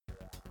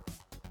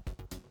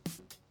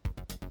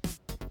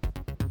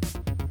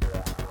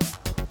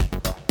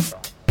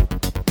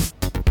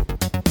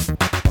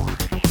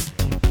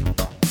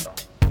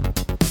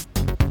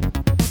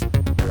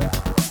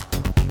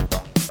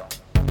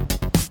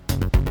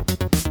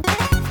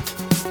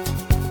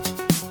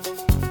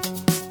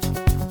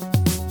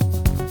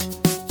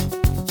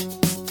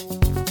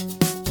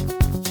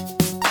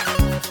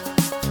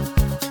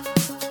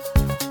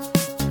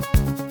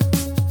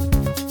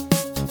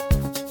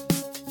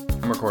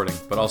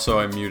recording, but also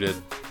I muted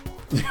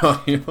the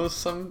audio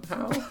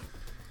somehow,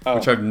 Oh.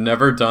 which I've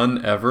never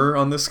done ever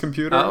on this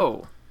computer.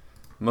 Oh.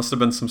 Must have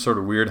been some sort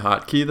of weird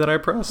hotkey that I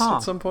pressed Huh.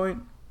 at some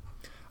point.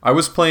 I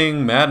was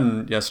playing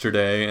Madden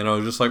yesterday, and I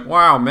was just like,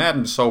 wow,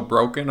 Madden's so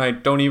broken, I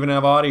don't even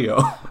have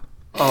audio.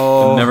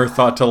 Oh. Never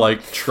thought to,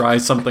 like, try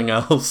something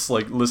else,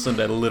 like, listen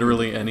to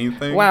literally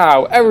anything.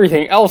 Wow,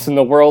 everything else in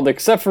the world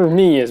except for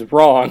me is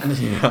wrong.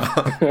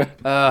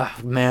 Yeah.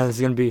 Man, this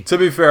is gonna be. To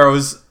be fair,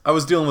 I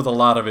was dealing with a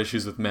lot of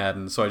issues with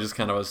Madden, so I just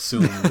kind of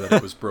assumed that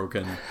it was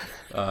broken.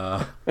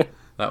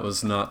 That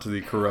was not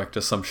the correct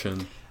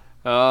assumption.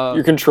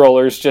 Your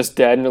controller's just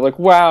dead, and you're like,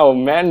 wow,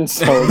 Madden's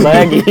so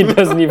laggy, he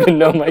doesn't even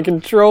know my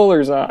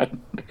controller's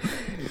on.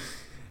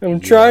 I'm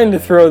trying to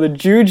throw the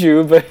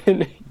juju, but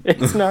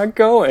it's not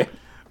going.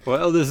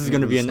 Well, this is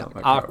gonna be It's an not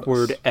my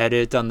awkward prowess.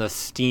 edit on the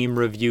Steam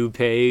review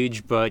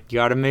page, but you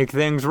gotta make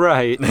things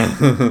right.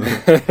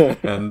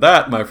 And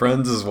that, my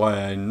friends, is why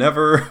I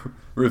never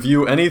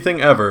review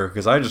anything ever,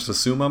 because I just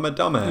assume I'm a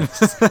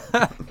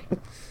dumbass.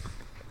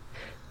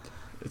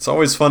 It's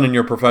always fun in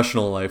your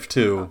professional life,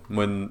 too,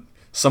 when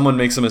someone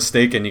makes a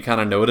mistake and you kind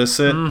of notice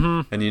it,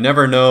 and you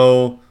never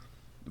know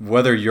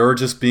whether you're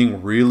just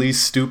being really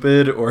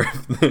stupid or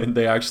if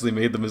they actually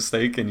made the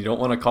mistake, and you don't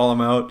want to call them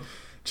out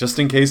just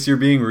in case you're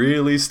being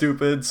really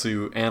stupid, so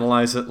you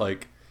analyze it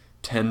like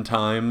 10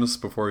 times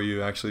before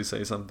you actually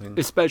say something.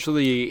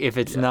 Especially if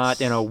it's not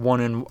in a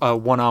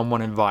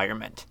one-on-one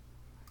environment.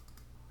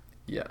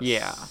 Yes.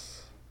 Yeah.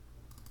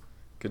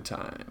 Good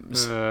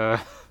times.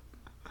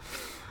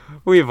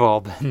 We've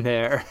all been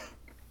there.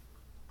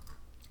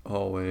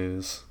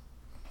 Always.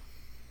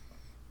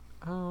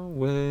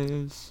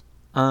 Always.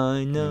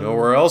 I know. You know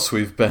where else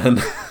we've been?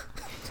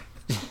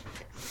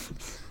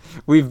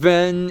 We've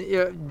been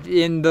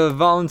in the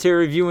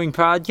voluntary viewing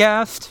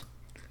podcast.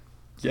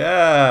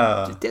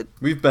 Yeah. Did-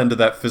 We've been to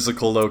that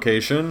physical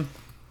location.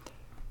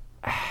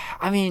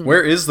 I mean,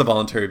 Where is the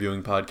voluntary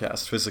viewing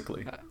podcast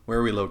physically? Where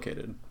are we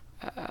located?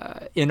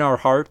 in our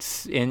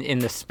hearts, in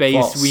the space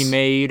False. we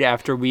made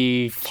after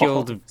we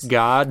killed False.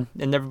 God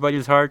in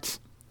everybody's hearts.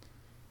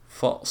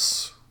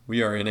 False.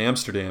 We are in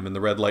Amsterdam in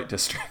the red light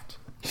district.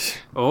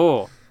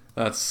 Oh,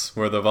 That's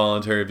where the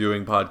voluntary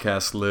viewing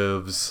podcast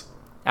lives.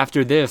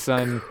 after this,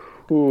 I'm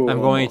Ooh.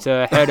 going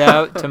to head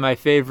out to my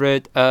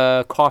favorite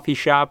coffee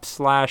shop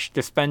 /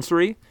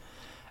 dispensary.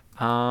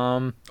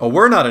 Oh,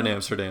 we're not in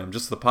Amsterdam,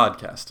 just the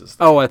podcast is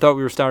there. Oh, I thought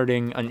we were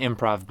starting an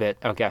improv bit.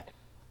 Okay.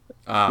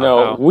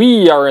 No, Oh.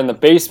 we are in the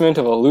basement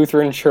of a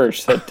Lutheran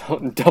church that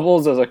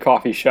doubles as a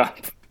coffee shop.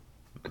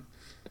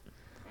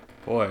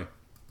 Boy.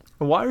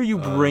 Why are you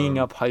bringing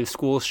up high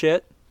school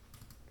shit?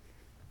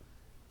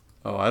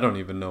 Oh, I don't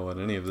even know what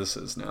any of this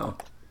is now.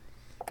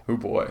 Oh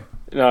boy.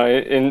 No,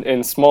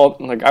 in small,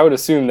 like, I would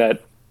assume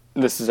that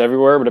this is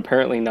everywhere, but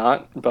apparently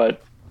not.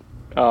 But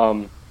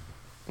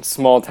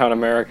small town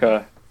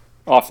America,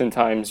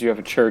 oftentimes you have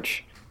a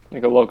church,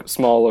 like a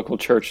small local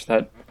church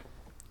that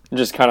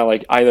just kind of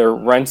like either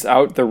rents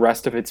out the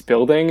rest of its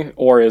building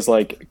or is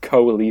like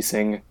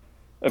co-leasing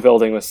a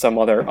building with some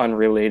other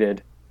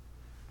unrelated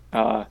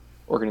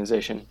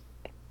organization.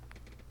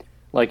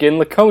 Like in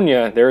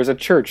Laconia, there is a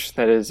church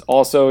that is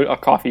also a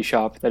coffee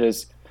shop that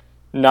is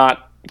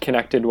not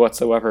connected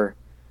whatsoever.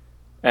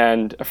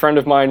 And a friend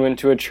of mine went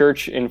to a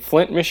church in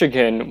Flint,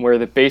 Michigan, where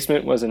the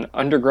basement was an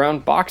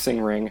underground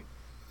boxing ring.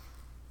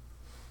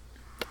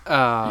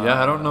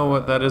 Yeah, I don't know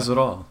what that is at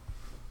all.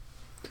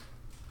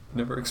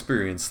 Never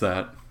experienced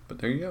that, but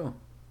there you go.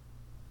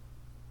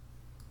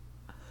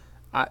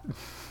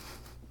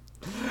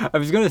 I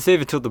was going to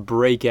save it till the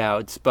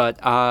breakouts, but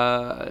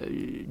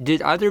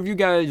did either of you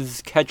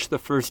guys catch the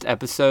first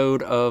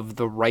episode of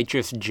The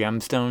Righteous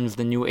Gemstones,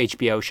 the new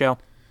HBO show?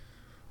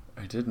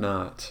 I did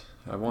not.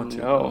 I want to.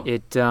 No.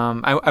 It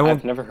I I've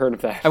won't never heard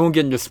of that. I won't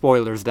get into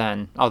spoilers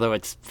then, although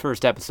it's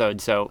first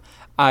episode, so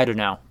I don't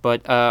know.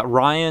 But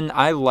Ryan,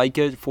 I like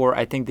it for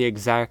I think the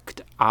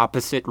exact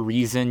opposite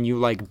reason you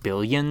like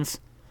Billions,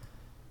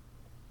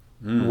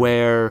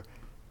 where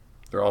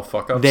They're all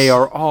fuck ups. they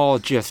are all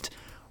just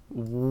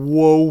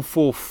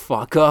woeful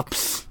fuck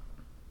ups.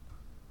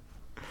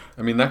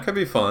 I mean, that could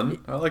be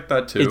fun. I like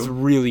that too. It's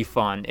really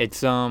fun.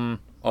 It's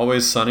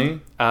Always Sunny.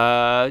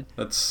 uh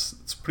It's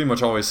pretty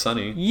much Always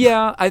Sunny.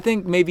 yeah, I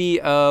think maybe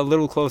a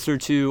little closer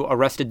to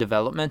Arrested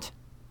Development.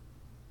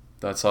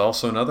 That's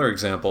also another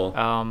example.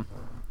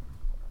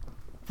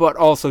 But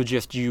also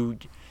just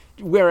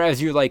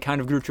whereas you like kind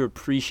of grew to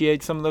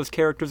appreciate some of those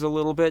characters a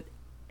little bit,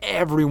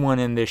 everyone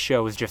in this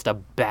show is just a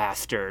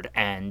bastard,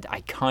 and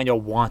I kind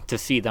of want to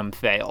see them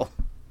fail.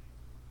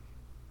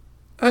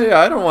 Yeah,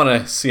 I don't want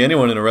to see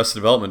anyone in Arrested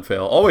Development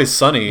fail. Always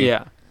Sunny.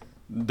 Yeah.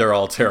 They're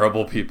all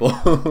terrible people.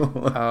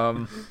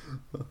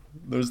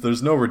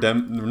 There's no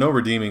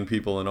redeeming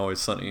people in Always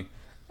Sunny.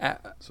 So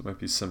it might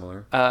be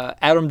similar.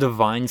 Adam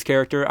Devine's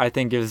character, I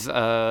think, is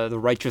the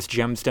Righteous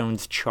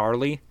Gemstones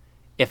Charlie,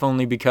 if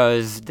only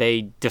because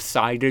they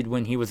decided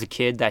when he was a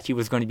kid that he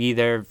was going to be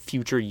their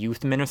future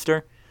youth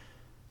minister.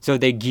 So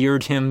they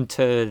geared him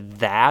to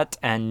that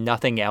and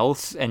nothing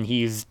else, and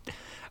he's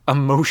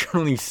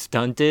emotionally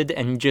stunted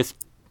and just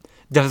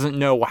doesn't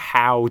know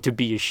how to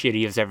be as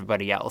shitty as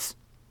everybody else.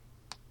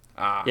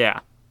 Ah. Yeah.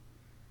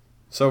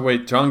 So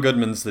wait, John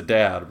Goodman's the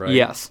dad, right?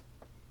 Yes.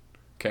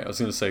 Okay, I was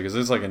gonna say because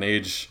there's like an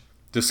age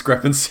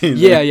discrepancy.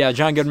 Yeah.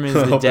 John Goodman is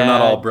the hope dad. they're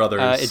not all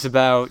brothers. It's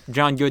about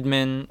John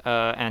Goodman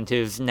and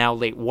his now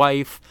late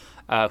wife,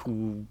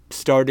 who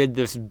started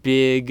this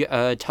big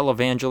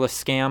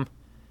televangelist scam,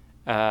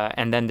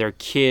 and then their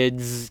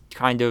kids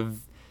kind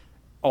of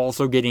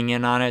also getting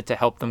in on it to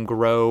help them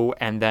grow,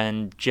 and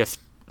then just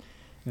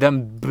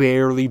them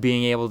barely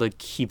being able to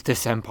keep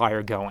this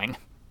empire going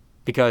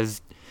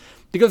because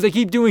they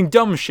keep doing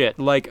dumb shit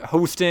like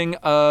hosting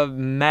a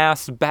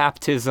mass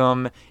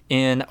baptism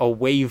in a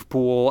wave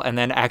pool and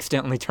then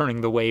accidentally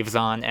turning the waves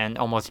on and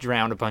almost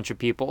drown a bunch of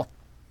people.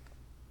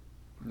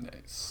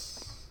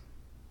 Nice.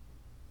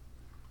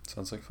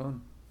 Sounds like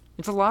fun.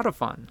 It's a lot of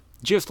fun.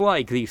 Just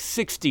like the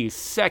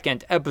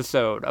 62nd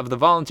episode of the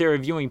Voluntary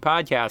Viewing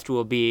Podcast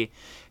will be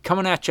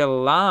coming at you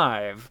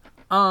live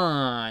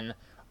on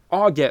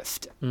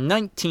August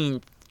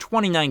 19th,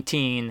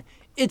 2019.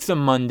 It's a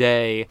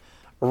Monday.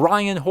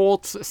 Ryan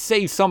Holtz,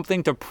 say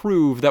something to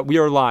prove that we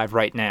are live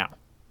right now.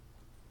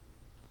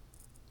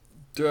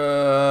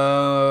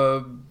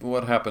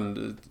 What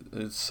happened?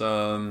 It's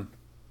oh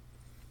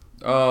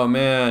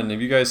man, have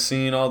you guys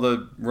seen all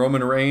the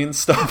Roman Reigns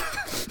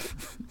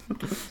stuff?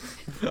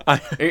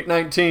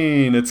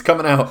 8/19, it's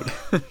coming out.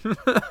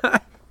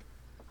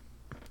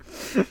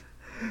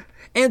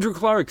 Andrew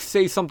Clark,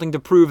 say something to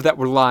prove that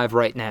we're live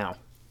right now.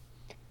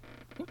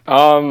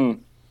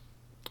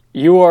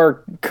 You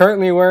are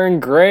currently wearing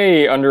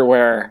gray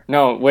underwear.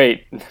 No,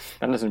 wait.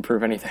 That doesn't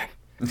prove anything.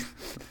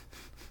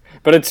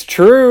 But it's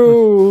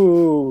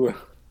true!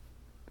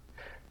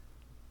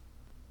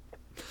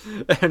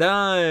 And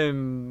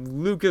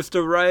I'm Lucas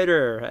the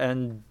Writer,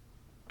 and,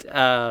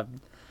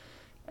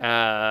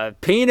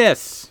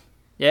 penis!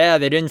 Yeah,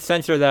 they didn't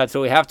censor that,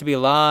 so we have to be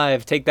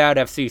live. Take that,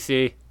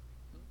 FCC.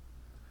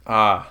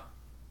 Ah,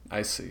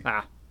 I see.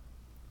 Ah.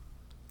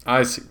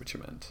 I see what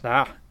you meant.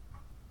 Ah.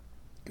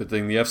 Good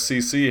thing the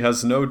FCC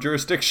has no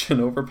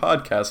jurisdiction over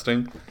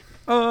podcasting.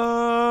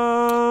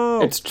 Oh!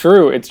 It's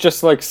true. It's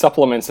just like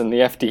supplements in the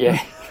FDA.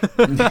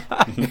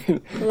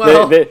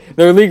 Well,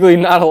 They're legally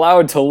not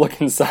allowed to look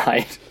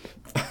inside.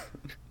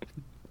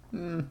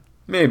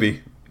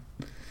 maybe.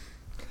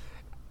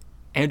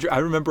 Andrew, I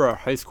remember our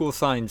high school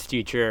science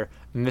teacher,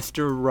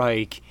 Mr.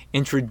 Reich,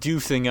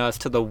 introducing us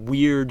to the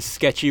weird,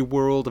 sketchy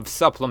world of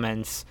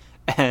supplements.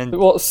 And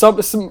Well,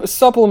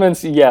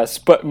 supplements, yes,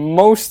 but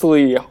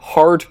mostly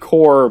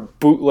hardcore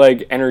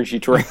bootleg energy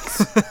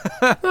drinks.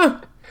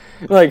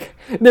 Like,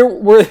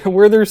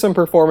 were there some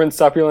performance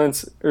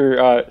supplements,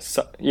 or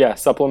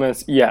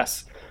supplements,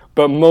 yes,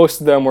 but most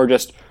of them were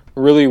just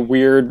really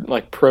weird,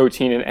 like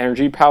protein and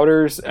energy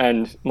powders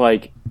and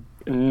like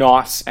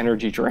NOS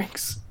energy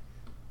drinks.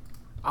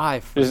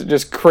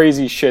 Just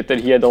crazy shit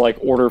that he had to like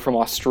order from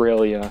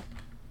Australia.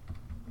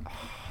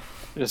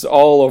 Just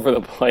all over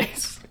the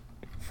place.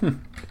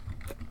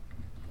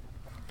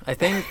 I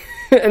think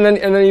and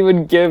then he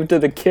would give to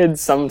the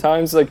kids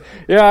sometimes, like,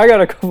 yeah, I got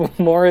a couple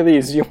more of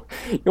these. You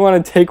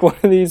want to take one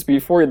of these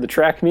before the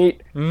track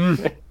meet?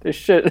 This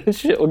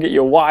shit will get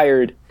you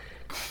wired.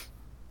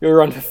 You'll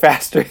run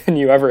faster than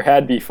you ever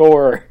had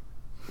before.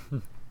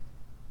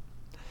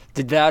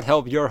 Did that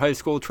help your high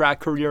school track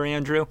career,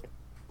 Andrew?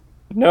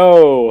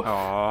 No.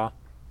 Aww.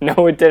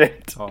 No, it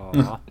didn't.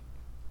 Aww.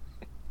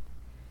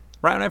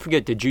 Ryan, I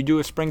forget, did you do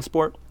a spring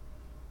sport?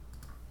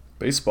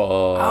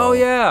 Baseball. Oh,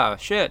 yeah.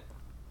 Shit.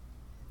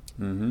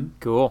 Mm-hmm.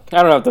 Cool.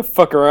 I don't have to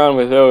fuck around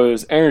with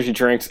those energy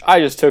drinks. I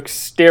just took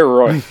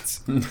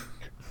steroids.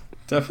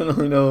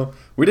 Definitely no.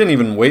 We didn't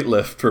even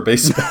weightlift for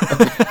baseball.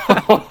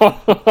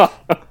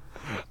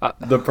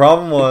 The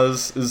problem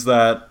is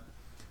that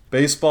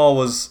baseball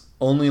was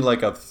only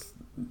like a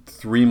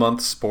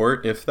 3-month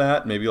sport, if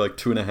that, maybe like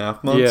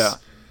 2.5 months. Yeah.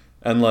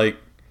 And like,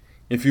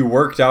 if you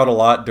worked out a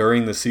lot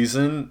during the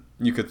season,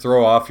 you could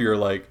throw off your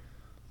like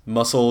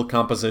muscle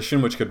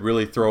composition, which could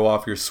really throw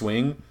off your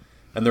swing.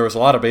 And there was a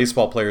lot of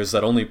baseball players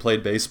that only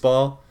played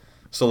baseball.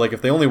 So like,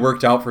 if they only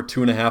worked out for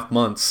 2.5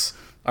 months,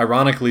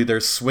 ironically, their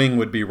swing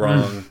would be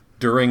wrong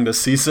during the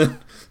season.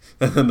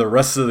 And then the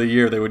rest of the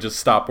year, they would just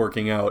stop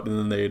working out, and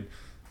then they'd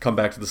come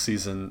back to the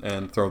season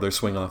and throw their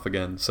swing off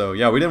again. So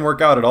yeah, we didn't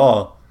work out at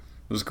all.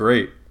 It was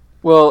great.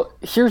 Well,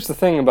 here's the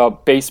thing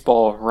about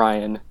baseball,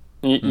 Ryan.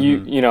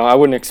 You know, I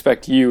wouldn't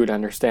expect you to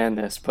understand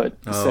this, but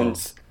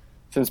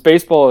since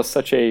baseball is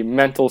such a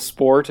mental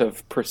sport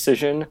of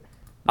precision,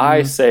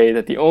 I say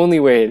that the only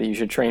way that you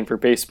should train for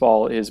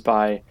baseball is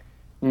by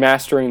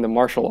mastering the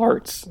martial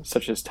arts,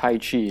 such as Tai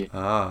Chi.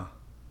 Ah.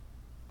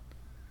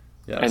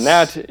 Yes. And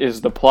that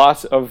is the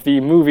plot of the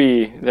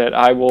movie that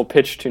I will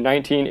pitch to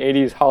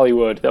 1980s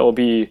Hollywood that will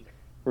be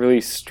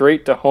released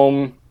straight to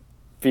home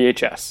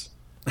VHS.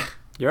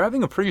 You're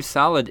having a pretty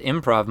solid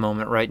improv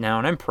moment right now,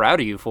 and I'm proud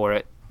of you for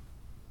it.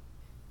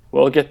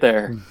 We'll get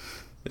there.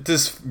 It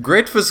is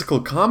great physical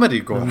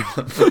comedy going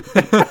on.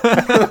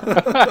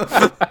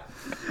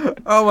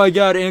 Oh my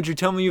god, Andrew,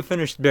 tell me you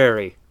finished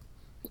Barry.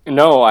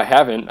 No, I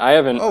haven't.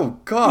 Oh You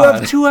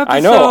God! have 2 I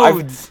know.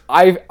 episodes.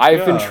 I've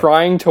been Yeah.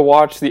 trying to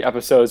watch the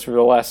episodes for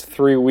the last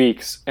 3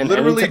 weeks, and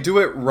Literally do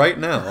it right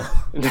now.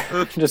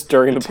 just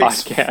during the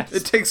podcast.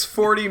 It takes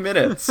 40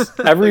 minutes.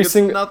 Every Like, it's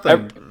single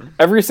nothing.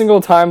 every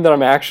single time that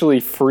I'm actually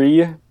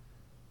free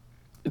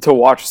to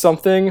watch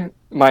something,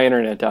 my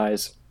internet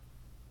dies.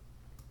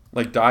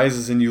 Like dies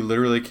as in you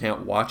literally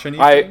can't watch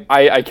anything.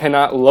 I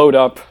cannot load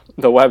up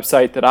the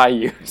website that I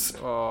use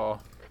Oh.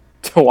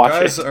 to watch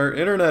Guys, it. our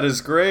internet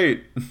is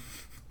great.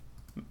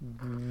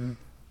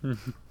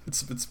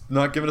 It's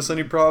not giving us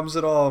any problems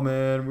at all,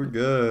 man. We're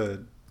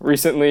good.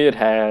 Recently, it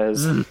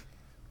has.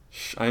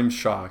 I'm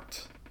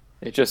shocked.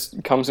 It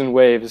just comes in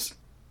waves.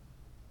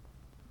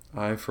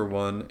 I, for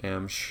one,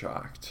 am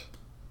shocked.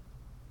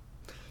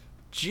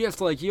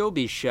 Just like you'll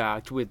be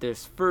shocked with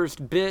this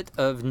first bit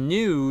of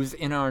news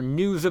in our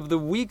News of the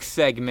Week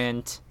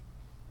segment.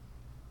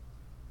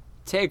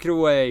 Take it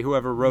away,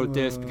 whoever wrote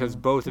this, because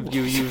both of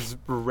you use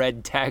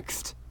red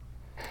text.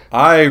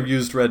 I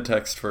used red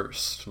text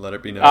first. Let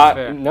it be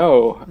known.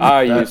 No,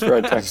 I used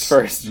red text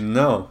first.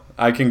 No,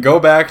 I can go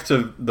back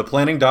to the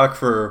planning doc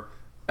for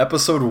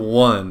episode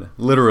 1.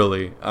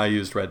 Literally, I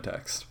used red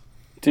text.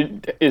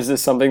 Is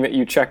this something that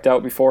you checked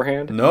out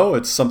beforehand? No,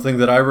 it's something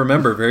that I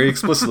remember very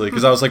explicitly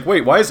because I was like,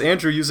 wait, why is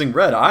Andrew using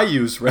red? I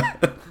use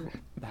red.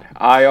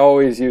 I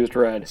always used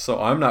red. So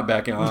I'm not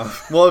backing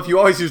off. Well, if you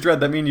always used red,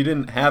 that means you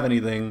didn't have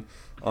anything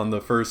on the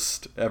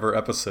first ever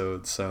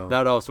episode. So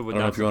That also would I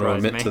don't know not if you want to surprise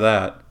admit me. to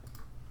that.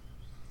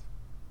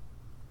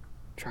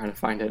 Trying to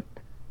find it.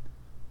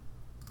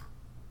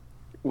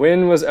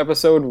 When was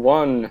episode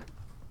 1? It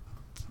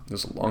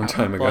was a long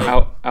time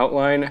ago.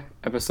 Outline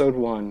episode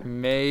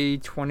 1. May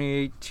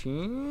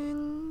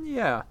 2018?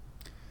 Yeah.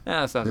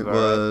 That sounds It about right.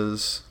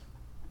 was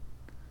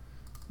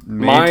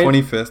May Mine-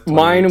 25th.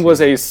 Mine 2018.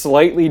 was a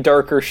slightly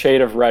darker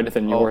shade of red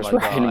than yours, my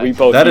Ryan. God. We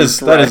both That used is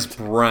that red. is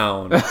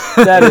brown.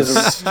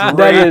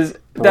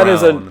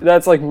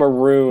 That's like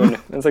maroon.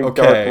 That's like dark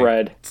Okay.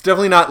 red. It's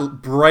definitely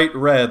not bright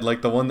red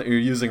like the one that you're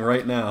using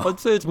right now.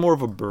 Let's say it's more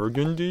of a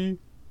burgundy.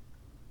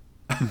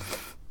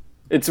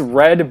 It's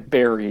red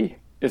berry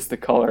is the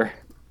color.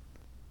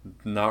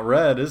 Not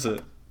red, is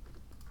it?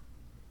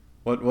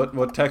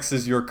 What text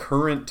is your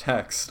current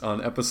text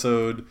on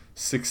episode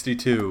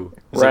 62?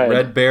 Is Red. it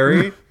red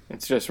berry?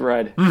 It's just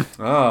red.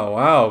 Oh,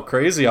 wow.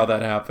 Crazy how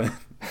that happened.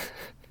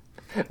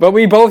 But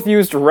we both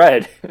used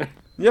red.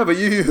 Yeah, but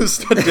you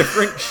used a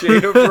different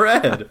shade of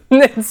red.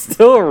 It's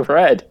still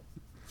red.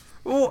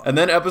 And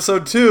then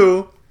episode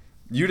 2,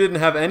 you didn't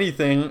have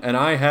anything, and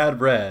I had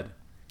red.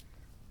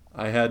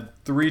 I had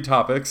 3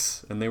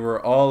 topics, and they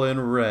were all in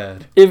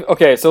red.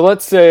 Okay, so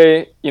let's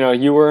say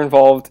you were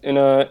involved in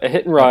a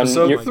hit and run.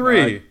 Episode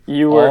 3,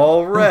 you were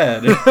all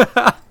red.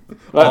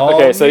 all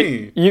okay, so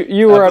me.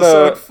 you were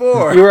Episode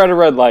 4. you were at a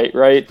red light,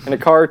 right? And a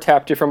car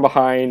tapped you from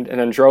behind and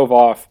then drove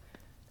off,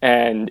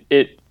 and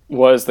it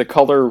was the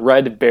color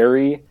red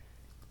berry,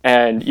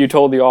 and you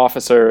told the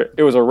officer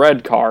it was a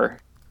red car,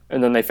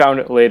 and then they found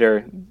it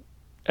later,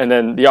 and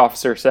then the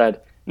officer said,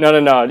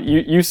 No,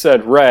 you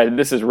said red,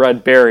 this is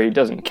red berry, it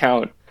doesn't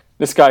count.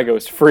 This guy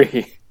goes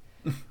free.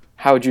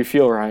 How would you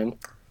feel, Ryan?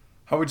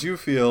 How would you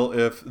feel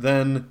if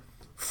then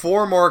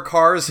 4 more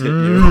cars hit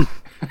you?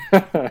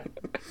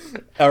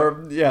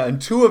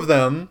 And 2 of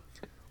them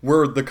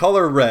were the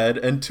color red,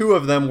 and 2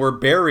 of them were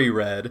berry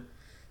red,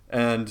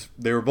 and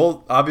they were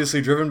both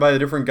obviously driven by a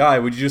different guy.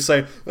 Would you just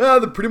say,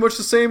 they're pretty much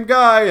the same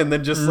guy, and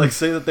then just like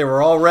say that they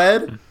were all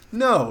red?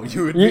 No,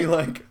 you would be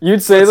like...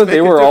 You'd say "Let's that they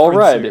make a were all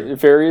difference red. here."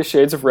 Various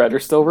shades of red are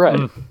still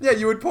red. Yeah,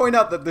 you would point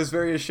out that there's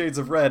various shades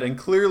of red, and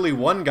clearly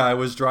one guy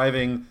was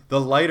driving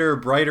the lighter,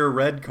 brighter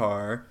red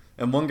car,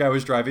 and one guy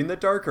was driving the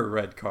darker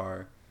red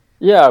car.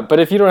 Yeah, but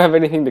if you don't have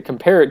anything to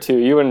compare it to,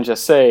 you wouldn't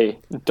just say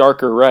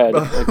darker red.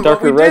 Like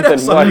darker Well, we red did have than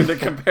something white. to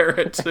compare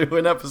it to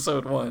in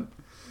episode 1.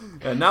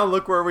 And now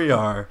look where we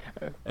are.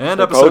 And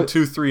They're episode both-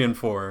 2, 3, and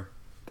 4.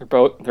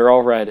 They're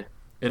all red.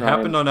 It Ryan.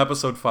 happened on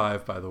episode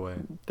 5, by the way.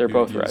 They're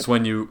both red. Is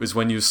when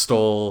you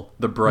stole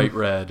the bright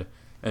red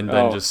and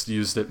then Oh. just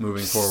used it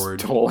moving forward.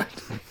 Stole it.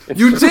 It's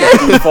You just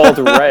did! default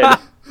red.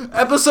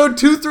 Episode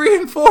 2, 3,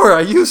 and 4,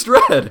 I used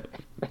red.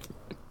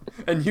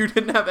 And you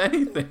didn't have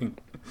anything.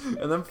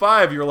 And then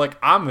 5, you were like,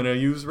 I'm gonna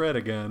use red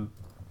again.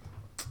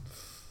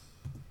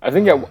 I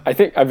think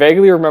I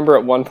vaguely remember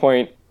at one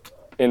point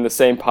in the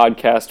same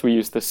podcast we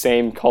used the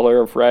same color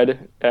of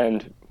red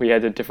and we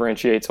had to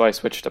differentiate, so I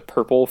switched to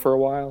purple for a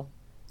while.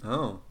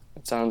 Oh,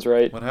 That sounds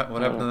right. what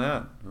happened to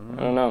that?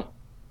 I don't know.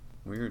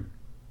 Weird.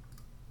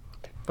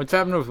 What's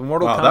happening with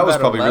Mortal Wow, Kombat that was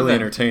probably 11? really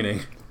entertaining.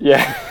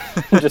 Yeah.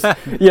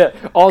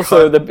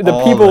 Also, Cut the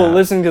all people that.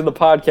 listening to the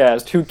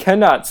podcast who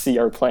cannot see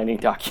our planning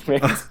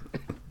documents,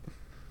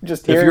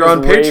 just If hearing you're us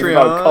on rave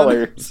about Patreon-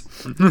 colors.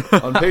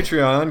 On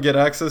Patreon, get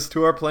access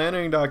to our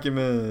planning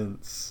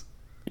documents.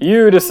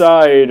 You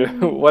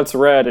decide what's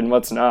red and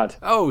what's not.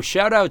 Oh,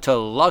 shout out to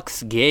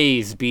Lux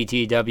Gaze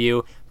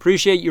BTW.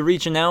 Appreciate you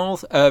reaching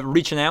out,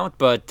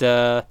 but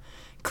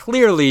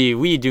clearly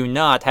we do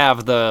not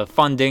have the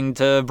funding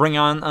to bring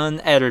on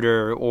an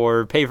editor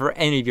or pay for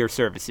any of your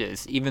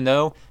services, even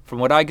though, from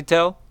what I could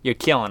tell, you're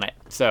killing it.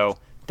 So,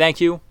 thank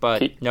you,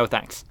 but no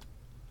thanks.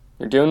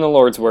 You're doing the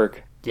Lord's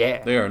work.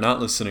 Yeah. They are not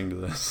listening to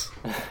this.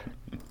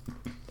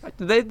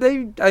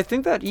 I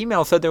think that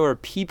email said they were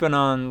peeping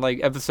on, like,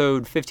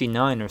 episode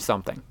 59 or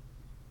something.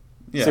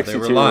 Yeah, 62.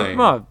 they were lying.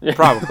 Well,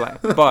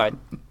 probably, but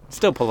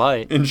still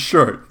polite. In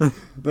short,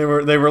 they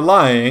were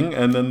lying,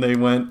 and then they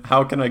went,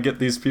 how can I get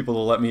these people to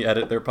let me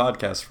edit their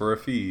podcast for a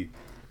fee?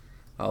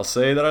 I'll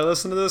say that I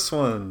listened to this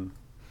one.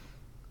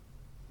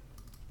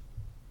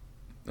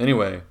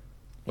 Anyway,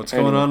 what's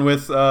going on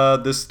with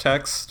this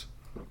text?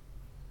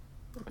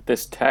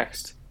 This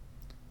text.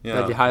 Yeah,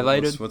 That you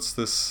highlighted? What's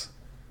this?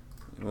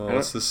 Well,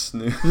 what's this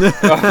new?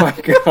 Oh my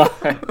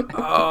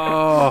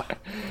god.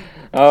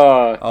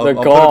 Oh, I'll the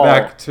put gall. it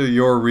back to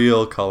your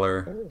real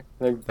color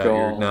The that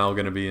you're gall. now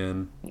going to be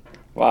in.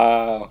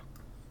 Wow.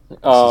 This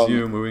is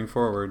you moving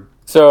forward.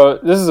 So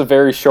this is a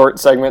very short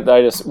segment that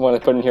I just want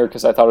to put in here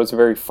because I thought it was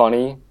very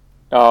funny.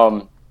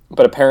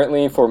 But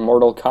apparently for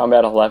Mortal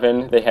Kombat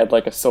 11, they had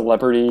like a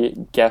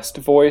celebrity guest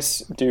voice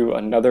do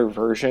another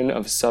version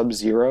of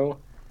Sub-Zero.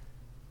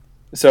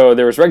 So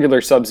there was regular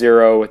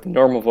Sub-Zero with the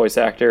normal voice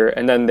actor,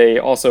 and then they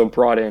also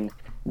brought in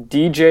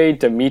DJ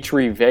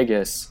Dimitri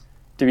Vegas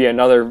to be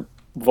another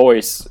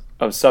voice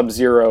of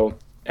Sub-Zero,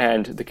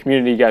 and the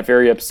community got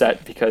very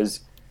upset because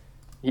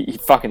he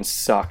fucking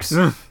sucks.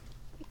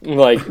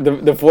 Like,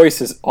 the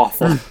voice is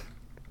awful.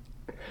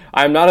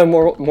 I'm not a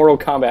Mortal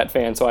Kombat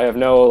fan, so I have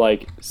no,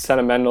 like,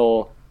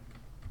 sentimental,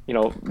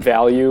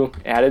 value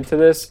added to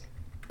this.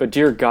 But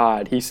dear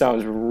God, he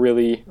sounds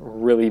really,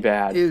 really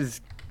bad.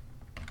 is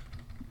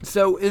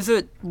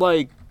it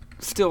like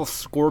still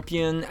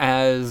Scorpion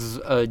as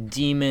a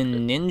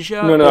demon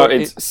ninja? No, Or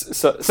it's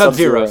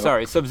Sub-Zero.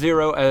 Sorry,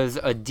 Sub-Zero as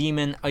a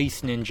demon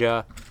ice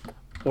ninja,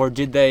 or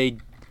did they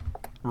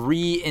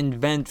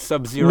reinvent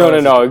Sub-Zero?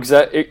 No. It's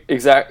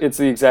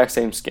the exact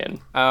same skin.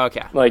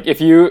 Okay. Like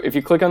if you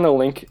click on the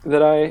link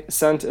that I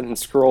sent and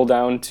scroll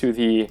down to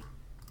the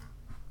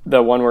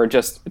one where it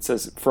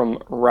says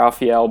from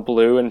Raphael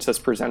Blue and it says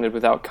presented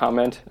without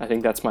comment, I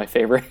think that's my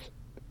favorite.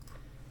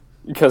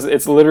 Because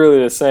it's literally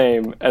the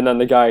same, and then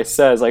the guy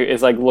says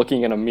it's like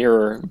looking in a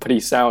mirror, but he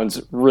sounds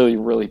really,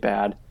 really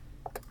bad.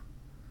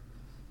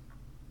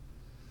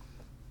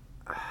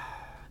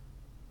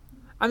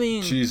 I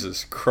mean,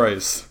 Jesus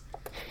Christ.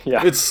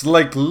 Yeah. It's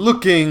like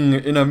looking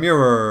in a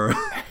mirror.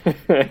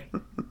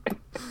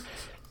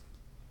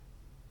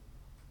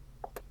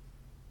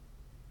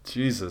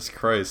 Jesus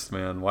Christ,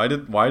 man. Why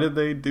did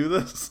they do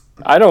this?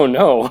 I don't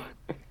know.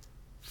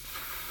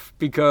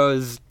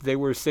 because they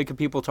were sick of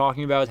people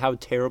talking about how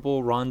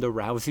terrible Ronda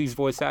Rousey's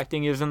voice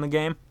acting is in the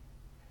game.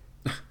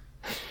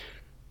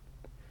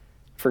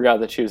 Forgot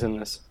that she was in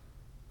this.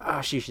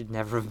 Oh, she should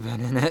never have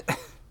been in it.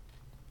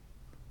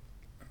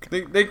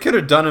 They could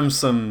have done him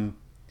some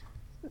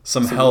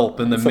help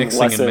in the some mixing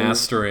lessons. and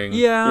mastering.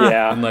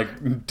 Yeah. And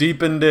like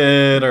deepened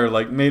it or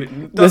like made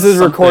it. This is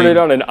recorded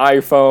on an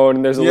iPhone,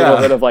 and there's a little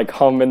Yeah. bit of like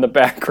hum in the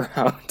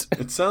background.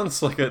 It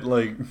sounds like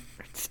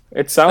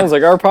It sounds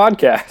like our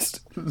podcast.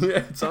 yeah,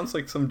 it sounds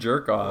like some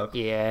jerk off.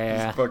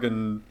 Yeah. Just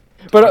fucking.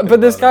 But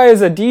this about guy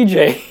is a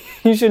DJ.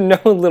 He should know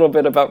a little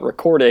bit about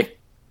recording.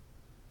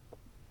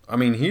 I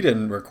mean, he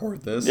didn't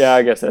record this. Yeah,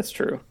 I guess that's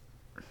true.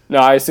 No,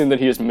 I assume that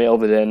he just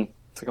mailed it in.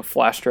 It's like a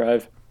flash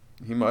drive.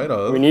 He might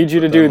have. We need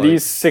you to but do then,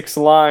 these 6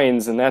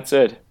 lines, and that's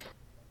it.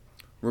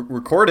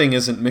 Recording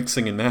isn't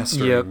mixing and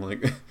mastering. Yep.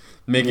 Like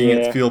making Yeah.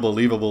 it feel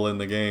believable in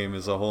the game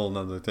is a whole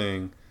nother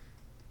thing.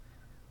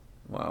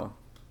 Wow.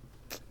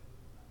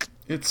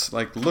 It's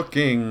like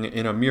looking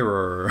in a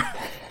mirror.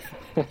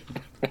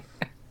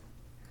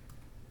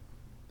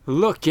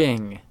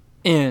 Looking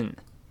in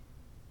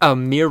a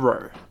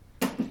mirror.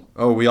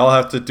 Oh, we all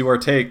have to do our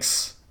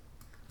takes.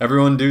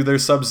 Everyone do their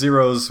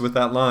Sub-Zeros with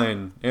that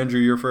line. Andrew,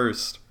 you're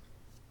first.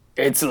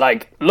 It's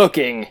like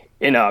looking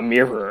in a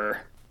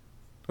mirror.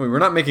 Wait, we're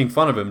not making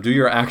fun of him. Do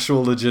your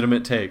actual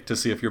legitimate take to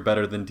see if you're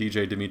better than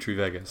DJ Dimitri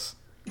Vegas.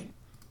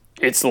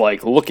 It's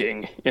like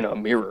looking in a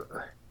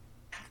mirror.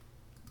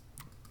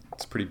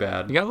 It's pretty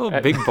bad. You got a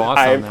little big boss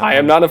I on that.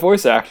 am not a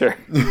voice actor.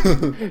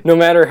 No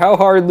matter how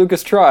hard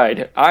Lucas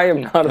tried, I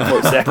am not a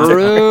voice actor.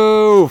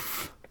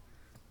 Proof.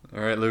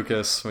 All right,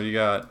 Lucas, what do you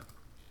got?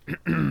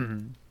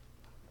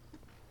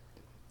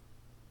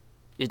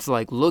 It's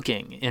like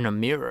looking in a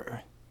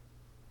mirror.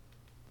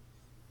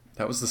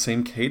 That was the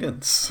same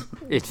cadence.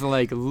 It's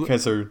like... You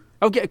guys are...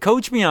 Okay,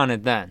 coach me on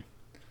it then.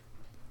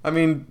 I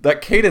mean,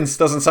 that cadence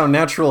doesn't sound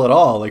natural at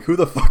all. Like, who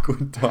the fuck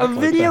would talk A like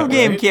video that,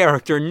 game right?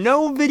 character.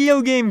 No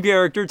video game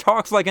character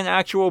talks like an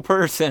actual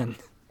person.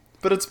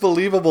 But it's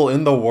believable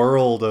in the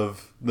world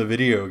of the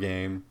video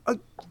game.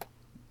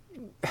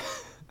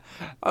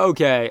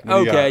 Okay, What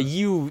do you got?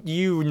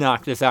 you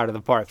knock this out of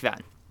the park then.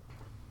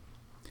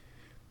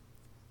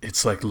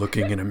 It's like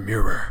looking in a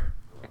mirror.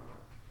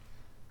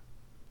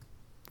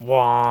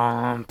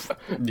 Womp.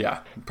 Yeah,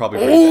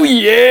 probably. Oh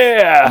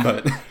yeah!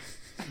 But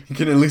you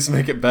can at least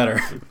make it better.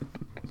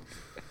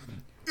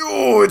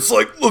 No, it's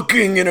like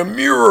looking in a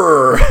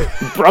mirror.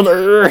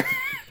 Brother!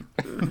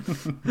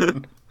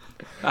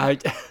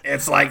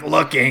 It's like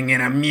looking in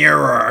a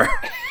mirror.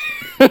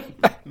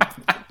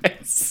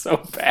 It's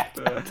so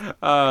bad.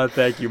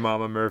 Thank you,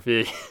 Mama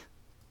Murphy.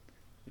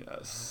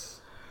 Yes.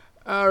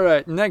 All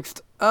right,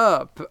 next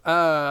up,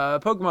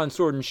 Pokemon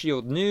Sword and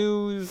Shield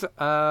news. There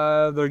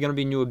are going to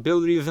be new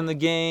abilities in the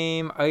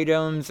game,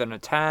 items, and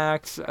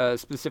attacks,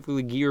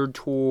 specifically geared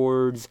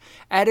towards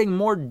adding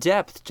more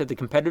depth to the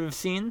competitive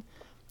scene.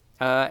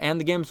 And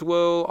the games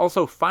will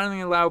also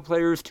finally allow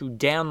players to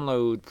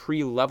download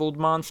pre-leveled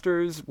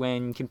monsters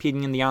when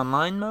competing in the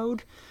online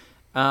mode.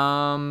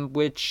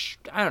 Which,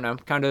 I don't know,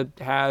 kind of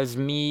has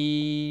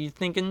me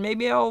thinking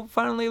maybe I'll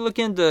finally look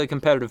into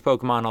competitive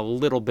Pokemon a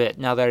little bit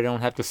now that I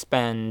don't have to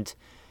spend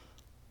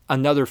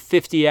another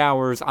 50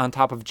 hours on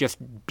top of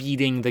just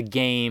beating the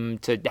game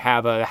to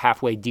have a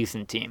halfway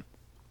decent team.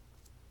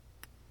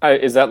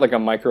 Is that like a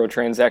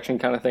microtransaction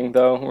kind of thing,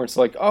 though? Where it's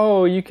like,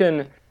 oh, you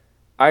can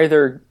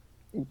either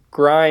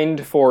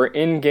grind for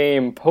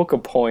in-game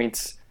Poke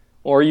Points,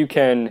 or you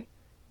can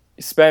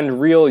spend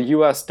real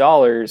US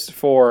dollars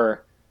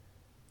for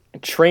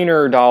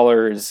trainer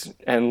dollars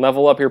and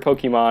level up your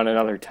Pokemon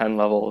another 10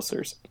 levels.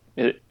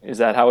 Is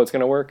that how it's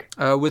going to work?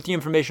 With the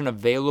information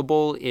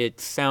available, it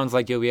sounds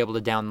like you'll be able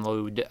to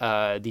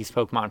download these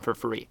Pokemon for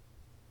free.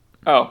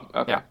 Oh,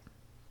 okay. Yeah.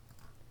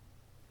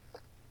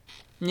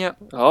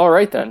 Yep. All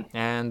right, then.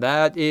 And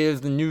that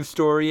is the news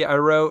story I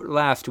wrote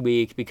last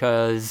week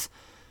because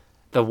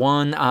the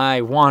one I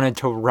wanted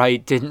to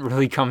write didn't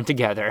really come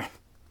together.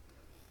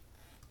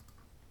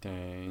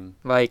 Dang.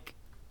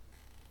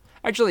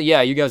 Actually,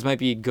 yeah, you guys might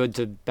be good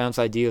to bounce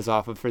ideas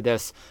off of for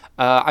this.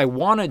 I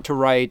wanted to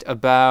write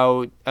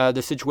about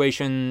the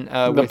situation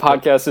the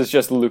podcast is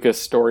just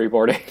Lucas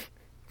storyboarding.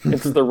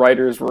 It's the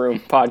Writer's Room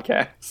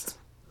podcast.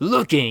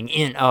 Looking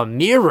in a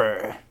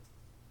mirror.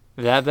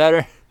 Is that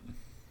better?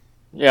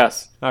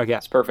 Yes. Okay.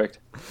 That's perfect.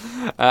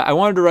 I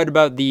wanted to write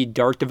about the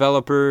Dark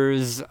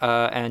developers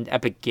and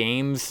Epic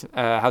Games,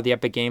 how the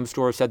Epic Games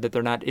Store said that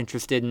they're not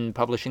interested in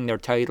publishing their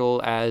title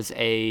as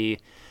a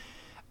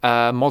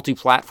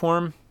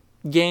multi-platform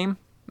game.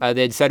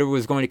 They'd said it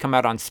was going to come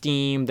out on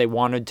Steam. They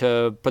wanted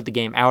to put the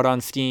game out on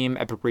Steam.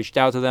 Epic reached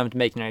out to them to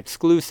make it an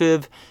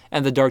exclusive,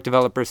 and the Dark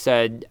developer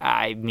said,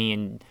 I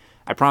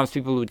promised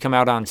people it would come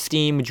out on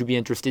Steam. Would you be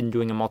interested in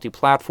doing a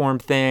multi-platform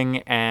thing?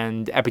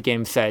 And Epic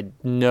Games said,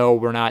 no,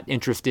 we're not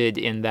interested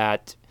in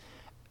that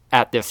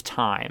at this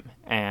time.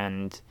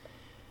 And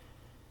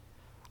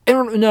I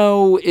don't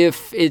know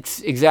if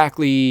it's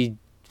exactly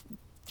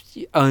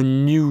a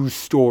news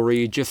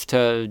story just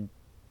to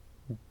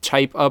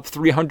type up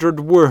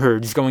 300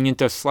 words going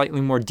into slightly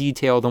more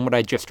detail than what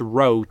I just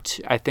wrote.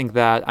 I think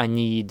that I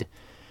need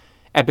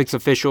Epic's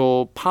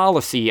official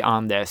policy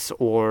on this,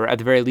 or at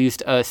the very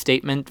least a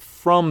statement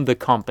from the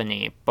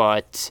company.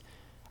 But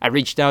I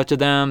reached out to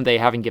them, they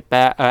haven't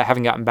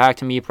gotten back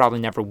to me, probably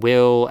never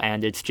will,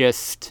 and it's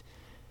just,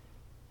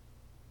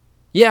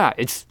 yeah,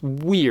 it's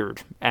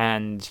weird,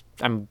 and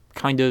I'm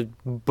kind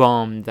of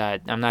bummed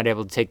that I'm not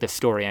able to take this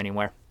story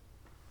anywhere.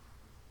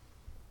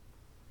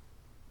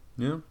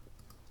 Yeah.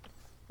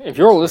 If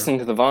you're listening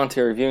to the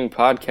Voluntary Viewing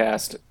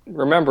Podcast,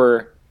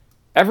 remember,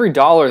 every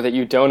dollar that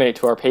you donate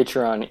to our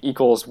Patreon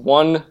equals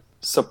one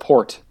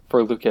support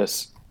for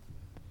Lucas.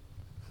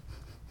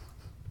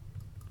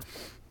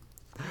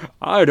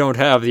 I don't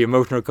have the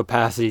emotional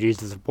capacity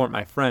to support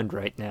my friend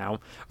right now,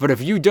 but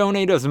if you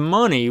donate us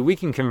money, we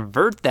can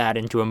convert that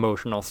into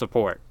emotional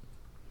support.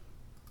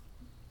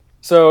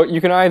 So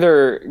you can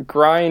either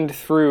grind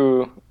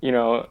through,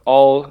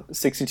 all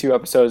 62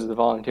 episodes of the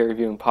Voluntary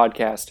Viewing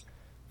Podcast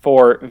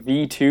for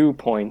V2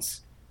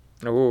 points,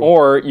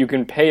 or you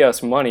can pay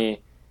us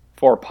money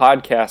for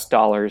podcast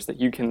dollars that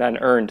you can then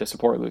earn to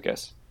support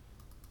Lucas.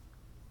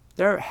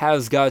 There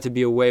has got to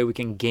be a way we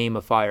can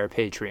gamify our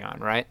Patreon,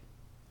 right?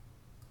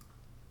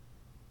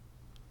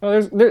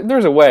 Well,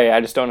 there's a way, I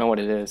just don't know what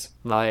it is.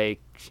 I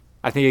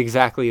think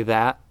exactly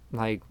that.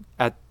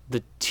 At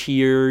the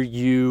tier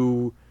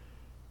you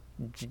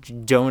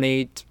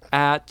donate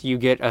at, you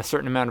get a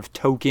certain amount of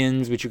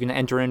tokens, which you can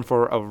enter in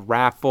for a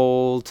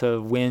raffle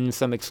to win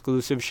some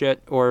exclusive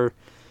shit, or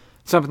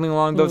something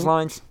along those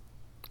lines.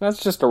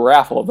 That's just a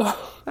raffle, though.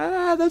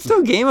 That's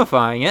still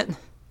gamifying it.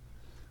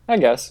 I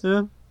guess.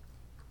 Yeah.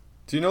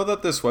 Do you know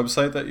that this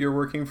website that you're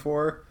working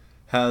for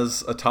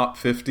has a top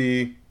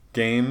 50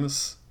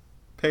 games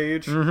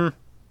page? Mm-hmm.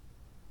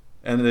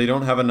 And they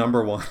don't have a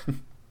number one.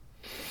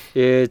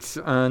 It's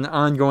an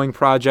ongoing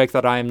project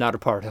that I am not a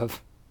part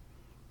of.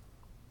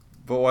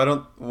 But why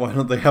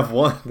don't they have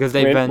one? Because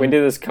when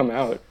did this come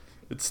out?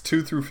 It's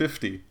 2 through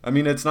 50. I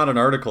mean, it's not an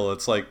article.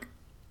 It's like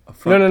a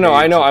No.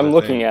 I know. I'm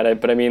looking thing. at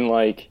it, but I mean,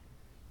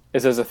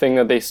 is this a thing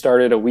that they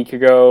started a week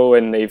ago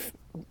and they've,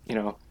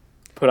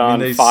 put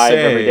on 5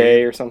 every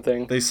day or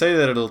something? They say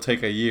that it'll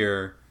take a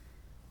year.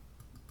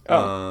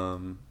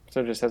 Oh.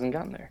 So it just hasn't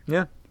gotten there.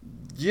 Yeah.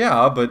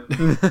 Yeah, but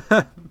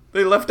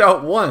They left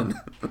out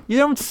one. You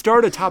don't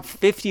start a top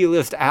 50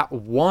 list at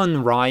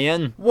 1,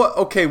 Ryan. What?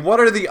 Okay, what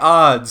are the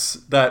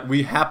odds that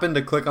we happen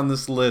to click on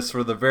this list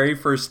for the very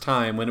first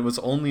time when it was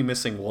only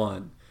missing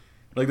one?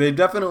 Like, they've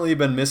definitely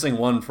been missing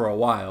one for a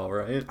while,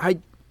 right?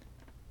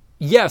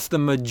 Yes, the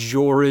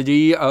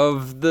majority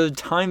of the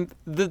time...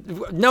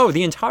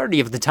 the entirety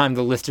of the time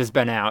the list has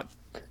been out.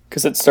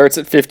 Because it starts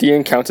at 50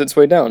 and counts its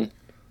way down.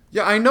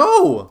 Yeah, I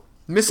know!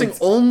 Missing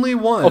only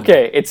one.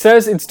 Okay, it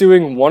says it's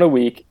doing one a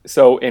week,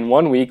 so in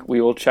 1 week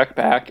we will check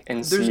back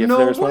and see if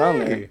there's one on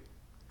there.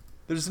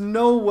 There's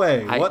no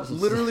way.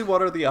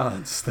 What are the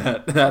odds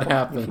that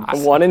happened?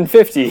 1 in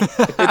 50.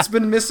 It's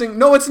been missing.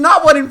 No, it's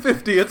not 1 in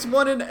 50. It's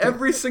 1 in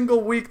every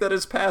single week that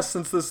has passed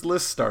since this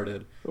list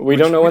started. We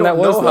don't know when that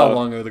was, know though. how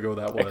long ago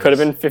that was. It could have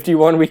been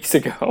 51 weeks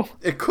ago.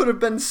 It could have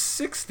been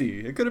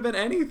 60. It could have been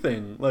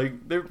anything.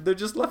 Like, they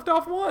just left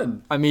off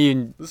one. I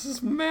mean... This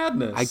is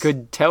madness. I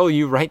could tell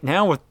you right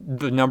now what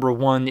the number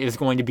 1 is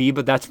going to be,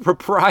 but that's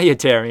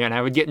proprietary, and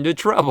I would get into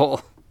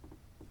trouble.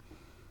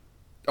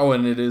 Oh,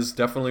 and it is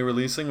definitely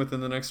releasing within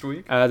the next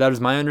week? That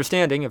is my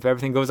understanding, if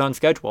everything goes on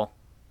schedule.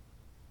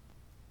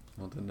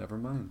 Well, then never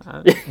mind.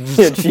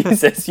 Yeah,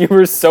 Jesus, you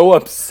were so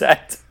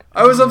upset.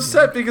 I was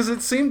upset because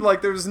it seemed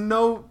like there was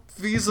no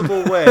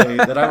feasible way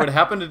that I would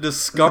happen to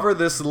discover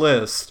this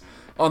list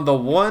on the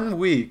 1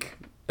 week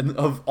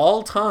of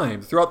all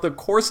time throughout the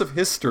course of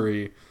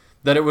history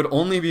that it would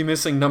only be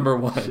missing number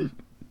 1.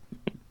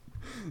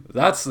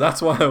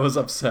 That's why I was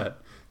upset.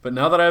 But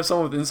now that I have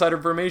someone with inside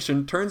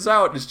information, turns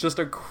out it's just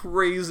a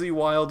crazy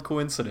wild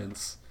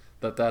coincidence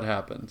that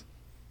happened.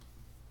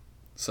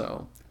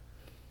 So,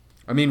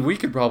 I mean, we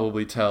could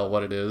probably tell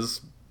what it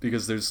is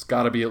because there's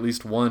got to be at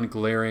least one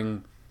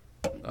glaring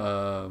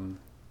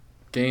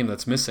game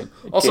that's missing.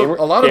 Also,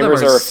 a lot of them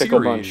are series.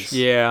 Bunch.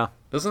 Yeah.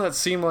 Doesn't that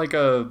seem like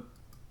a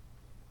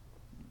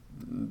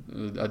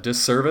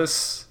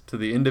disservice to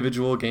the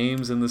individual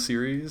games in the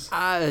series?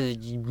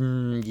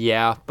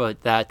 Yeah,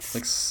 but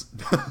that's...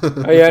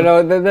 Oh, yeah,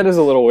 no, that is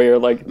a little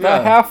weird. Like,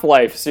 the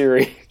Half-Life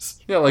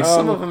series. Yeah, like,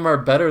 some of them are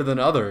better than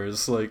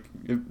others. Like,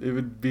 it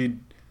would be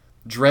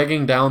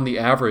dragging down the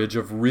average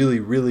of really,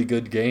 really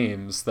good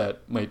games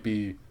that might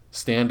be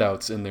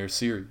standouts in their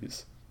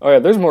series. Oh, yeah,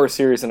 there's more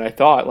series than I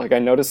thought. Like, I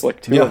noticed,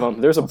 like, 2 of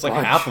them. There's a bunch.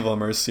 Like, half of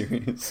them are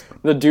series.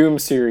 The Doom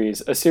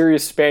series. A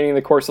series spanning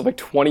the course of, like,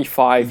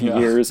 25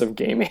 years of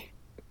gaming.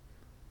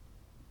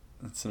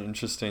 That's an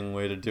interesting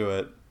way to do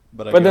it.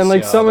 But then,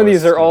 like, some of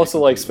these are also,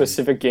 like,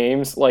 specific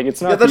games. Like,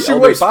 it's not the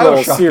Elder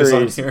Scrolls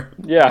series.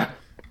 Yeah.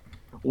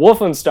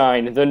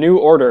 Wolfenstein, The New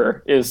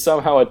Order, is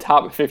somehow a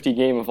top 50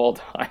 game of all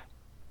time.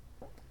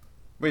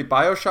 Wait,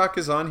 BioShock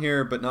is on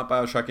here, but not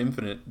BioShock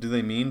Infinite. Do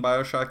they mean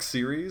BioShock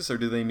series, or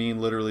do they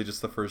mean literally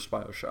just the first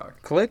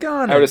BioShock? Click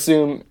on it. I would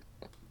assume...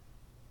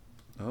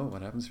 Oh,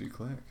 what happens if you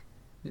click?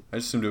 I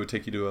just assumed it would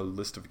take you to a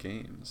list of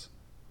games.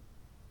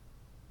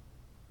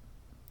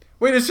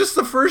 Wait, it's just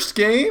the first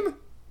game?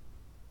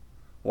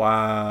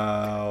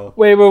 Wow.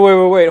 Wait,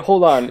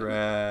 hold on.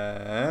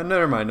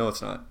 Never mind, no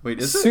it's not. Wait,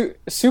 is it?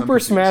 Super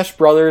Smash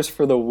Brothers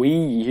for the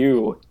Wii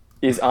U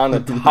is on the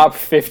top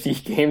 50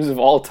 games of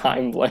all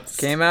time list.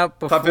 Came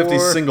out before... Top 50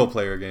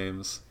 single-player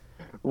games.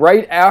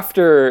 Right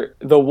after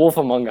The Wolf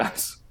Among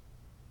Us.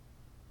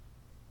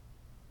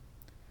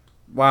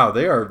 Wow,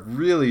 they are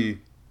really...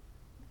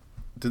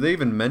 Do they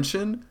even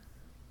mention...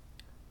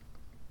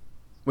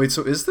 Wait,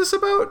 so is this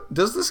about...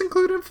 Does this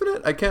include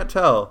Infinite? I can't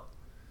tell.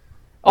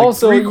 Like,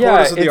 also,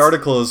 three-quarters of the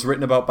article is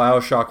written about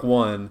BioShock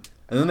 1,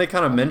 and then they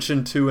kind of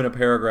mention 2 in a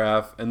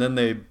paragraph, and then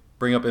they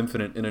bring up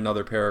Infinite in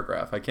another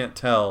paragraph. I can't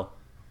tell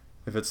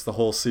if it's the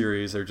whole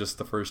series or just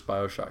the first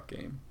BioShock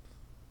game.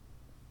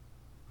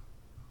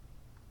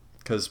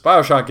 Because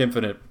BioShock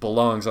Infinite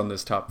belongs on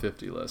this top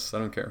 50 list. I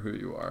don't care who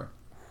you are.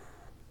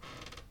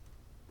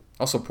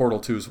 Also, Portal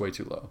 2 is way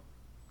too low.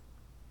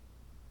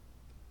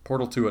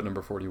 Portal 2 at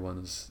number 41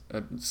 is...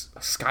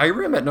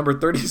 Skyrim at number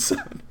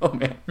 37? Oh,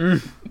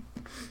 man.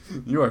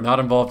 You are not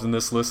involved in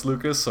this list,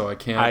 Lucas, so I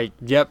can't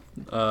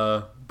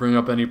bring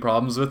up any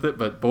problems with it,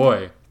 but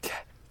boy...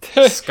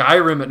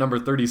 Skyrim at number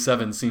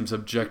 37 seems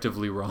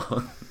objectively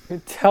wrong.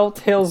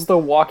 Telltale's The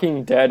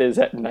Walking Dead is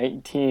at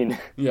 19.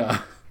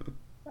 Yeah.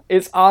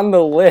 It's on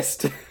the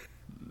list.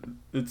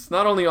 It's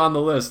not only on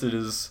the list, it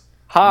is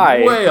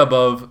high, way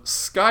above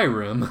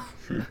Skyrim,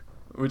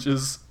 which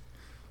is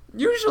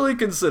usually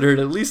considered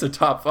at least a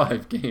top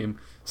 5 game,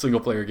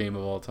 single-player game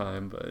of all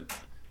time, but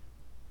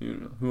you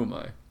know, who am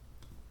I?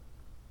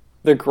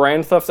 The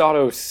Grand Theft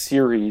Auto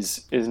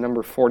series is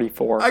number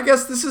 44. I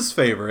guess this is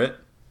favorite.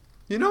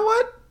 You know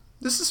what?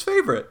 This is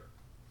favorite.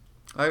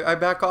 I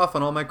back off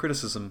on all my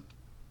criticism.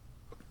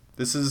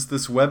 This is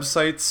this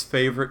website's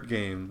favorite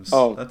games.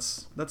 Oh.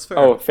 That's fair.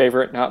 Oh,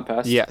 favorite, not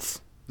best?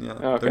 Yes. Yeah.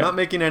 Okay. They're not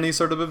making any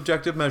sort of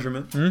objective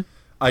measurement.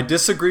 I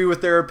disagree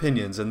with their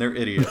opinions, and they're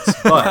idiots,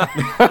 but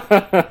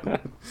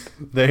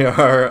they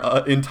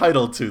are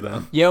entitled to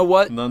them. You know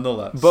what?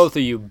 Nonetheless. Both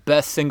of you,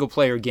 best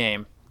single-player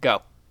game.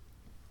 Go.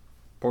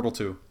 Portal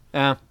 2.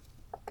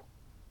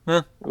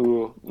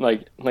 Ooh,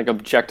 like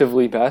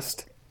objectively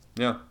best?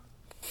 Yeah.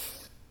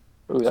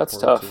 Ooh, that's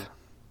Portal tough.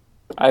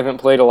 I haven't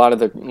played a lot of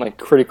the like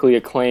critically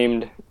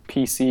acclaimed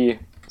PC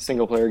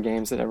single player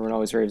games that everyone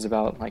always raves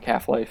about, like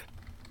Half-Life.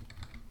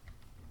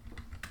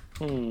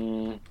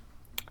 I'm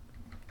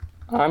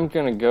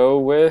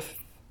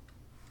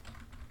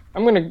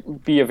gonna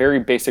be a very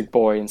basic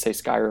boy and say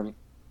Skyrim.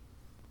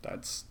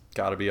 That's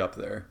got to be up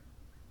there.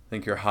 I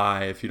think you're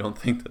high if you don't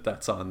think that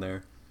that's on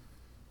there.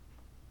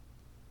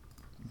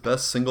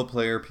 Best single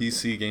player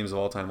PC games of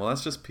all time. Well,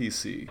 that's just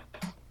PC.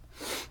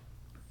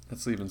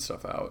 That's leaving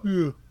stuff out.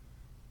 Yeah.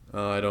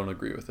 I don't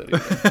agree with it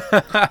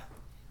either.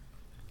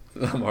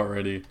 I'm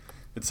already.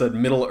 It said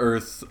Middle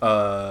Earth,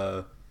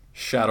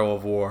 Shadow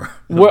of War.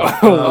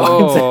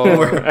 Whoa!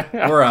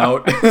 We're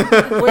out.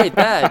 Wait,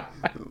 that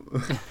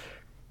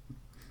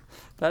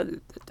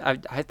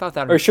I thought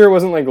that. Are you sure it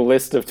wasn't like a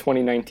list of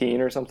 2019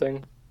 or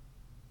something?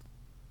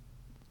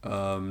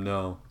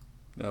 No,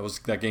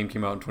 that game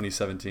came out in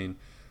 2017.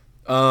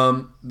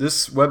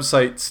 This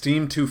website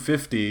Steam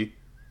 250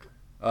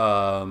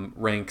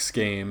 ranks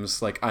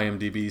games like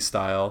IMDb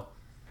style,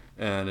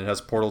 and it has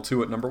Portal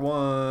 2 at number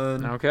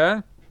 1.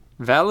 Okay,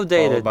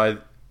 validated. Followed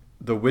by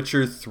The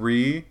Witcher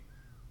 3,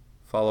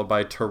 followed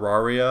by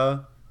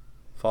Terraria,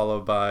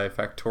 followed by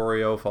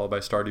Factorio, followed by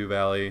Stardew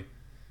Valley.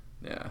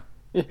 Yeah.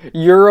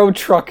 Euro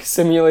Truck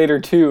Simulator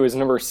 2 is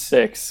number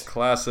 6.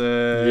 Classic.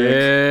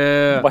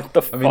 Yeah. What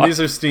the fuck? I mean,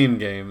 these are Steam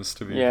games,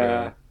 to be Yeah.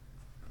 fair.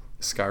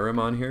 Skyrim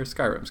on here?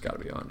 Skyrim's got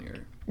to be on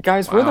here.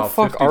 Guys, where the Wow,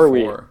 fuck 54. are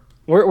we?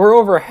 We're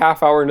over a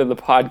half hour into the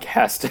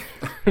podcast.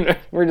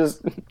 We're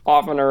just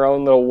off in our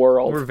own little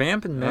world. We're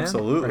vamping, man.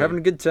 Absolutely. We're having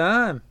a good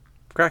time.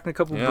 Cracking a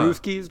couple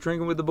brewskis,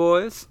 drinking with the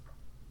boys.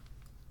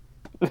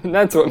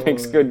 That's what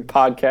makes good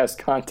podcast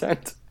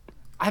content.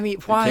 I mean,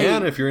 why? You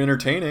can if you're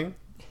entertaining.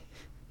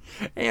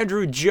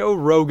 Andrew, Joe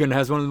Rogan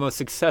has one of the most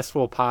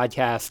successful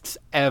podcasts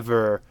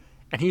ever,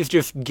 and he's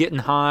just getting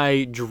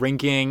high,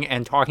 drinking,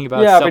 and talking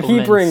about supplements. But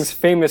he brings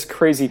famous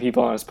crazy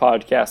people on his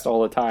podcast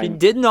all the time. He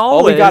didn't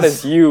always. All we got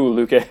is you,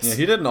 Lucas. Yeah,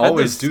 he didn't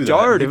always do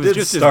that. It He was did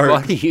just start-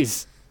 his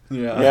buddies.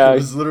 Yeah, it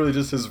was literally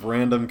just his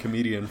random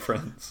comedian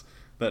friends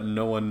that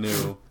no one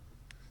knew,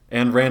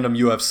 and random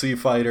UFC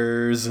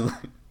fighters.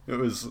 It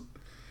was,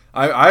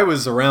 I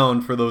was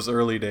around for those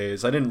early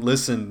days. I didn't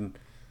listen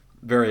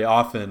very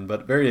often,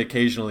 but very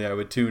occasionally I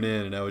would tune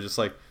in, and I was just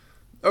like,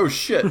 "Oh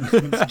shit,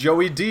 it's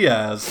Joey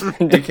Diaz,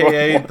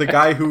 aka the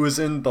guy who was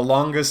in The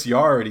Longest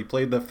Yard. He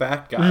played the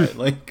fat guy."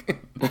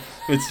 Like,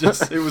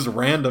 it was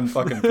random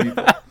fucking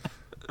people,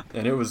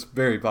 and it was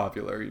very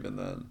popular even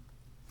then.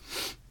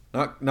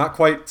 Not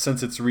quite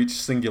since it's reached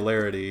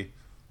singularity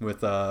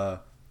with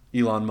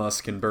Elon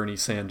Musk and Bernie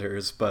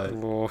Sanders, but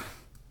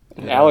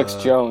And Alex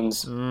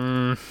Jones.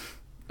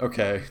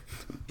 Okay.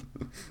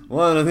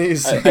 One of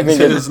these things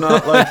is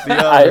not like the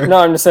other.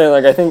 I'm just saying,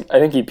 like, I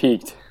think he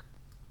peaked.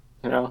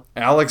 You know?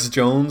 Alex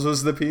Jones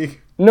was the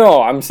peak?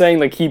 No, I'm saying,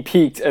 like, he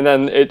peaked, and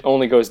then it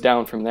only goes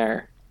down from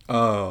there.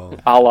 Oh.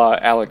 A la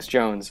Alex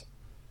Jones.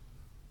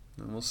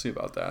 We'll see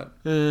about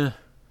that.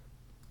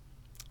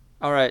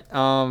 All right.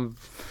 I'm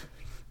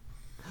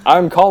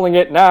calling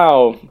it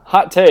now.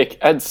 Hot take.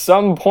 At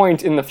some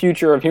point in the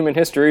future of human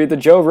history, the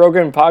Joe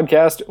Rogan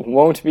podcast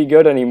won't be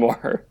good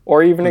anymore,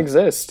 or even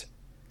exist.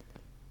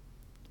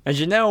 And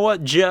you know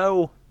what,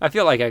 Joe? I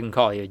feel like I can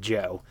call you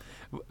Joe.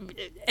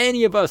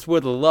 Any of us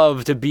would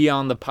love to be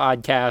on the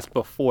podcast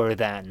before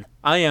then.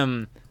 I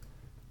am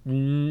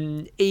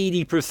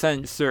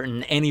 80%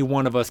 certain any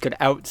one of us could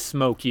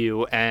outsmoke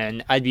you,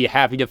 and I'd be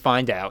happy to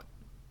find out.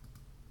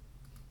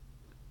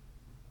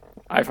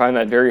 I find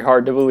that very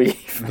hard to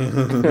believe.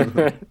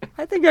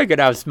 I think I could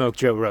outsmoke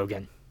Joe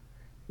Rogan.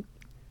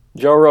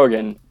 Joe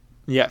Rogan.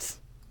 Yes.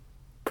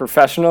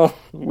 Professional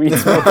weed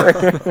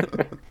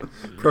smoker.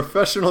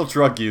 Professional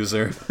drug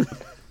user.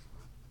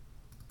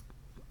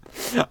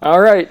 All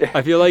right.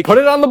 I feel like Put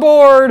it on the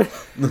board.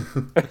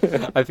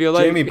 I feel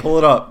like Jamie, pull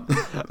it up.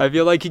 I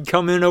feel like he'd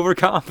come in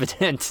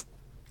overconfident.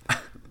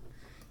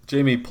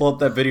 Jamie, pull up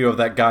that video of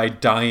that guy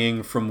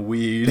dying from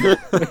weed.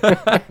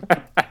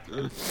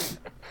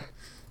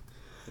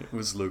 It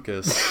was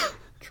Lucas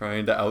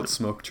trying to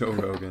outsmoke Joe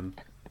Rogan.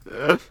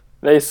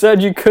 They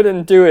said you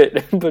couldn't do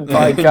it, but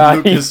by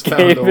God, he Lucas found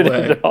gave a it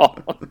way. his all.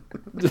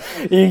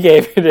 He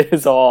gave it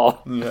his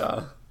all.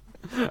 Yeah.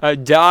 I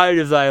died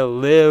as I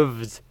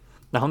lived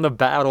on the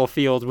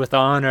battlefield with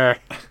honor.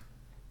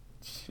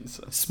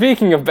 Jesus.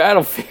 Speaking of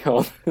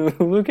Battlefield,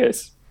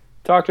 Lucas,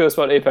 talk to us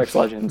about Apex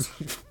Legends.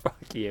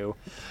 Fuck you.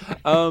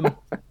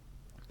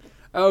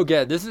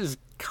 Okay, this is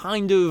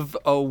kind of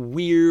a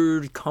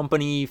weird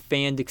company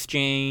fan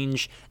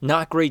exchange,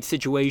 not great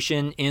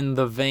situation in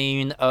the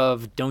vein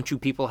of Don't You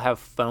People Have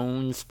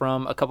Phones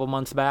from a couple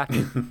months back.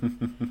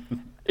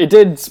 It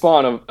did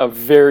spawn a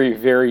very,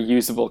 very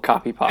usable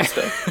copy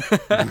pasta.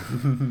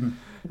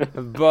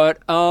 But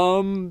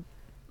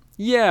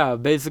yeah,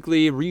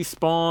 basically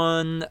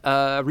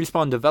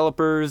Respawn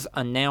developers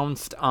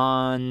announced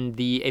on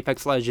the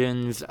Apex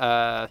Legends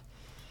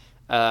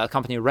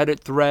company Reddit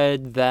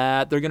thread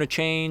that they're going to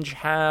change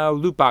how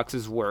loot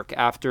boxes work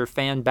after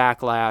fan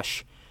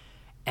backlash,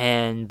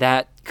 and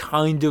that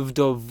kind of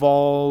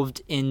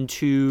devolved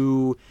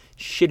into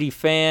shitty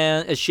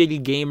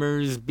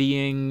gamers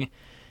being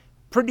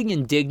pretty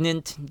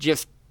indignant,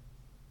 just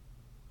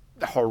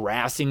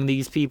harassing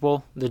these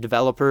people, the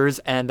developers,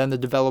 and then the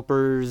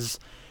developers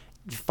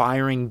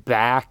firing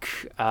back,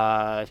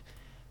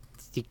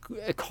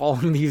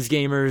 calling these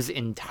gamers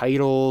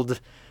entitled.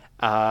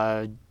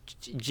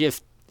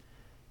 Just,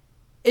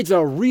 it's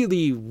a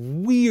really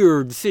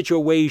weird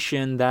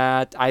situation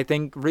that I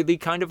think really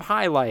kind of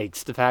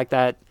highlights the fact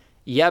that,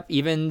 yep,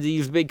 even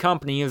these big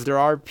companies, there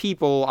are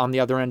people on the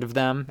other end of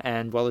them,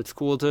 and while it's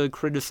cool to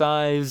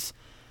criticize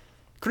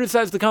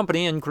the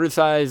company and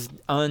criticize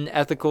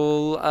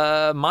unethical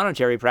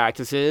monetary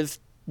practices,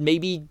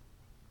 maybe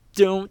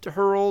don't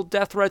hurl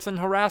death threats and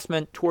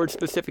harassment towards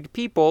specific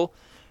people.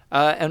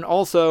 And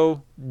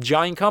also,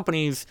 giant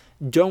companies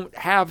don't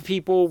have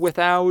people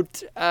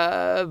without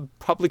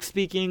public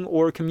speaking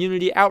or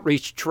community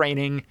outreach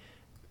training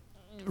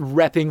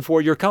repping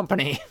for your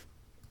company.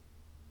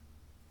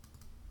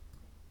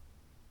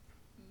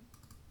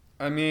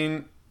 I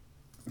mean,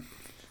 I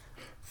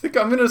think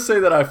I'm going to say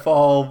that I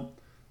fall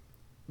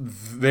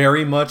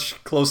very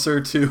much closer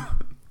to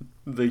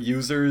the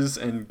users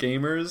and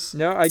gamers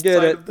No, I get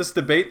side it. of this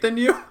debate than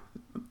you.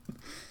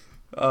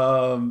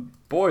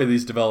 Boy,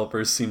 these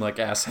developers seem like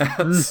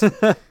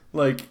asshats.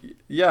 Like,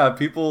 yeah,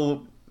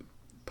 people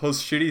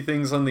post shitty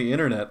things on the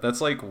internet. That's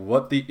like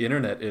what the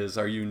internet is.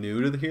 Are you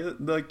new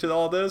to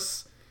all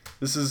this?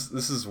 This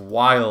is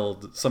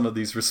wild. Some of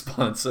these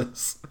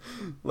responses,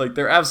 like,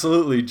 they're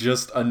absolutely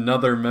just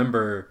another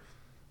member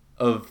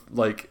of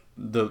like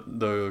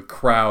the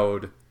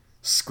crowd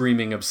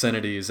screaming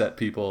obscenities at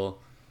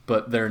people,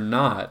 but they're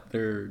not.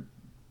 They're,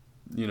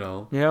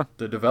 Yeah.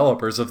 the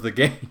developers of the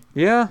game.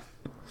 Yeah.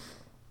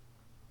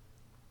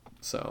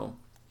 So,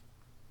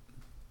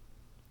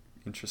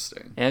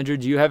 interesting. Andrew,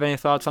 do you have any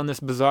thoughts on this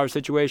bizarre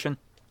situation?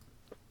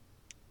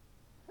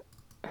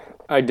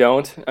 I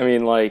don't. I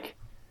mean, like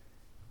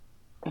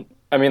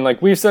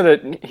we've said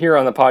it here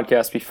on the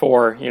podcast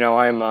before.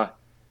 I'm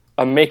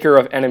a maker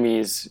of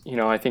enemies.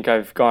 I think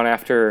I've gone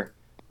after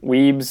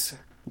weebs,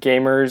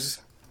 gamers,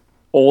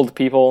 old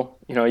people.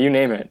 You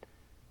name it.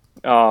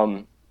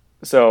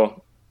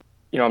 So,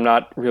 I'm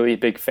not really a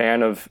big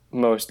fan of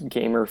most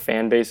gamer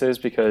fan bases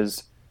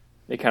because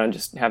they kind of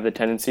just have the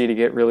tendency to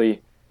get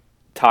really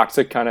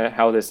toxic, kind of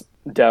how this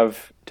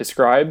dev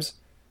describes.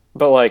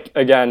 But like,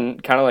 again,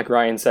 kind of like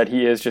Ryan said,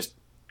 he is just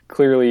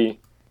clearly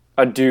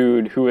a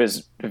dude who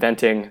is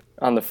venting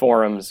on the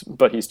forums,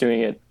 but he's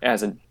doing it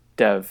as a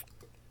dev.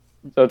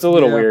 So it's a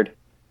little weird.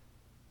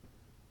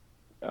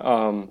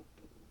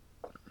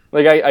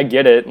 Like, I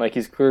get it. Like,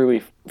 he's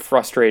clearly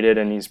frustrated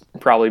and he's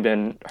probably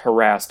been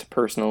harassed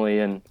personally,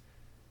 and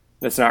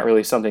it's not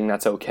really something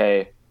that's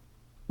okay.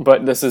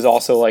 But this is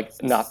also, like,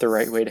 not the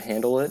right way to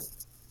handle it.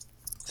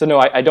 So, no,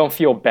 I don't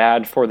feel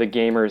bad for the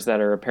gamers that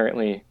are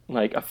apparently,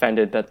 like,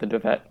 offended that the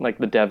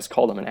devs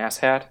called him an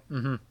asshat.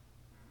 Mm-hmm.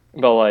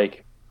 But,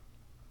 like,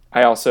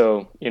 I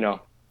also,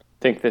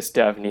 think this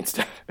dev needs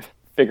to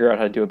figure out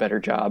how to do a better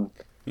job.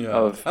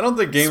 Yeah, I don't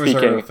think gamers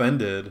speaking. are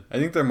offended. I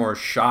think they're more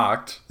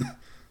shocked.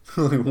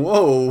 Like,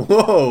 whoa,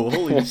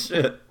 holy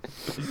shit.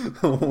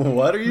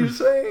 What are you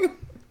saying?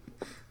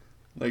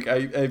 Like,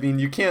 I mean,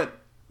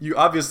 you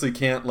obviously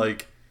can't,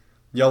 like,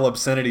 yell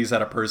obscenities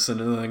at a person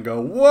and then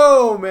go,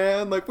 whoa,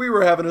 man, like, we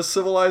were having a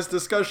civilized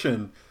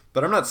discussion.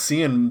 But I'm not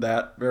seeing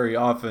that very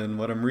often.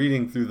 What I'm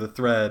reading through the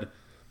thread,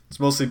 it's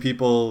mostly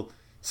people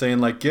saying,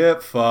 like,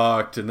 get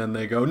fucked, and then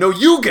they go, no,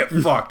 you get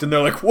fucked, and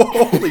they're like, whoa,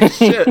 holy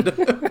shit.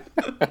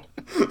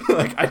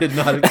 Like, I did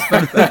not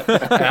expect that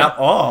at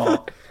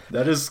all.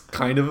 That is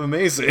kind of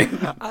amazing.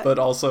 But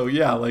also,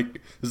 yeah, like,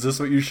 is this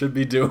what you should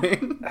be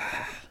doing?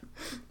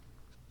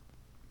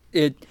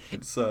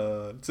 It's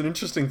an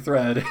interesting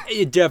thread.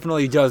 It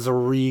definitely does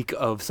reek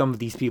of some of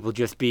these people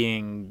just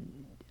being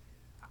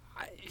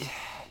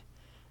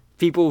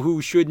people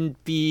who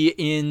shouldn't be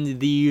in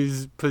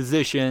these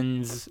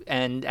positions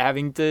and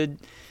having to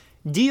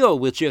deal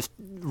with just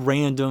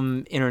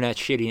random internet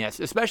shittiness,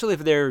 especially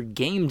if they're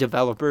game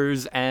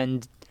developers,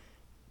 and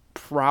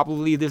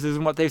probably this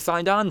isn't what they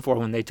signed on for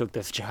when they took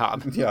this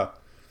job. Yeah.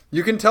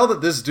 You can tell that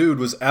this dude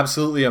was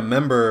absolutely a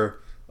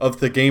member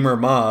of the gamer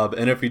mob,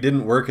 and if he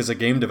didn't work as a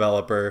game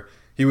developer,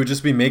 he would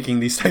just be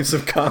making these types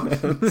of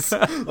comments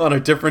on a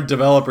different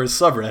developer's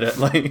subreddit.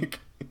 Like,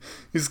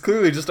 he's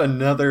clearly just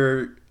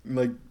another,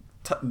 like,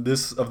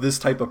 this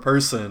type of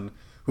person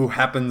who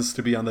happens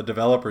to be on the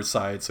developer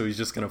side, so he's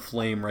just going to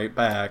flame right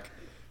back.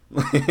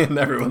 And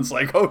everyone's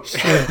like, oh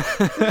shit,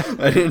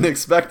 I didn't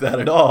expect that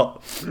at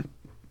all.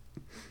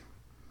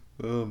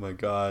 Oh my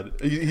god.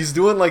 He's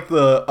doing like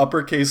the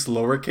uppercase,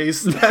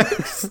 lowercase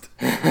text.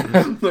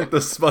 Like the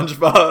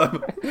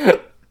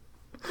SpongeBob.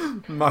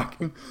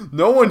 Mocking.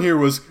 No one here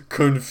was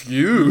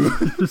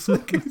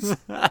confused.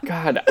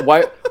 God,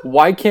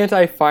 why can't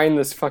I find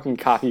this fucking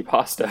copy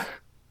pasta?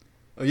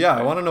 Yeah,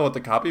 I want to know what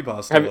the copy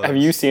pasta was. Have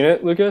you seen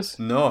it, Lucas?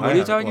 No, What are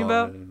you talking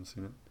about? I haven't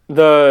seen it.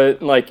 The,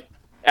 like,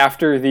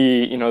 after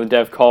the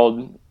dev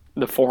called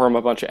the forum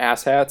a bunch of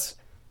asshats,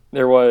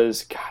 there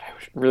was, God,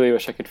 really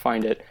wish I could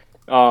find it.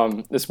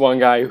 This one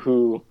guy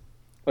who,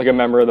 like a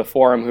member of the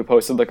forum, who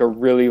posted like a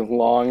really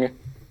long,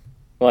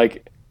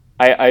 like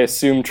I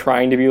assume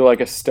trying to be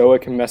like a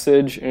stoic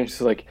message, and it's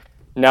like,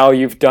 now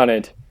you've done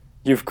it,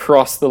 you've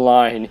crossed the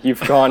line, you've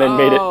gone and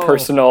made it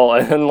personal,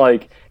 and then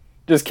like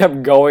just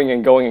kept going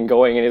and going and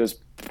going, and it was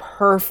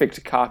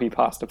perfect copy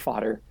pasta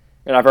fodder.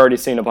 And I've already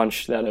seen a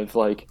bunch that have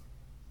like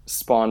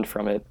spawned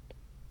from it.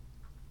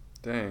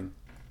 Dang.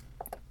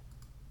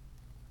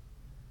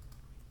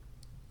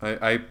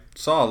 I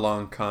saw a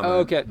long comment. Oh,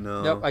 okay.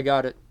 No. Yep, I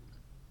got it.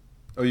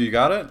 Oh, you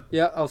got it?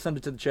 Yeah, I'll send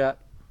it to the chat.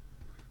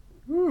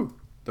 Woo.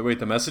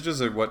 The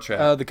messages or what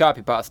chat? The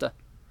copy pasta.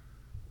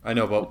 I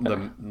know, but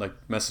the like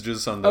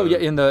messages on the. Oh yeah,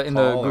 in the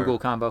call, Google or...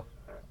 combo.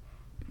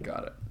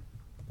 Got it.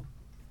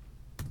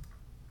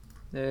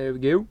 There we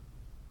go.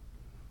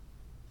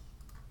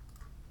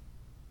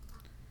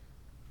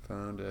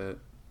 Found it.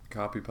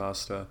 Copy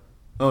pasta.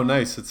 Oh,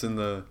 nice. It's in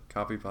the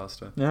copy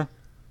pasta.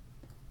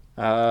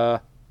 Yeah.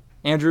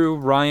 Andrew,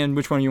 Ryan,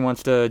 which one of you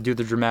wants to do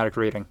the dramatic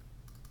reading?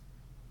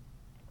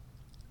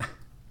 I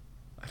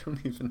don't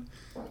even.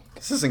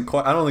 This isn't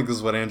quite. I don't think this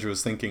is what Andrew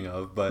was thinking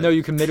of, but. No,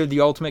 you committed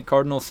the ultimate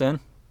cardinal sin.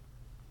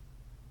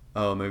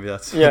 Oh, maybe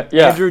that's. Yeah.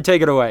 Andrew,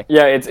 take it away.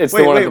 Yeah, it's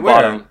the one at the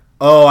bottom.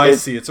 Oh, I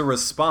see. It's a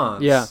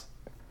response.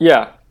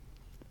 Yeah.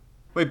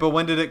 Wait, but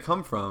when did it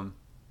come from?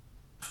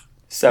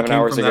 7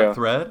 hours from ago. That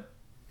thread?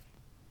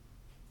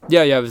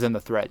 Yeah, it was in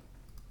the thread.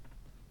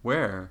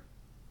 Where?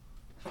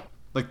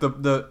 Like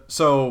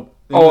so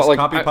in this like,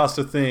 copy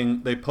pasta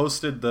thing, they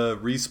posted the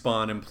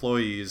Respawn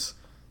employees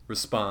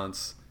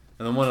response,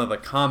 and then one of the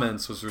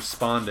comments was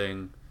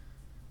responding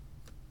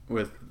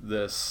with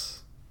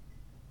this.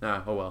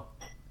 Oh well,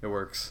 it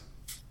works.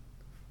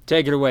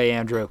 Take it away,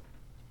 Andrew.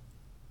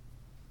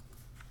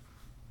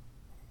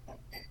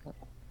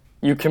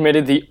 You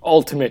committed the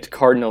ultimate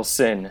cardinal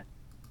sin.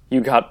 You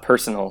got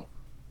personal.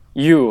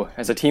 You,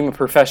 as a team of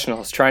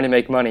professionals trying to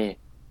make money,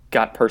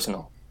 got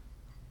personal.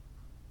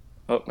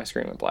 Oh, my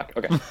screen went black.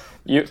 Okay.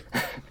 You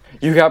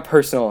got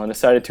personal and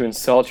decided to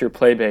insult your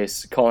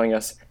playbase, calling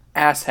us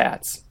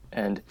asshats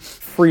and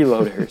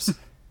freeloaders.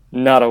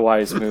 Not a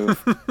wise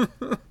move.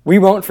 We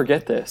won't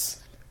forget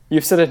this.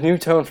 You've set a new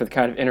tone for the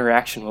kind of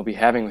interaction we'll be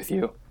having with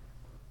you.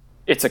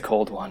 It's a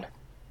cold one.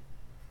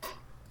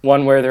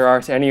 One where there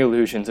aren't any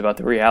illusions about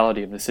the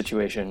reality of the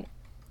situation.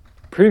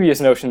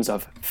 Previous notions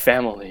of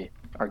family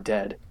are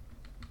dead.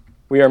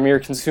 We are mere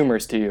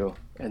consumers to you,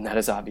 and that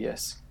is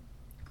obvious.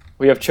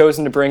 We have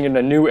chosen to bring in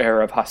a new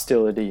era of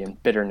hostility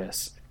and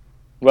bitterness.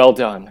 Well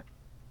done.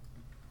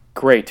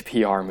 Great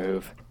PR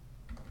move.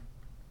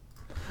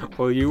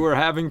 While you were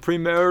having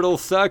premarital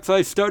sex,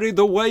 I studied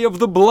the way of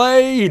the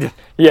blade.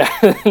 Yeah,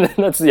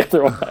 that's the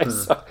other one I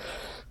saw.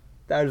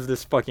 That is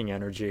this fucking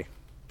energy.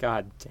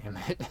 God damn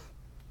it.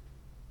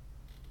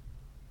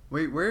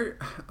 Wait, where?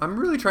 I'm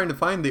really trying to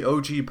find the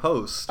OG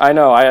post. I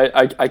know,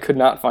 I could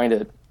not find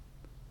it.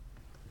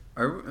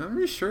 Are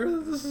we sure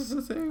that this is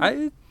a thing?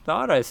 I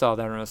thought I saw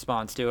that in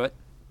response to it.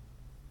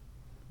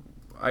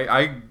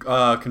 I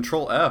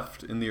Control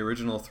F'd in the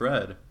original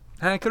thread.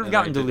 I could have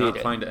gotten deleted. I did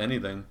not find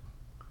anything.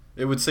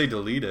 It would say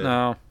deleted.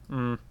 No.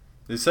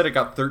 They said it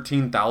got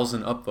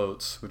 13,000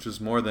 upvotes, which is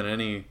more than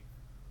any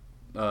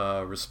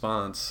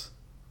response.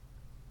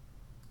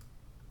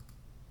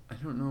 I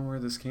don't know where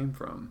this came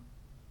from.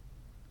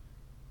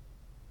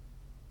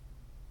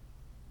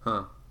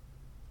 Huh.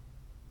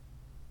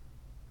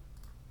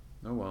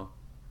 Oh well.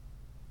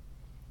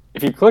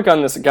 If you click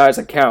on this guy's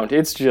account,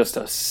 it's just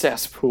a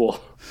cesspool.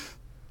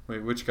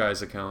 Wait, which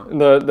guy's account?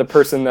 The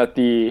person that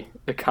the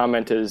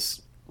comment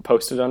is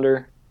posted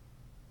under.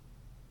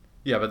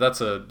 Yeah, but that's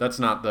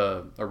not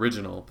the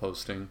original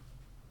posting.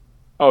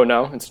 Oh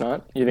no, it's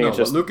not. You think No, it's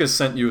just what Lucas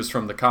sent you is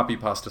from the Copy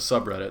Pasta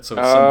subreddit, so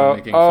it's someone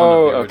making fun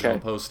of the original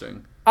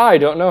posting. I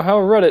don't know how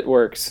Reddit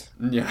works.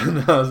 Yeah,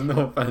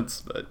 no offense,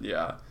 but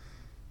yeah.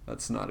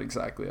 That's not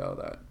exactly how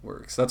that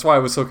works. That's why I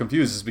was so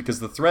confused, is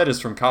because the thread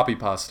is from Copy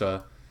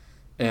Pasta,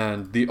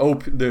 and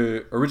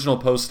the original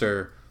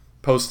poster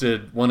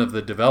posted one of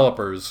the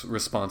developers'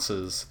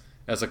 responses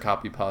as a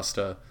Copy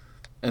Pasta,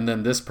 and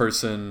then this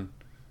person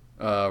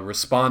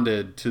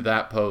responded to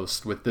that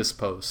post with this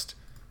post.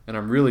 And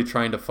I'm really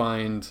trying to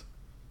find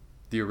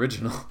the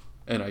original,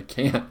 and I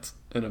can't.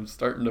 And I'm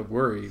starting to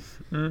worry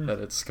that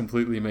it's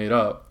completely made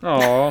up.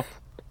 Oh,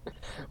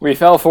 we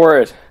fell for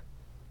it.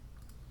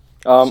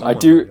 I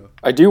do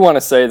want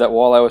to say that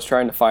while I was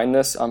trying to find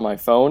this on my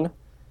phone,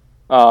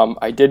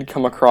 I did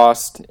come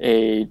across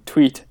a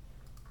tweet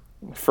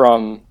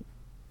from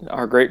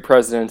our great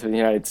president of the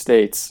United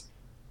States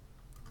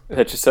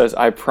that just says,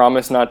 "I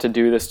promise not to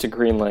do this to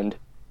Greenland."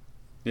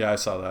 Yeah, I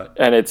saw that.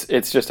 And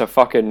it's just a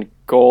fucking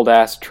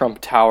gold-ass Trump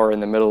Tower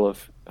in the middle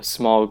of a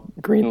small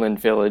Greenland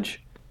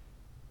village.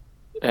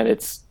 And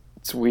it's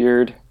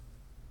weird.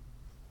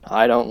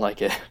 I don't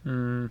like it.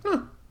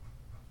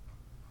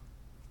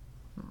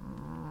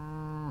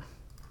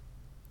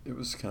 It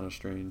was kind of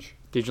strange.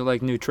 Did you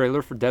like new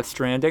trailer for Death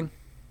Stranding?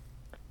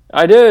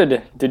 I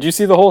did. Did you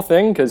see the whole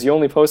thing? Because you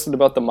only posted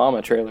about the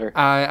Mama trailer.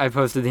 I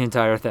posted the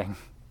entire thing.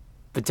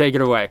 But take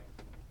it away.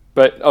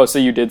 But so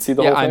you did see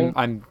the whole thing?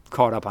 I'm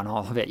caught up on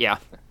all of it. Yeah.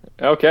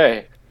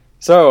 Okay.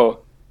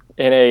 So,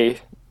 in a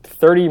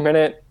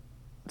 30-minute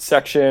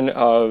section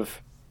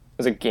of,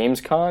 was it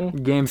Gamescom?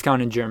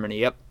 Gamescom in Germany.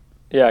 Yep.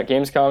 Yeah,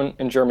 Gamescom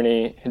in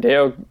Germany,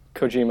 Hideo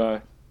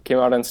Kojima came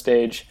out on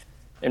stage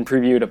and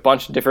previewed a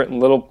bunch of different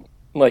little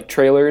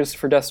trailers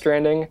for Death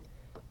Stranding.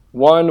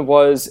 One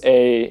was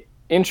a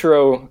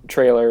intro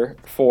trailer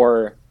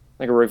for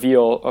a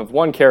reveal of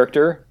one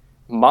character,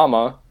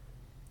 Mama,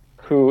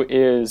 who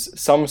is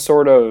some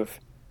sort of,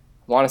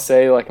 I want to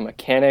say a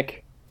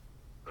mechanic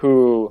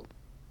who,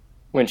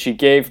 when she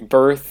gave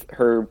birth,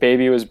 her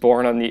baby was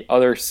born on the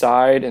other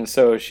side, and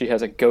so she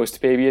has a ghost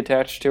baby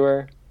attached to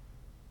her.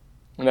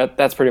 And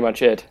that's pretty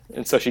much it.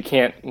 And so she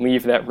can't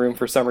leave that room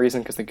for some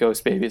reason because the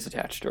ghost baby is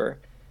attached to her.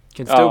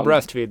 Can still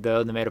breastfeed,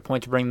 though. They made a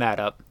point to bring that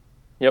up.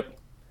 Yep.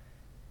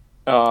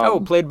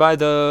 Played by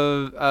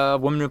the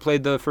woman who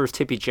played the first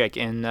hippie chick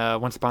in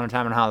Once Upon a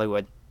Time in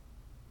Hollywood.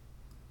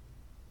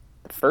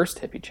 The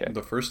first hippie chick?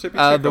 The first hippie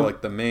chick or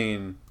the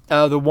main?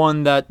 The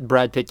one that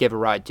Brad Pitt gave a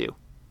ride to.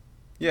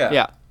 Yeah.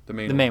 Yeah. The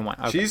main one.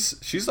 Okay.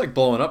 She's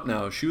blowing up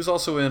now. She was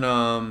also in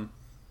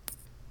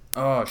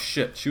oh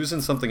shit, she was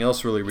in something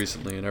else really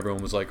recently, and everyone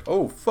was like,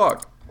 "Oh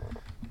fuck!"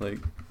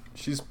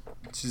 She's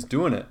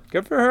doing it.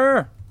 Good for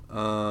her.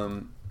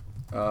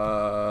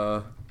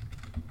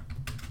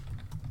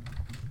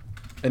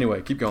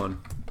 Anyway, keep going.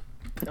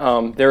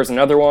 There's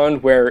another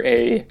one where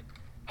a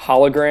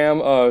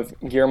hologram of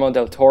Guillermo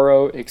del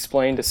Toro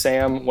explained to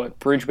Sam what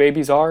bridge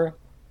babies are.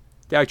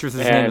 The actress's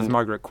name is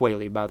Margaret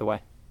Qualley, by the way.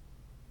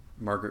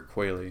 Margaret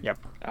Qualley. Yep.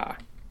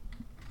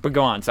 But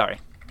go on, sorry.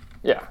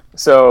 Yeah.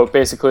 So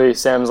basically,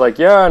 Sam's like,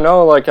 yeah,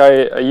 no,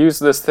 I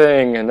used this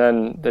thing, and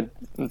then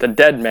the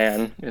dead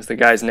man is the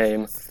guy's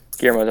name.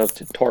 Guillermo del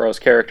Toro's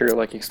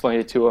character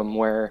explained it to him,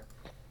 where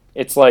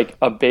it's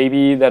a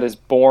baby that is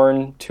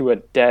born to a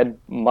dead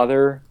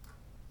mother,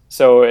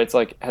 so it's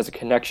has a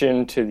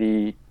connection to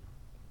the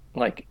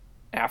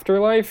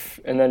afterlife,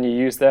 and then you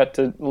use that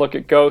to look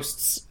at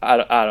ghosts. I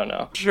don't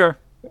know. Sure.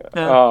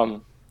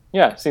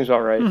 Yeah, seems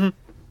about right.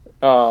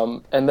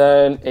 Mm-hmm. And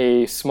then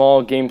a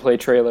small gameplay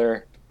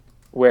trailer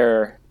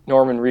where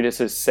Norman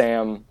Reedus'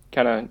 Sam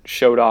kind of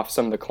showed off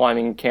some of the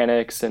climbing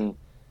mechanics and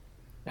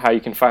how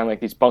you can find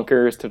these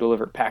bunkers to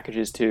deliver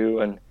packages to,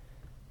 and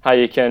how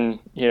you can,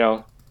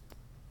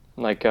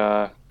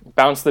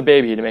 bounce the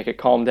baby to make it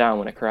calm down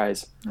when it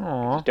cries.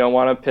 Aww. You don't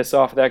want to piss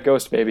off that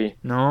ghost baby.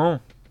 No.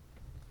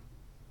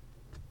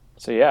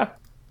 So yeah.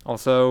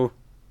 Also,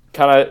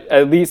 kind of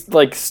at least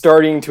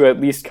starting to at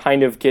least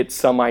kind of get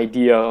some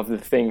idea of the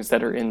things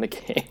that are in the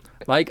game.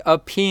 Like a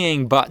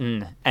peeing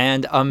button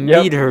and a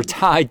meter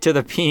tied to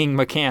the peeing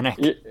mechanic.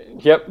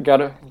 Yep,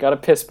 got a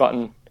piss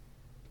button.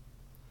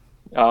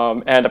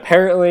 And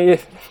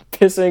apparently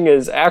pissing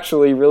is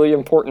actually really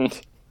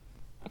important.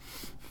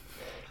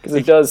 Because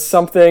it does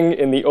something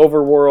in the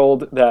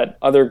overworld that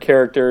other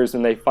characters,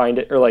 when they find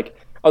it, or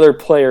other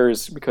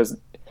players, because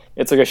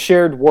it's a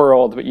shared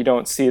world, but you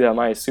don't see them.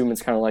 I assume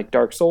it's kind of like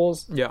Dark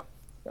Souls. Yeah.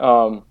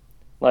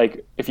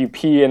 If you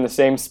pee in the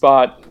same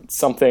spot,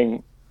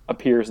 something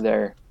appears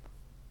there,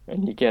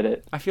 and you get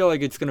it. I feel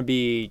like it's going to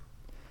be,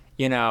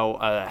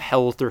 a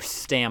health or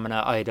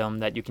stamina item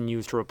that you can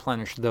use to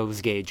replenish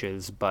those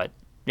gauges, but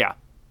yeah,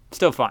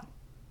 still fun.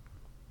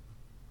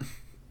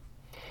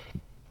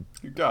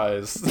 You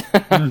guys,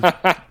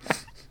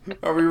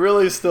 are we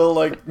really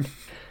still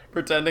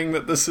pretending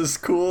that this is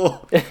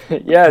cool?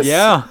 Yes.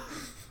 Yeah.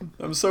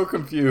 I'm so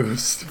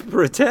confused.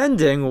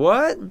 Pretending?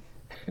 What?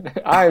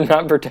 I'm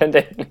not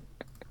pretending.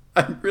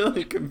 I'm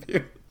really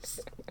confused.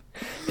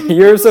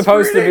 You're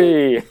supposed to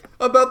be.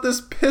 About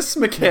this piss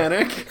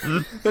mechanic,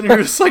 and you're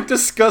just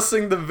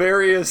discussing the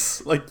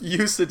various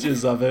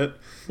usages of it.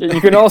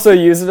 You can also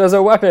use it as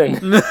a weapon.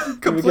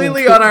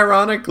 Completely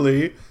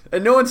unironically,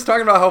 and no one's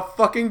talking about how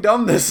fucking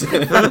dumb this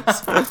is.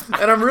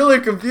 And I'm really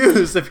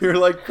confused if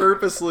you're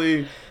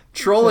purposely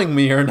trolling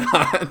me or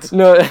not.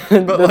 No,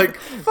 but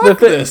fuck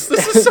this.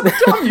 This is so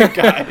dumb, you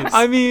guys.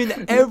 I mean,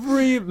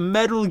 every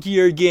Metal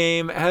Gear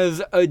game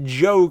has a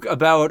joke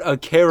about a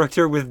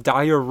character with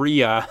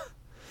diarrhea.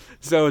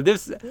 So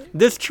this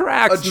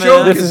tracks, man.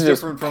 Joke this is is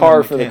just different from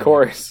par for the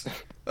course.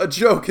 A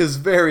joke is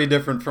very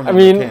different from a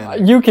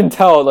mechanic. You can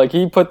tell,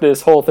 he put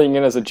this whole thing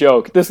in as a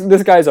joke. This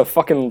guy's a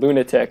fucking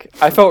lunatic.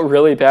 I felt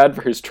really bad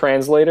for his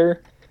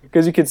translator,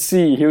 because you could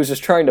see he was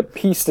just trying to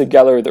piece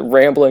together the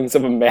ramblings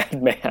of a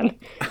madman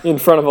in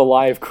front of a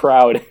live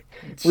crowd,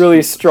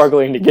 really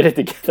struggling to get it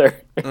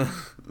together.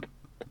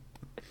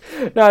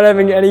 Not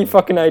having any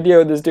fucking idea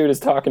what this dude is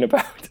talking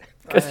about,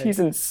 because he's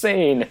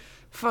insane.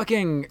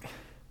 Fucking...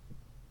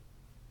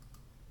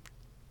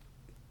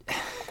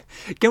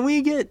 Can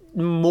we get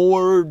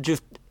more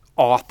just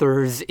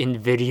authors in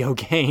video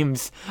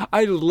games?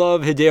 I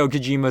love Hideo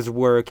Kojima's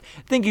work.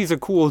 Think he's a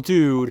cool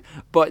dude,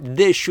 but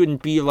this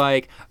shouldn't be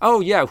oh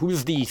yeah,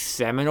 who's the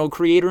seminal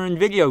creator in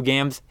video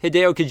games?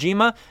 Hideo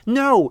Kojima?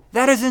 No,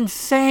 that is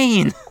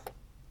insane.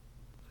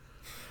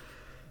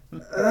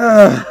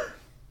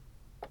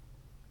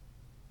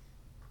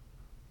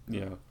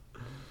 Yeah.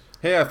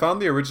 Hey, I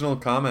found the original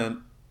comment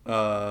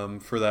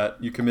for that.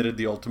 You committed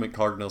the ultimate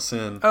cardinal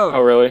sin.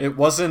 Oh, really? It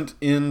wasn't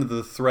in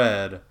the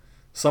thread.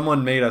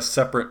 Someone made a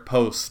separate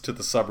post to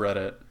the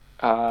subreddit.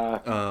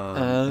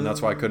 And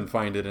that's why I couldn't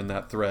find it in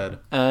that thread.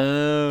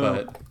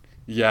 But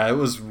yeah, it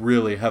was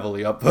really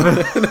heavily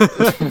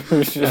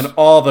upvoted. And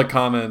all the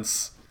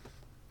comments,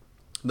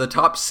 the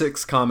top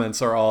 6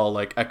 comments are all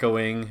like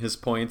echoing his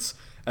points.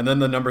 And then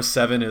the number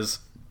 7 is,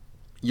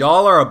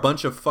 y'all are a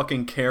bunch of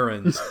fucking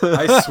Karens.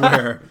 I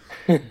swear.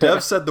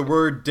 Dev said the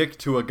word dick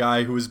to a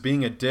guy who was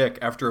being a dick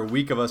after a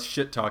week of us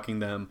shit-talking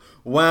them.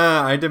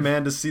 Wow, I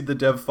demand to see the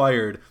dev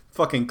fired.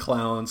 Fucking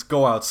clowns,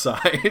 go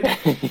outside.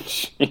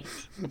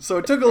 So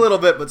it took a little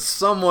bit, but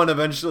someone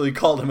eventually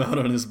called him out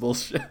on his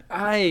bullshit.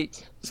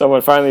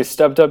 Someone finally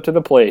stepped up to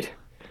the plate.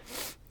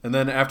 And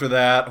then after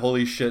that,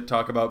 holy shit,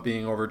 talk about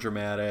being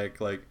overdramatic.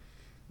 Like,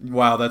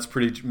 wow, that's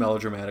pretty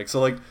melodramatic. So,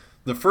 like,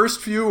 the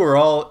first few were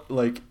all,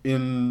 like,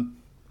 in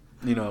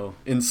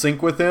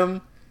sync with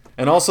him.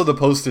 And also the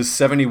post is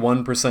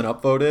 71%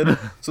 upvoted.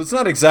 So it's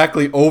not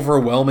exactly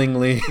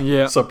overwhelmingly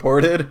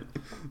supported.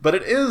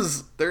 But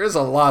there is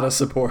a lot of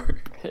support.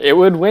 It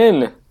would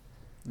win.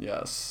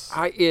 Yes.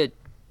 I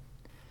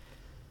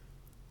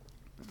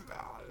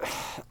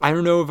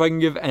don't know if I can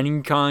give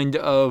any kind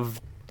of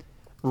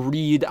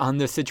read on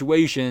the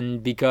situation,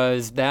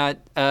 because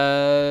that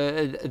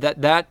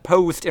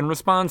post in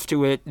response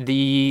to it,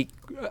 the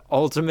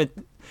ultimate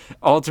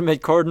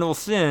cardinal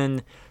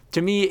sin,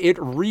 to me it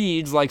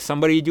reads like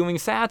somebody doing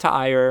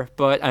satire,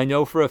 but I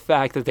know for a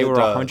fact that they were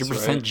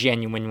 100% right?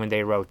 Genuine when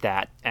they wrote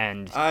that.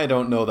 And I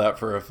don't know that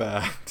for a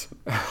fact.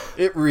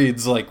 It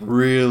reads like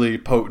really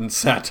potent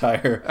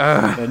satire.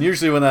 And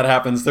usually when that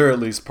happens, they're at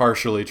least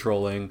partially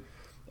trolling.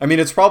 I mean,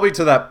 it's probably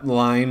to that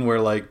line where,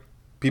 like,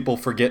 people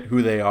forget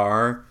who they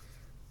are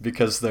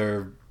because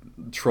they're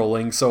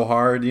trolling so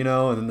hard,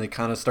 and then they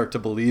kind of start to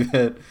believe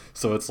it.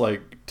 So it's,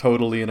 like,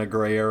 totally in a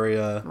gray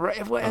area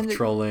of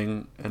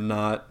trolling and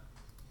not.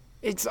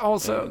 It's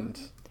also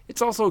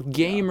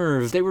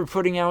gamers. Yeah. They were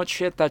putting out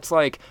shit that's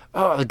like,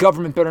 oh, the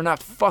government better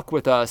not fuck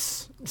with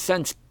us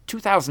since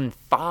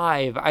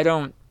 2005.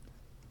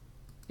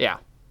 Yeah.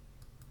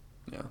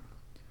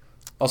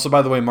 Also,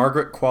 by the way,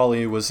 Margaret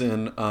Qualley was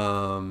in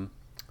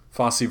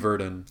Fosse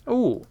Verdon.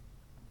 Ooh.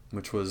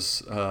 Which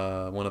was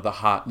one of the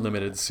hot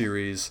limited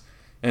series.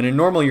 And in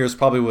normal years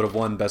probably would have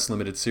won Best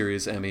Limited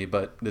Series Emmy,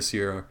 but this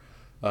year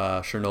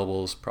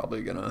Chernobyl's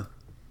probably going to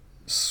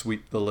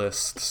sweep the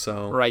list.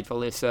 So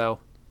rightfully so.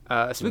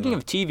 Speaking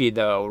of TV,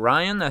 though,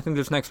 Ryan, I think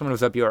this next one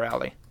was up your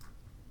alley.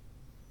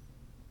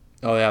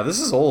 Oh, yeah, this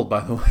is old,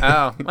 by the way.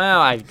 Oh,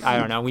 well, I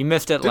don't know. We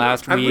missed it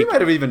last week. We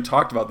might have even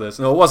talked about this.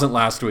 No, it wasn't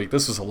last week.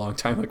 This was a long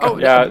time ago. Oh,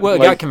 yeah. Well, it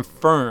got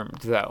confirmed,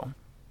 though.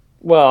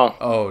 Well.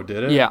 Oh,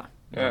 did it? Yeah.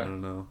 I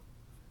don't know.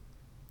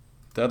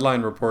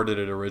 Deadline reported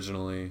it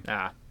originally.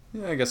 Yeah,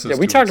 I guess it was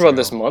we talked about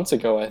this months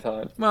ago, I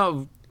thought.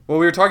 Well, we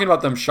were talking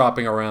about them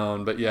shopping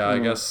around, but yeah, I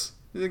guess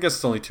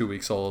it's only 2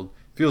 weeks old.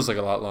 Feels like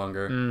a lot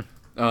longer.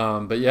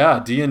 But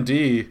yeah,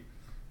 D&D,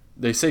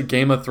 they say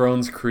Game of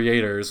Thrones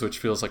creators, which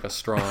feels like a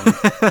strong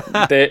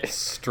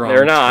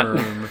they're not.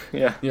 term.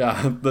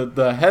 Yeah.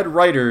 The head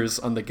writers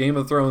on the Game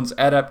of Thrones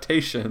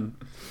adaptation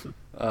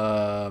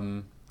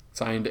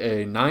signed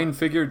a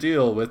 9-figure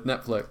deal with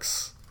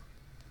Netflix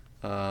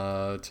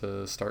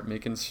to start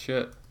making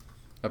shit.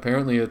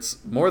 Apparently,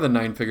 it's more than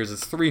 9 figures.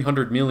 It's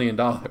 $300 million.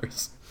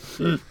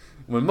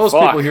 When most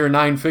people hear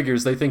 9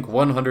 figures, they think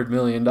 $100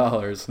 million.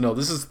 No,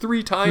 this is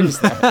 3 times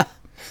that.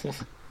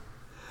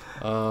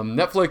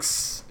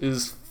 Netflix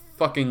is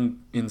fucking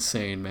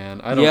insane,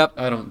 man.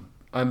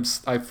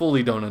 I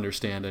fully don't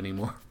understand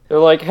anymore. They're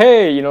like,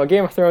 hey,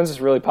 Game of Thrones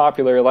is really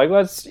popular. Like,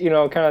 let's,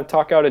 kind of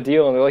talk out a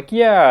deal. And they're like,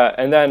 yeah.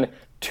 And then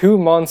 2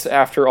 months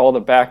after all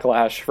the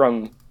backlash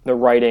from the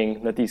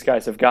writing that these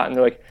guys have gotten,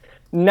 they're like,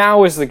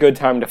 now is the good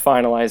time to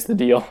finalize the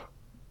deal.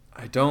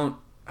 I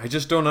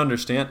just don't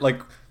understand.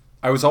 Like,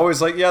 I was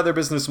always like, yeah, their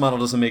business model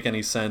doesn't make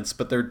any sense,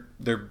 but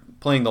they're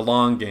playing the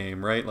long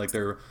game, right? Like,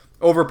 they're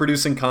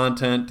overproducing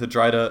content to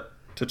try to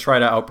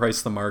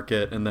outprice the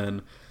market, and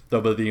then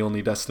they'll be the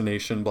only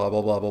destination, blah,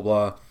 blah, blah, blah,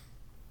 blah.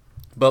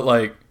 But,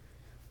 like,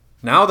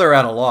 now they're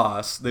at a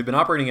loss. They've been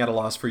operating at a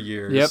loss for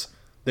years. Yep.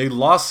 They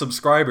lost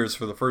subscribers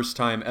for the first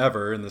time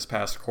ever in this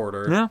past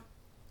quarter. Yeah.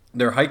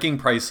 They're hiking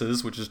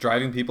prices, which is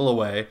driving people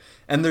away,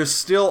 and they're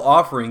still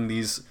offering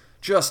these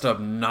just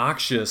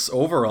obnoxious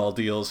overall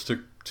deals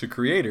to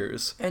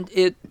creators.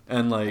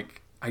 I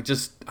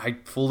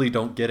fully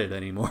don't get it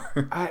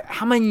anymore.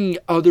 How many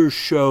other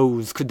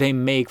shows could they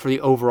make for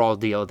the overall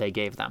deal they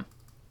gave them?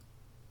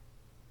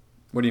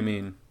 What do you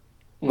mean?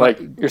 Like,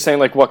 you're saying,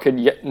 like, what could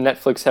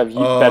Netflix have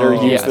better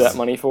use that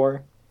money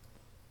for?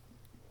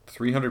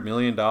 $300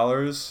 million?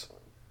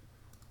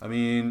 I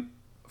mean,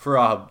 for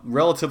a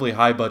relatively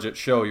high-budget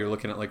show, you're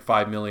looking at, like,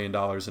 $5 million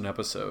an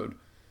episode.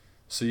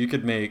 So you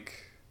could make...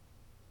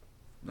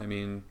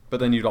 but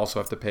then you'd also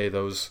have to pay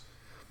those...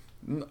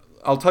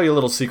 I'll tell you a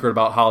little secret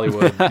about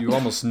Hollywood. You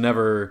almost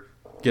never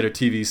get a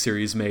TV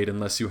series made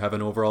unless you have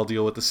an overall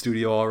deal with the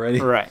studio already.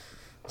 Right.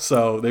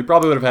 So they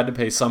probably would have had to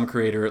pay some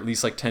creator at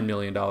least like $10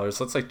 million.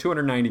 So that's like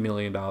 $290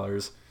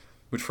 million,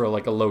 which for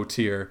like a low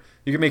tier.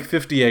 You can make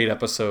 58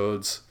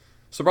 episodes.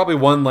 So probably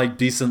one like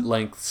decent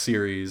length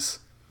series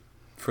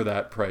for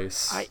that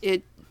price.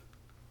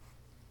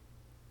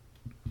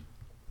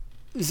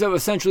 So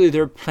essentially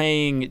they're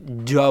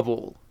paying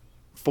double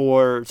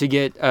to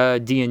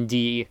get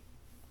D&D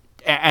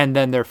and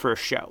then their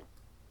first show.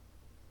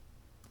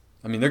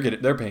 I mean,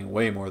 they're paying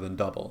way more than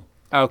double.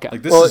 Okay.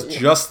 Like this is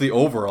just the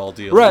overall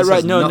deal. Right, this right.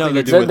 has No, nothing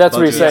to do that's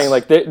with what he's budgets. saying.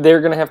 Like they're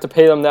going to have to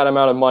pay them that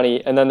amount of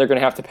money, and then they're going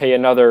to have to pay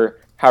another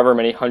however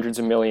many hundreds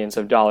of millions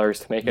of dollars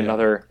to make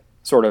another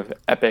sort of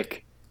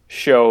epic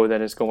show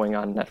that is going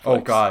on Netflix. Oh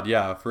God,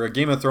 yeah. For a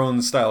Game of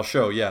Thrones style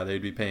show, yeah,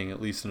 they'd be paying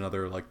at least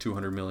another like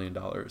 $200 million.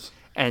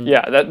 And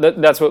yeah,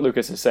 that's what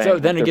Lucas is saying. So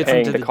then it they're gets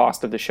paying into the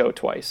cost of the show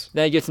twice.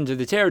 Then it gets into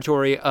the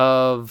territory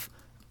of,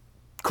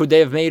 could they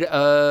have made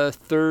a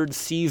third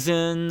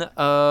season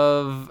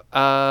of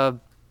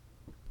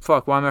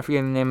fuck? Why am I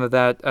forgetting the name of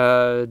that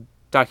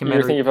documentary?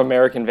 You're thinking of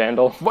American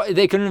Vandal. What,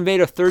 they couldn't have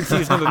made a third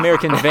season of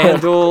American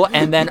Vandal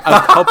and then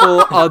a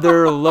couple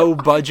other low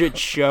budget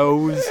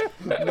shows.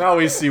 Now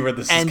we see where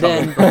this And is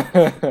coming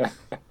then from.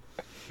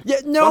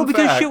 yeah, no, Fun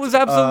because fact, shit was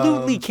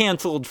absolutely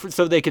canceled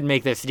so they could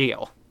make this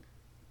deal.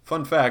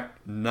 Fun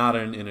fact, not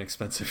an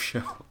inexpensive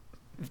show.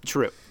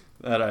 True.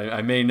 That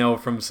I may know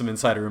from some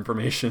insider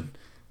information.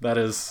 That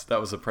was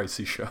a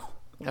pricey show.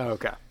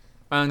 Okay.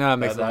 Oh no, it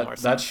makes a lot more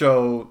sense. That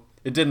show,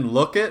 it didn't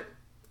look it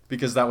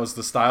because that was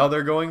the style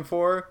they're going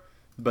for,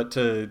 but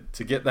to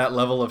get that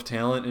level of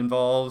talent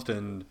involved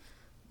and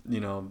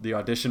the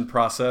audition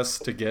process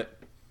to get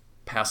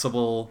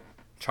passable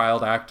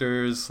child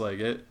actors, like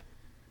it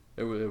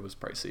was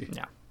pricey.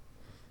 Yeah.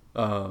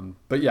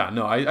 But yeah,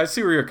 no, I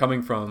see where you're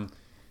coming from.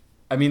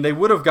 I mean, they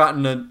would have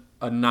gotten a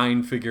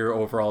 9-figure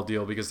overall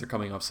deal because they're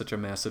coming off such a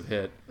massive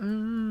hit.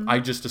 I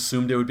just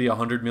assumed it would be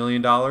 $100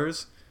 million.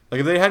 Like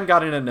if they hadn't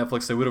gotten it at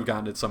Netflix, they would have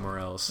gotten it somewhere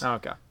else.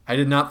 Okay. I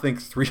did not think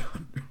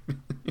 $300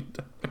 million.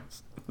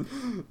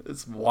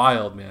 It's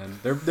wild, man.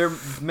 They're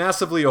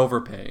massively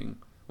overpaying,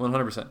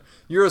 100%.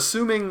 You're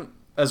assuming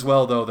as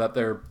well, though, that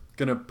they're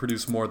gonna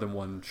produce more than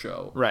one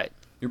show. Right.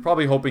 You're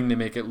probably hoping to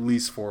make at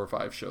least 4 or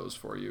 5 shows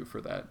for you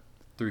for that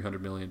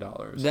 $300 million.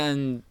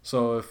 Then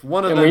So if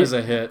one of them is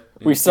a hit,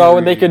 We saw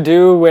what they could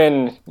do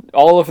when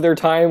all of their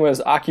time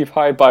was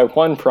occupied by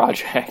one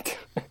project.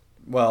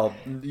 Well,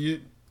 Now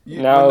when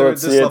they're at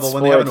it's- this it's level,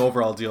 when they have an split.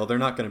 overall deal, they're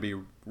not going to be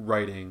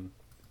writing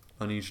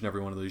on each and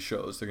every one of these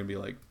shows. They're going to be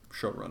like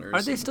showrunners.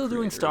 are they and still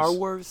doing creators. Star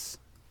Wars?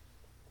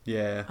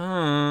 Yeah.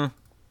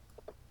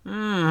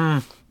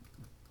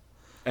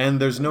 And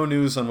there's no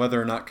news on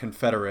whether or not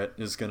Confederate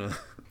is going to...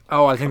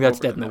 Oh, I think that's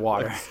over dead in to the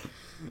water. Netflix.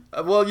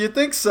 Well, you'd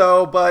think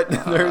so, but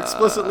they're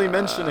explicitly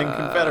mentioning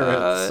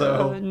Confederate,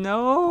 so...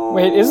 No.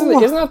 Wait, isn't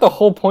that the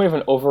whole point of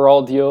an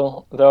overall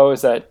deal, though,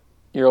 is that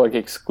you're like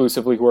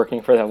exclusively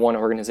working for that one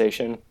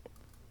organization?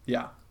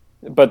 Yeah.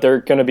 But they're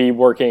going to be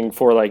working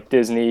for like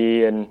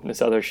Disney and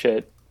this other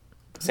shit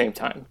at the same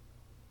time.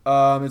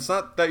 It's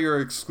not that you're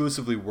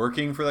exclusively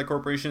working for that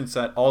corporation, it's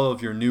that all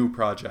of your new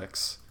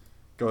projects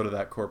go to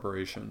that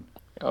corporation.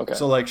 Okay.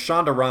 So, like,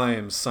 Shonda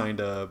Rhimes signed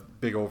a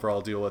big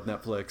overall deal with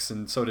Netflix,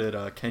 and so did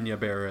Kenya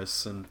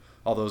Barris and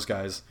all those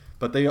guys.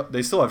 But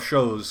they still have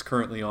shows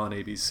currently on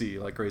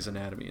ABC, like Grey's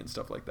Anatomy and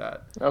stuff like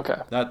that. Okay.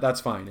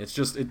 That's fine. It's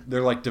just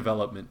they're like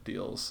development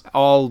deals.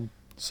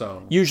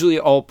 Usually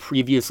all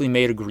previously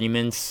made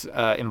agreements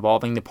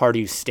involving the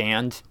parties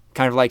stand.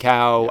 Kind of like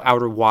how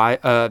Outer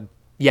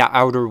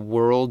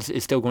Worlds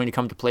is still going to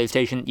come to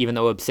PlayStation, even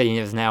though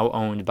Obsidian is now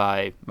owned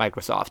by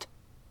Microsoft.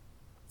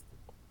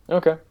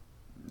 Okay.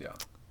 Yeah.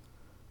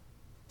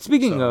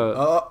 Speaking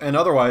of... and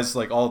otherwise,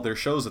 like, all of their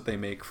shows that they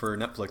make for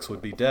Netflix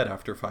would be dead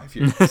after 5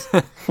 years,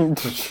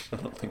 which I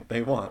don't think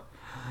they want.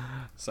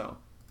 So,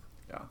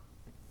 yeah.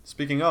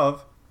 Speaking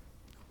of...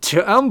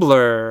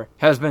 Tumblr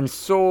has been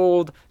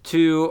sold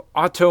to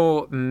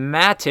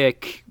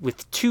Automatic,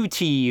 with 2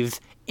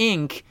 T's,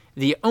 Inc.,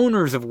 the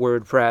owners of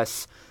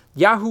WordPress.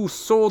 Yahoo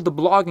sold the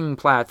blogging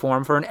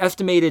platform for an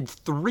estimated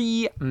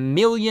 $3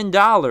 million.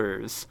 Oh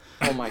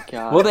my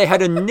god. Well, they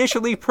had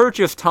initially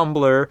purchased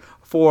Tumblr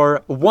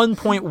for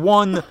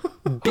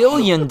 $1.1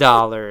 billion.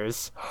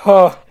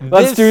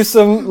 Let's do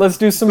some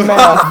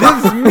math.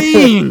 This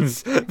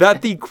means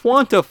that the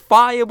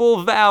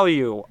quantifiable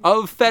value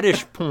of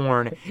fetish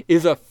porn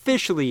is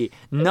officially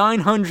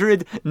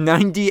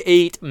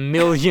 $998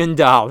 million.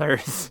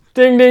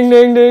 Ding ding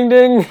ding ding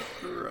ding.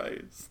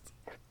 Christ.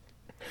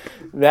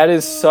 That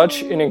is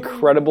such an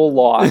incredible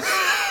loss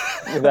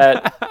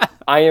that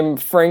I am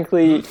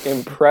frankly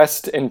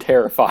impressed and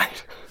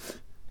terrified.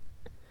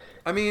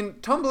 I mean,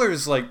 Tumblr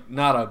is, like,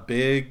 not a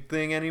big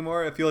thing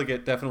anymore. I feel like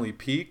it definitely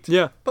peaked.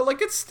 Yeah. But, like,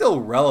 it's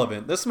still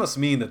relevant. This must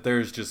mean that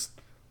there's just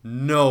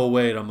no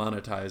way to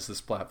monetize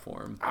this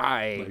platform.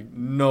 Like,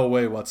 no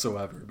way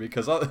whatsoever.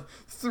 Because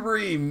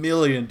 $3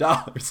 million.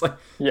 Like, I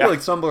feel like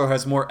Tumblr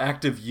has more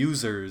active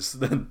users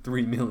than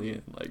 3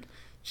 million. Like,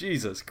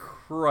 Jesus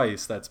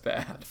Christ, that's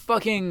bad.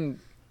 Fucking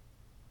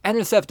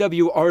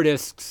NSFW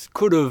artists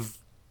could have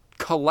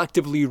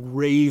collectively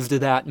raised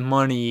that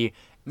money,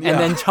 Yeah. and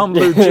then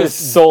Tumblr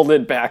just sold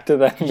it back to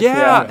them.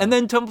 yeah, and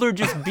then Tumblr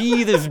just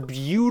be this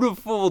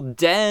beautiful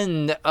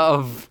den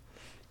of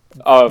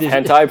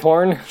hentai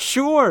porn.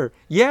 sure,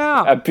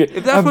 yeah.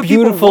 If that's A what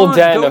people beautiful want,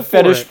 den go of for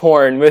fetish it.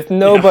 porn with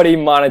nobody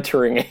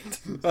monitoring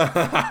it.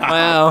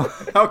 Well,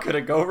 How could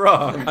it go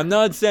wrong? I'm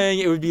not saying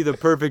it would be the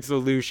perfect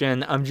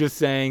solution. I'm just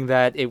saying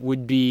that it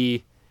would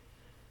be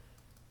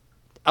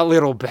a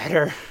little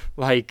better.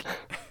 Like,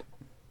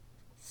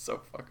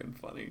 So fucking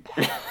funny.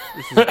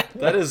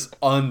 That is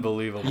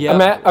unbelievable.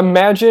 Yeah.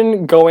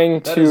 Imagine going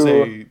That is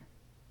to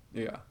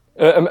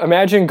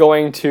imagine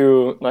going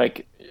to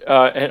like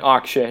an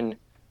auction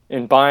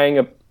and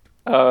buying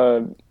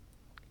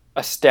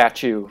a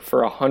statue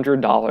for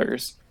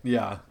 $100,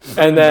 yeah.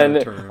 and then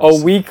Terms.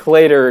 a week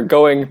later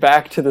going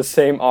back to the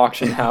same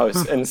auction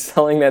house and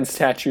selling that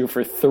statue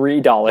for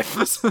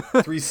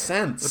 $3. 3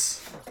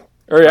 cents.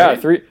 Or yeah,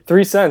 Right?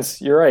 3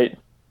 cents. You're right.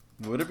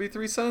 Would it be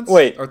 3 cents?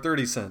 Wait. Or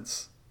 30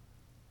 cents?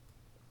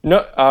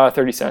 No,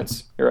 30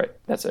 cents. You're right.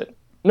 That's it.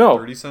 No,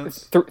 30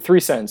 cents? 3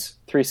 cents.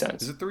 3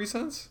 cents. Is it 3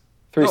 cents?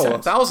 3 No,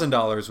 cents.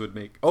 $1,000 would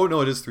make. Oh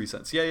no, it is 3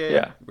 cents. Yeah.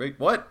 Yeah. Wait,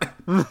 what?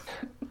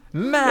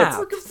 math.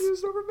 So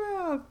confused over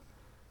math.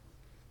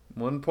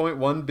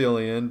 1.1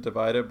 billion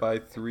divided by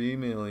 3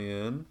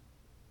 million.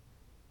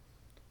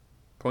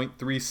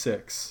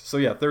 0.36. So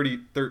yeah, 3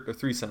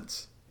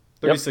 cents.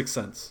 36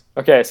 cents.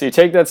 Okay, so you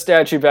take that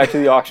statue back to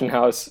the auction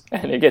house,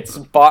 and it gets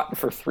bought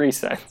for 3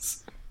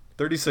 cents.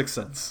 36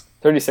 cents.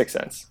 36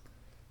 cents.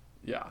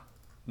 Yeah.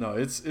 No,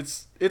 it's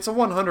a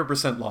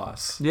 100%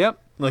 loss. Yep.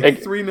 Like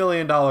Like- $3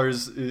 million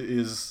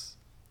is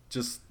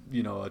just,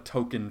 a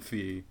token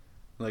fee.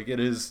 Like it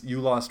is, you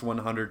lost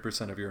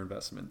 100% of your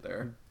investment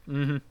there.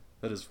 Mm-hmm.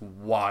 That is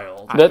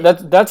wild.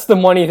 That's the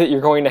money that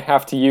you're going to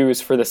have to use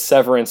for the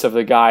severance of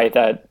the guy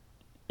that,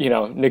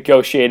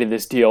 negotiated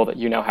this deal that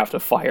you now have to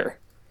fire.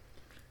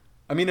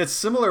 I mean, it's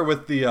similar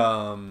with the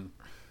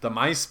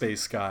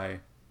MySpace guy.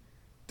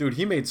 Dude,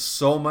 he made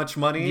so much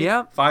money.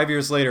 Yep. 5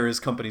 years later, his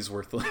company's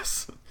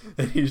worthless.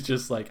 And he's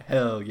just like,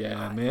 hell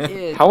yeah,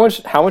 man. How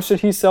much did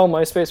he sell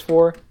MySpace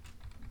for?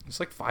 It's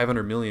like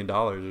 $500 million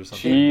or something.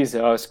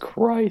 Jesus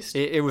Christ.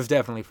 It was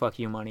definitely fuck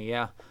you money,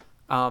 yeah.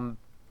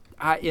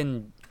 I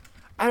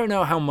don't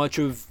know how much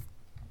of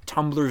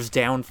Tumblr's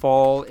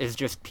downfall is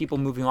just people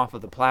moving off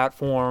of the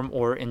platform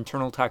or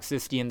internal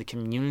toxicity in the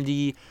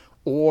community,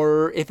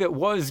 or if it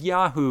was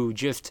Yahoo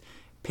just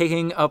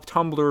picking up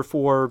Tumblr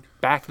for,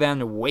 back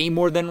then, way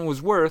more than it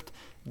was worth,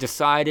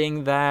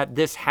 deciding that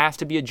this has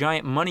to be a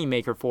giant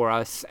moneymaker for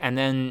us, and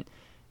then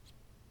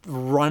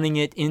running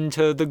it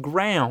into the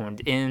ground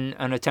in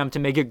an attempt to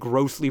make it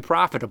grossly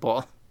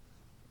profitable.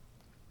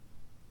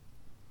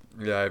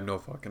 Yeah, I have no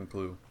fucking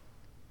clue.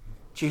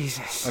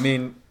 Jesus. I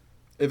mean,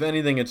 if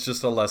anything, it's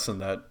just a lesson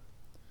that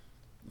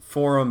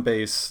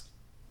forum-based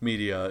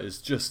media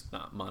is just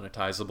not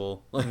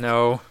monetizable. Like,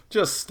 No.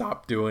 just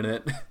stop doing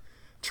it.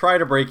 Try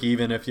to break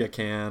even if you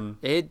can.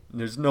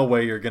 There's no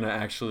way you're gonna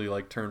actually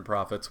turn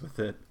profits with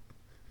it.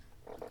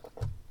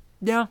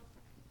 Yeah.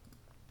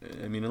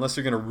 I mean, unless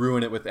you're gonna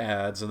ruin it with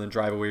ads and then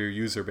drive away your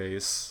user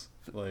base,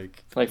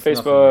 Like there's nothing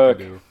you Facebook.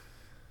 can do.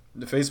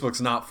 The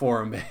Facebook's not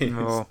forum based,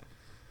 No.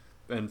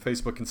 and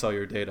Facebook can sell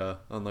your data,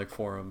 unlike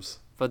forums.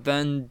 But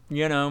then,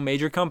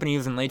 major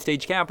companies in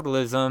late-stage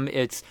capitalism,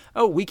 it's,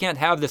 we can't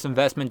have this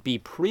investment be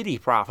pretty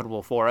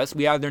profitable for us.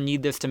 We either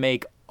need this to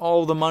make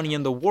all the money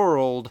in the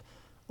world,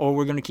 or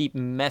we're going to keep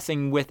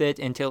messing with it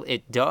until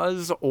it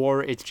does,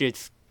 or it's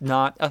just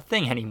not a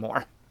thing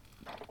anymore.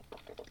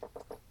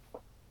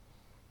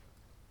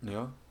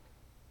 Yeah.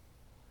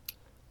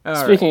 All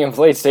right. Speaking of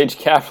late stage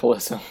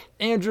capitalism,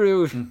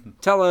 Andrew,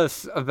 tell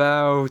us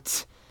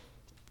about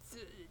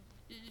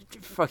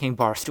fucking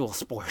Barstool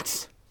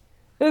Sports.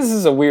 this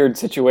is a weird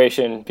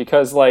situation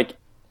because a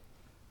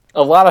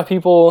lot of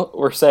people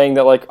were saying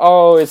that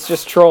oh, it's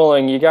just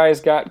trolling, you guys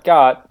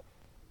got,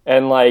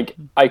 and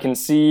I can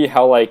see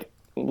how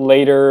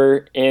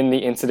later in the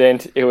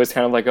incident it was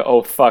kind of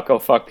oh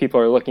fuck, people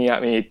are looking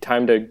at me,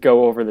 time to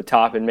go over the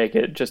top and make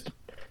it just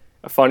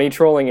a funny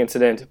trolling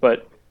incident.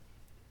 But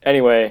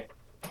anyway,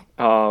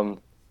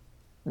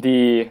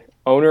 the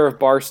owner of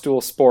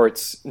Barstool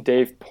Sports,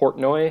 Dave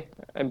Portnoy,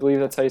 I believe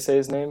that's how you say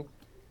his name,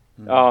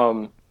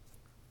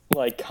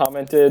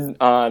 commented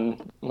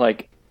on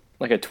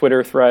a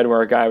Twitter thread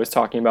where a guy was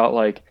talking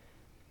about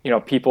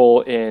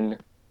people in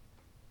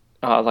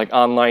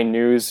online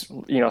news,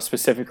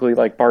 specifically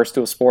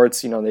Barstool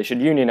Sports, they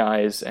should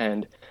unionize,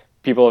 and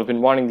people have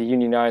been wanting to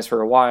unionize for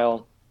a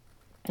while,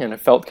 and it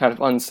felt kind of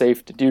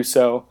unsafe to do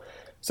so.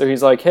 So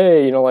he's like,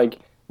 hey,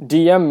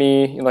 DM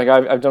me,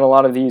 I've done a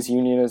lot of these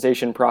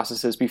unionization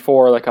processes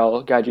before,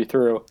 I'll guide you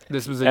through.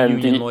 This was a And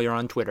union the- lawyer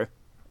on Twitter.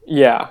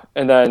 Yeah,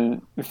 and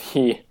then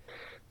the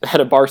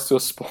head of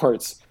Barstool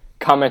Sports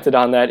commented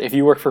on that. If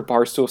you work for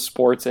Barstool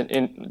Sports and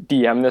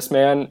DM this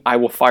man, I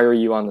will fire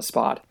you on the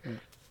spot.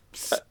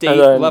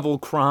 State-level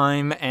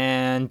crime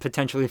and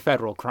potentially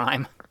federal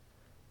crime.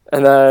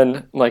 And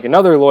then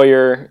another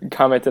lawyer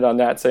commented on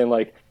that, saying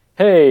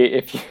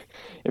hey,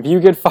 if you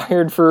get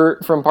fired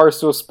from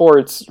Barstool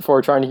Sports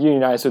for trying to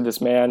unionize with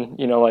this man,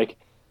 like,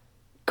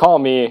 call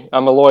me.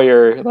 I'm a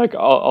lawyer. Like,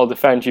 I'll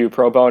defend you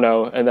pro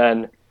bono. And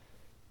then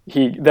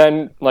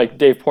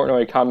Dave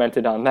Portnoy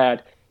commented on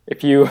that.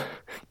 If you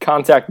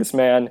contact this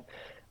man,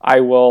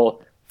 I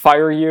will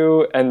fire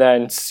you and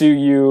then sue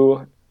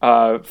you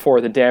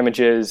for the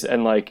damages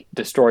and like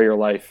destroy your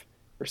life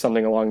or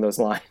something along those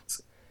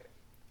lines.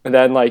 And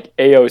then like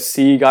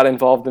AOC got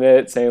involved in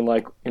it, saying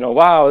like,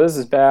 wow, this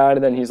is bad.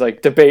 And then he's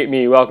like, debate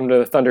me. Welcome to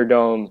the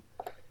Thunderdome.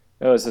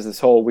 It was just this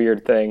whole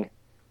weird thing.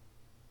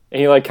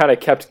 And he like kind of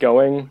kept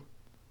going.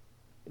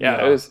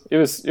 Yeah. It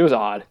was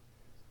odd.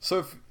 So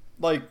if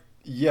like,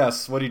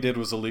 yes, what he did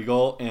was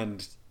illegal,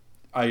 and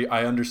I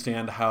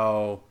understand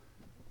how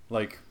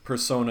like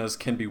personas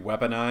can be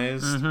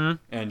weaponized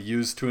and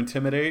used to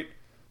intimidate.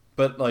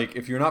 But like,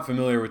 if you're not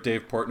familiar with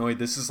Dave Portnoy,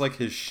 this is like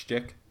his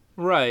shtick.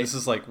 Right. This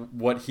is like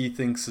what he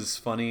thinks is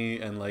funny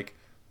and like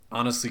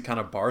honestly kind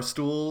of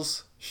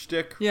Barstool's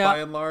shtick by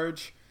and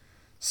large.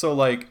 So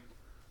like,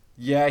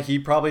 yeah, he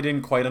probably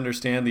didn't quite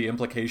understand the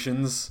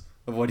implications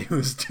of what he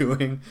was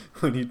doing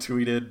when he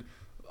tweeted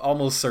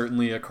almost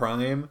certainly a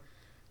crime.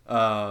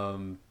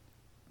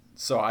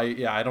 So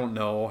I don't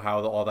know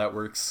how all that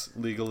works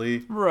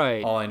legally.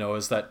 Right. All I know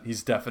is that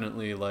he's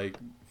definitely like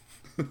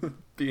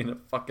being a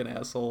fucking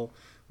asshole,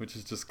 which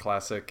is just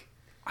classic.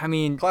 I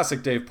mean,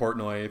 classic Dave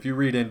Portnoy. If you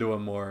read into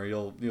him more,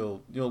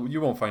 you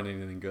won't find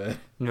anything good.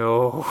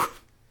 No.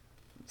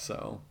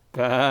 So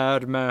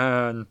bad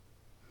man.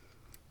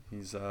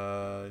 He's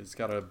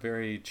got a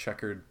very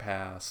checkered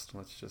past,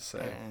 let's just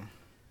say.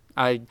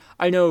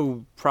 I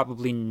know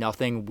probably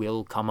nothing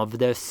will come of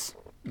this,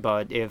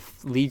 but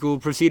if legal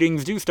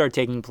proceedings do start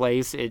taking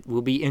place, it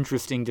will be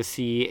interesting to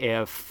see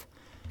if...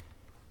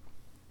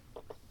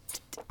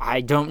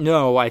 I don't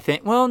know. I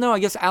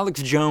guess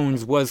Alex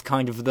Jones was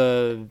kind of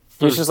the...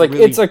 He's just like,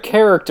 it's a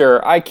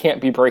character. I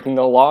can't be breaking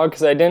the law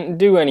because I didn't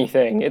do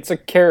anything. It's a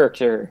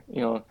character,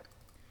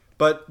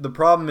 But the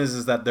problem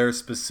is that they're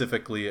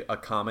specifically a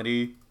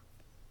comedy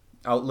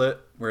outlet,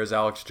 whereas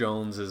Alex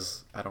Jones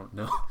is, I don't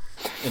know,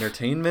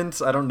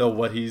 entertainment. I don't know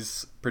what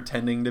he's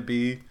pretending to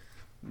be.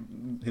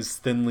 His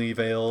thinly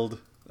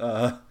veiled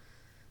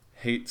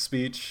hate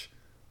speech.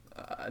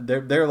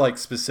 They're like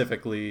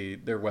specifically,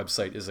 their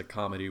website is a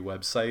comedy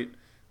website,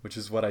 which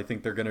is what I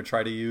think they're going to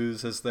try to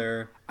use as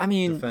their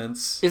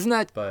defense. Isn't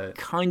that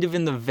kind of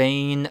in the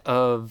vein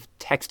of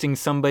texting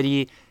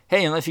somebody,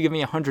 hey, unless you give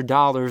me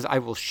 $100, I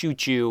will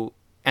shoot you,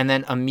 and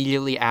then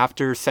immediately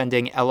after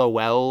sending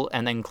LOL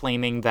and then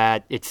claiming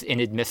that it's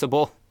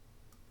inadmissible?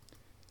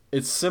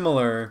 It's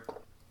similar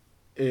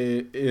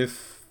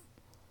if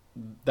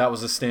that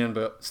was a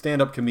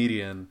stand-up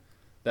comedian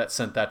that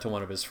sent that to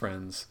one of his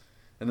friends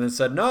and then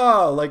said,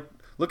 no, like,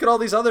 look at all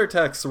these other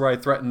texts where I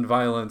threatened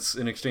violence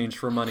in exchange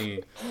for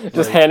money.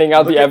 Just handing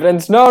out the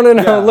evidence. No,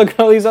 yeah. Look at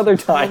all these other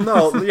times.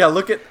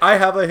 I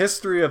have a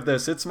history of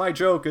this. It's my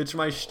joke. It's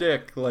my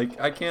shtick. Like,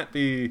 I can't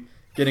be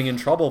getting in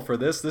trouble for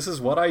this. This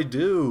is what I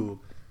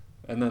do.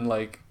 And then,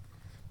 like,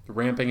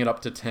 ramping it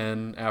up to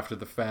 10 after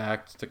the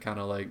fact to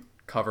kind of, like,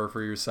 cover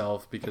for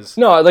yourself because...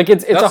 No, like,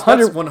 that's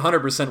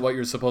 100% what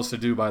you're supposed to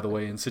do, by the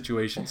way, in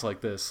situations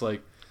like this.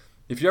 Like,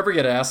 if you ever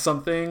get asked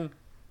something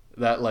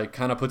that like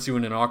kind of puts you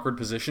in an awkward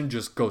position,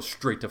 just go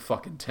straight to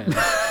fucking 10.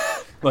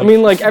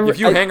 Like, if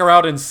you hang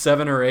around in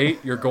 7 or 8,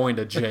 you're going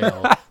to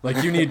jail.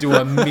 Like, you need to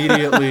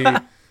immediately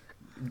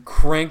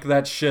crank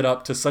that shit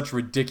up to such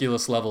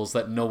ridiculous levels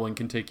that no one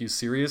can take you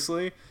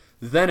seriously.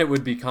 Then it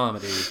would be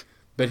comedy.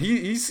 But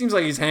he seems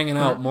like he's hanging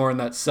out more in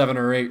that 7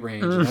 or 8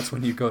 range, and that's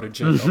when you go to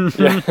jail.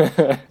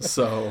 Yeah.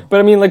 So, but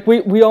I mean, like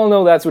we all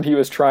know that's what he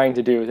was trying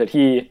to do. That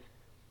he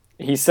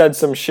said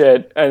some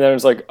shit, and then it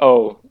was like,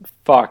 oh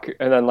fuck,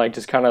 and then like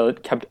just kind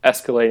of kept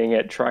escalating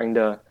it, trying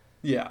to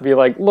be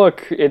like,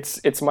 look,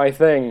 it's my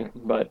thing.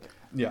 But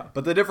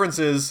but the difference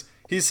is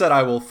he said,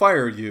 I will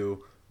fire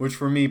you, which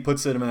for me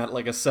puts him at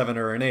like a 7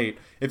 or an 8.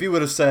 If he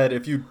would have said,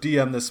 if you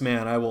DM this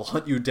man, I will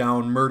hunt you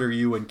down, murder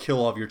you, and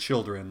kill all of your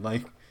children,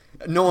 like,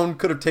 no one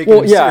could have taken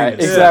him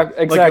serious.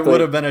 Exactly. Like, it would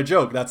have been a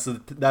joke.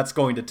 That's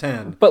going to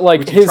 10. But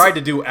like, which he tried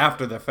to do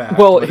after the fact.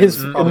 Well,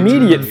 his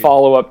immediate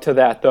follow-up to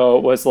that, though,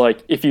 was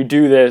like, if you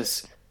do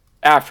this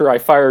after I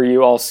fire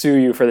you, I'll sue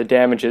you for the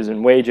damages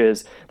and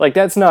wages. Like,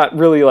 that's not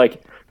really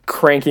like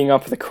cranking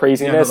up the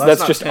craziness.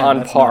 That's just 10,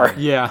 on par. 9.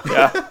 Yeah.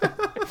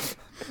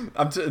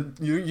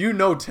 You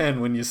know 10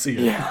 when you see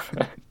it. Yeah.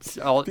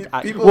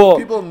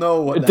 People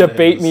know what that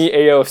debate is. me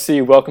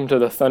AOC, welcome to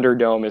the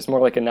Thunderdome is more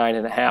like a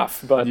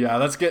 9.5. But yeah,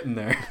 that's getting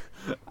there.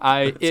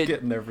 It's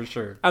getting there for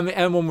sure. I mean,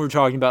 and when we're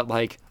talking about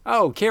like,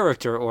 oh,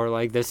 character, or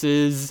like this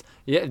is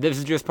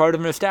just part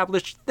of an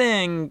established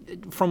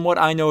thing. From what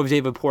I know of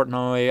David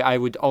Portnoy, I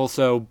would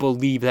also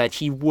believe that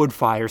he would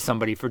fire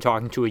somebody for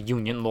talking to a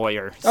union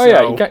lawyer. Oh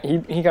yeah,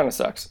 he kind of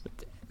sucks.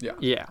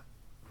 Yeah.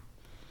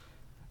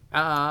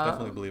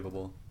 Definitely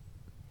believable.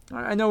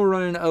 I know we're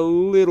running a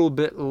little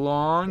bit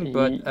long,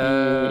 but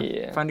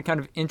I find it kind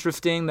of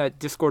interesting that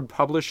Discord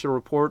published a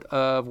report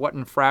of what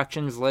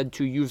infractions led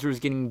to users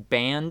getting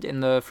banned in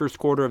the first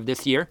quarter of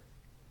this year.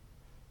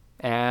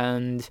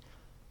 and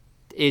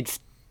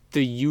it's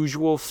the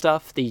usual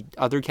stuff. The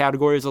other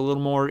category is a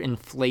little more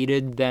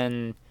inflated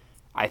than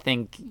I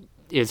think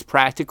is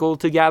practical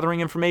to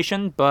gathering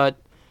information, but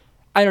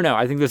I don't know.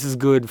 I think this is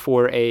good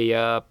for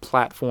a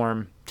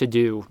platform to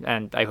do,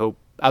 and I hope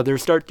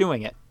others start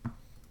doing it.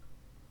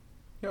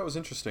 Yeah, it was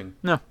interesting.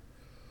 No.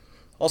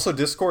 Also,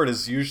 Discord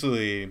is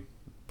usually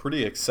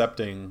pretty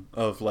accepting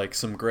of like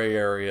some gray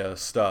area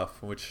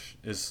stuff, which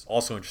is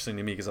also interesting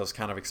to me because I was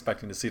kind of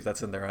expecting to see if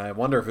that's in there. And I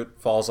wonder if it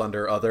falls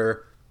under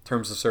other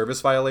terms of service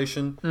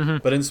violation.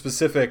 But in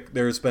specific,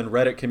 there's been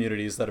Reddit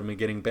communities that have been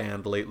getting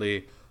banned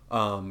lately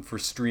for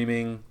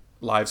streaming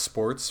live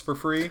sports for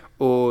free.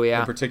 Oh,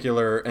 yeah. In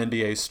particular,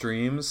 NBA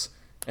streams.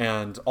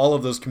 And all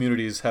of those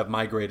communities have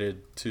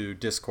migrated to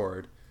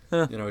Discord.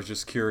 I was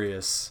just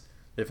curious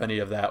if any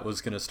of that was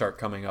going to start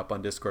coming up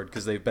on Discord,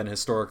 because they've been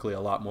historically a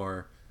lot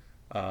more,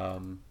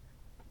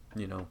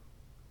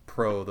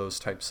 pro those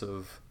types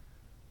of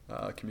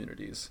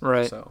communities.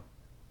 Right. So,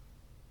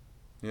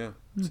 yeah,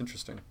 it's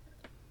interesting.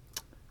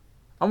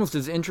 Almost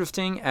as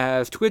interesting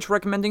as Twitch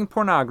recommending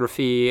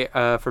pornography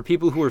for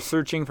people who are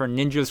searching for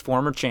Ninja's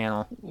former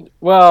channel.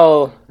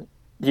 Well,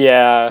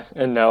 yeah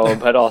and no,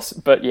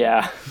 but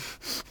yeah.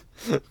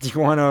 Do you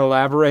want to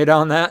elaborate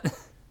on that?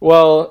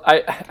 Well,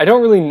 I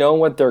don't really know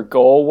what their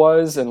goal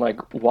was and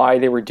like why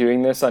they were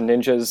doing this on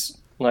Ninja's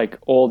like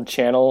old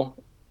channel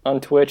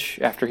on Twitch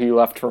after he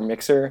left for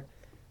Mixer,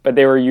 but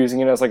they were using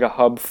it as like a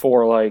hub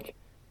for like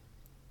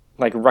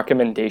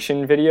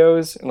recommendation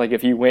videos. And like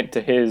if you went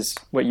to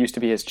what used to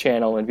be his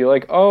channel and be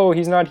like, oh,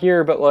 he's not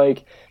here, but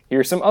like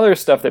here's some other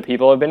stuff that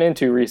people have been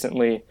into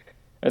recently.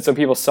 And so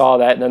people saw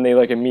that and then they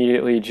like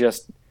immediately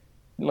just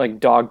like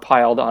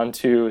dogpiled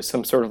onto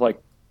some sort of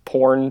like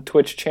porn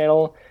Twitch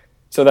channel,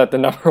 so that the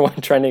number one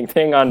trending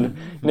thing on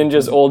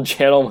Ninja's old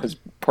channel was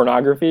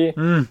pornography.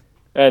 And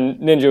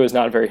Ninja was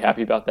not very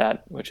happy about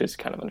that, which is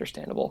kind of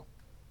understandable.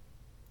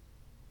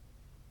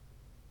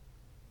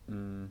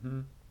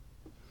 Mm-hmm.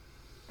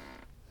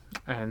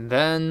 And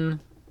then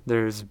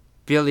there's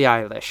Billie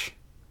Eilish.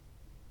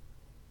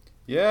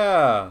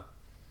 Yeah.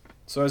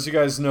 So as you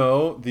guys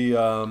know,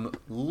 the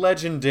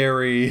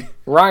legendary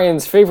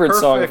Ryan's favorite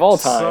song of perfect all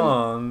time.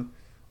 song,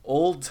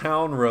 Old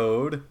Town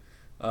Road,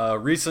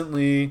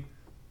 recently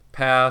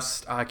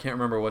passed, I can't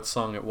remember what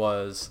song it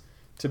was,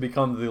 to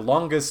become the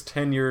longest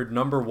tenured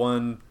number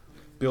one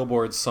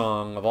Billboard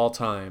song of all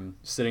time,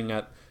 sitting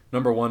at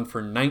number one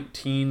for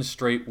 19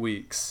 straight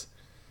weeks.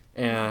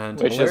 And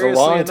Which is a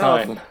long enough,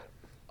 time.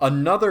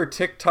 Another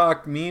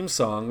TikTok meme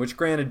song, which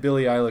granted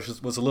Billie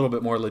Eilish was a little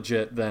bit more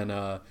legit than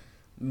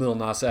Lil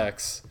Nas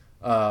X,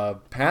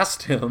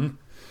 passed him,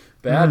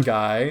 Bad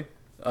Guy,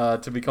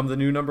 to become the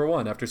new number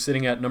one after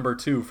sitting at number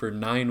two for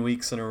 9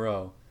 weeks in a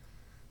row.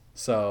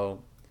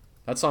 So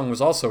that song was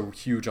also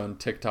huge on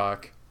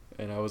TikTok,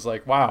 and I was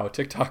like, wow,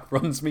 TikTok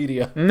runs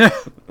media.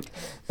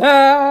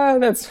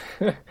 That's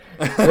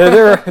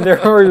there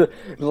are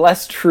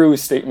less true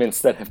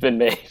statements that have been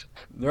made.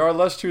 There are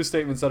less true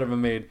statements that have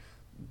been made.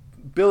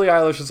 Billie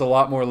Eilish is a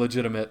lot more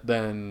legitimate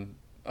than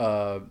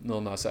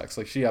Lil Nas X.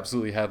 Like, she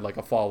absolutely had like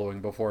a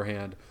following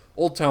beforehand.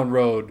 Old Town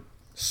Road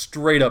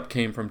straight up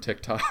came from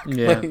TikTok.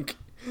 Yeah. Like,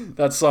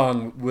 that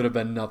song would have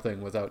been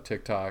nothing without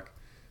TikTok,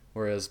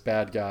 whereas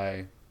Bad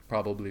Guy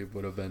probably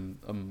would have been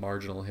a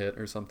marginal hit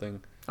or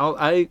something.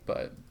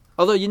 But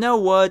Although, you know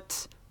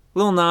what?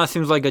 Lil Nas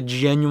seems like a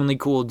genuinely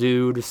cool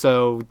dude,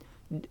 so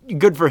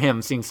good for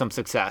him seeing some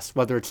success,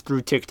 whether it's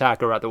through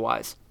TikTok or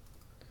otherwise.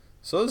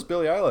 so is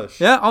Billie Eilish.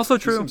 Yeah, also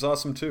She true. seems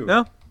awesome too.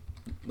 Yeah.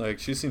 Like,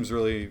 she seems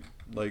really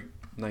like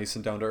nice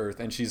and down to earth,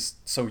 and she's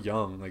so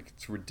young. Like,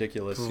 it's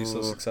ridiculous. She's so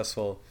Ooh.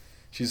 successful.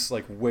 She's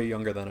like way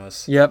younger than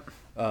us. Yep.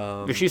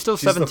 Is she still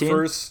 17? The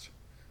first,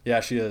 yeah,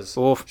 she is.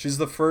 Oof. She's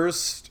the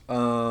first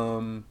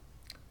person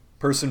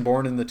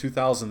born in the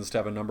 2000s to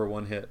have a number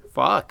one hit.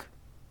 Fuck.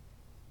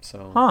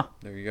 So Huh.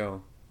 there you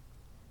go.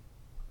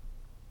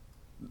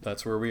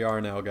 That's where we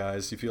are now,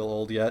 guys. You feel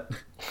old yet?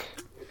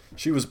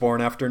 She was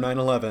born after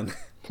 9/11.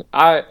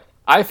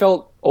 I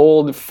felt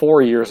old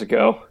 4 years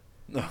ago.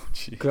 Oh,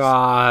 jeez.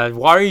 God,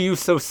 why are you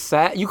so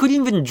sad? You couldn't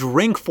even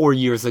drink 4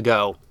 years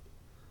ago.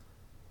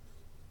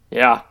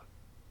 Yeah.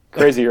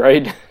 Crazy,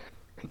 right?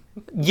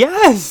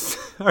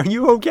 Yes! Are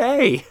you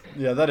okay?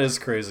 Yeah, that is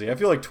crazy. I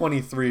feel like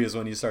 23 is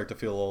when you start to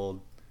feel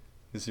old,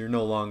 because you're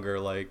no longer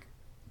like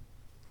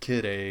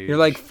kid age. You're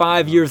like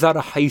 5 years out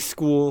of high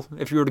school.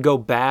 If you were to go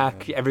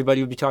back, Yeah.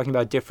 everybody would be talking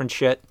about different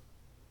shit.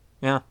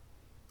 Yeah.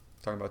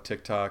 Talking about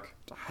TikTok,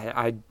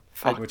 I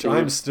which dude.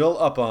 I'm still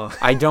up on.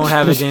 I don't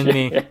have it in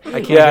me. I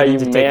can't Yeah, get you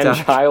into man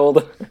TikTok.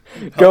 child.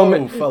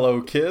 Hello,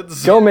 fellow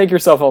kids. Go make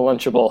yourself a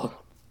Lunchable.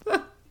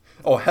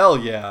 Oh, hell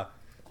yeah.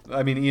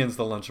 I mean, Ian's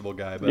the Lunchable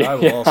guy, but I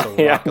will Yeah, also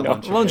yeah, rock a no.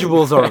 Lunchable.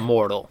 Lunchables are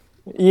immortal.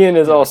 Ian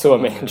is also a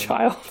come on, man man.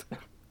 child.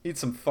 Eat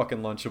some fucking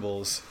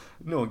Lunchables.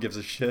 No one gives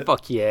a shit.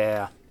 Fuck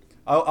yeah.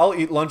 I'll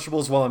eat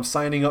Lunchables while I'm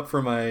signing up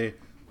for my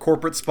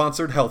corporate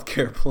sponsored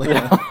healthcare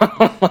plan.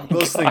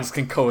 Those things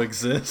can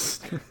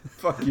coexist.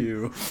 Fuck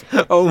you.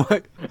 Oh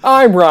my!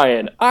 I'm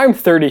Ryan. I'm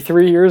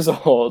 33 years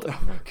old.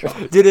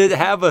 Did it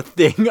have a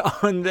thing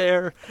on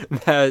there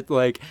that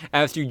like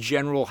asked you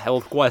general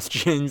health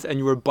questions, and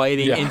you were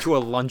biting Yeah. into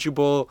a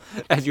Lunchable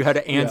as you had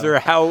to answer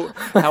how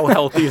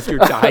healthy is your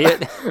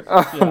diet?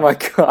 Oh my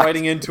god.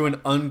 Biting into an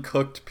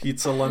uncooked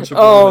pizza Lunchable.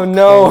 Oh, with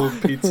no.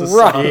 cold pizza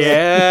Right. sauce.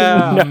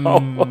 Yeah.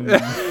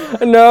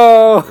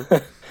 No.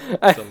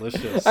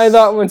 Delicious. I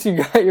thought once you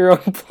got your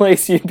own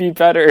place, you'd be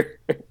better.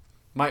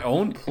 My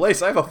own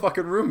place. I have a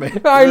fucking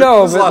roommate. I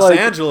know, This is but Los like,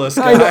 Angeles,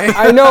 I guy. know,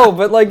 I know,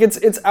 but like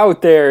it's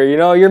out there. You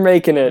know, you're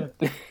making it.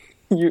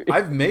 You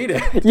I've made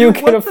it. you Dude,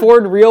 can what the-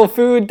 afford real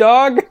food,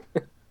 dog.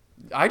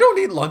 I don't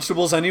eat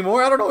Lunchables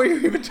anymore. I don't know what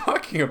you're even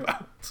talking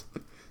about.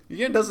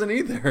 Ian doesn't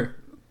either.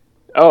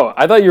 Oh,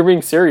 I thought you were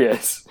being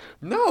serious.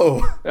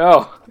 No.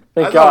 Oh,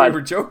 thank I thought God. we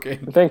were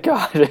joking. Thank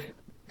God.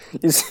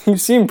 You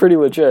seem pretty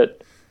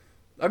legit.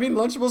 I mean,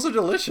 Lunchables are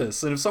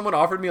delicious, and if someone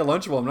offered me a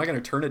Lunchable, I'm not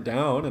going to turn it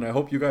down, and I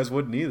hope you guys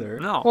wouldn't either.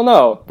 No. Well,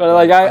 no, but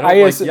like I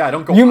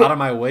don't go out of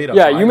my way to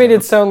Yeah, buy you made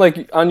them. it sound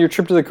like on your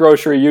trip to the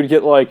grocery, you'd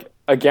get like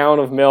a gallon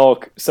of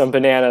milk, some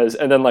bananas,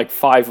 and then like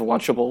 5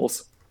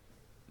 Lunchables.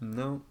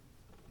 No,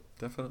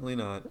 definitely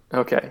not.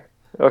 Okay,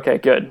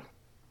 good.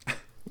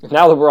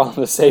 Now that we're all on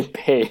the same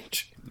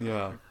page,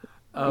 Yeah.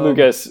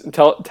 Lucas,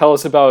 tell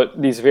us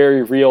about these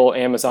very real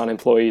Amazon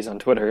employees on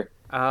Twitter.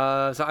 So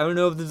I don't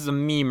know if this is a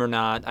meme or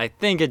not. I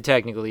think it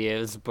technically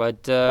is,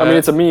 but I mean,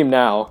 it's a meme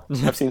now.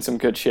 I've seen some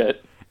good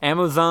shit.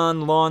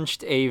 Amazon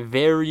launched a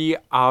very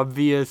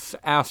obvious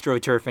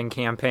astroturfing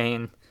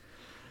campaign.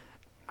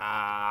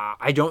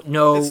 I don't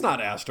know. It's not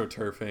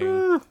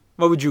astroturfing.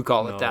 What would you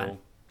call it No. then?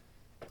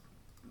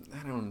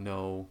 I don't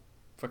know.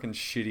 Fucking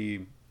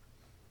shitty.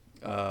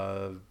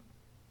 I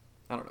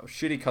don't know.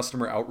 Shitty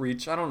customer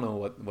outreach. I don't know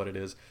what it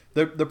is.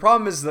 The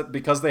problem is that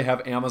because they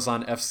have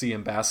Amazon FC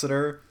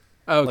Ambassador,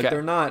 Okay. like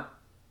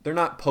they're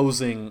not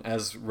posing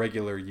as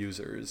regular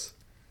users.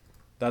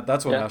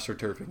 That's what Yeah.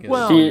 astroturfing is.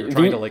 Well- You're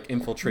trying The- to like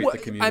infiltrate the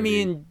community. I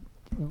mean,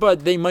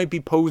 but they might be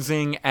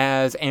posing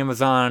as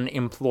Amazon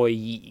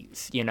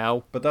employees, you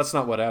know? but that's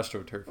not what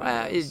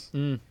astroturfing is.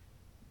 Mm.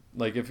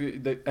 Like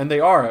and they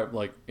are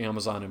like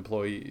Amazon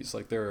employees.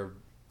 Like they're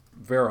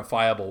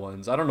verifiable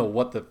ones. I don't know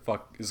what the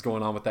fuck is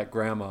going on with that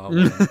grandma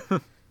one,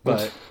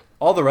 but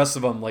all the rest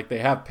of them, like they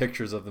have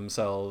pictures of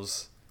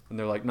themselves and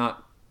they're like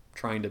not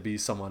trying to be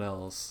someone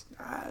else.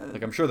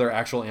 Like I'm sure they're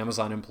actual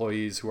Amazon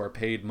employees who are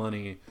paid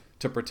money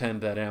to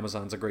pretend that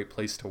Amazon's a great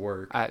place to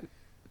work.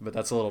 But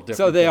that's a little different.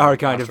 So they than are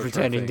kind of astroturfing.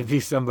 pretending to be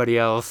somebody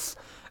else.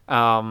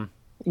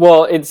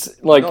 Well,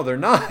 it's like No, they're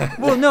not.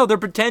 Well, no, they're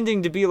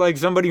pretending to be like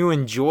somebody who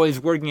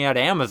enjoys working at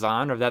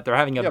Amazon, or that they're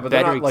having a Yeah, but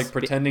they're better not like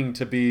pretending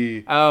to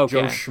be Oh,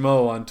 okay. Joe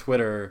Schmo on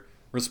Twitter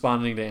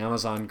responding to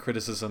Amazon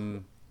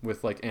criticism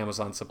with like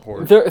Amazon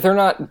support. they're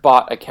not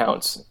bot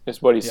accounts,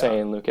 is what he's Yeah.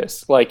 saying,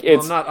 Lucas. Like Well,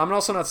 it's I'm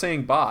also not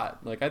saying bot.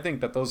 Like I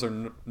think that those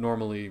are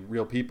normally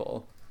real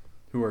people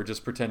who are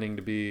just pretending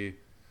to be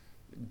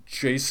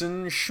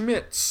Jason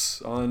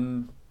Schmitz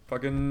on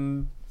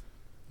fucking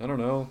I don't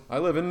know. I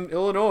live in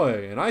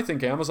Illinois and I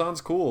think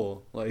Amazon's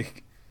cool.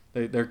 Like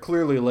they're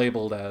clearly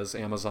labeled as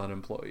Amazon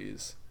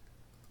employees.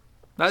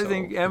 I So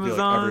think I feel like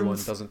everyone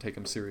Amazon's. doesn't take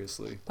them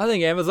seriously. I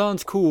think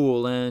Amazon's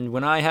cool, and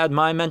when I had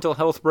my mental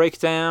health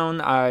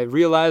breakdown, I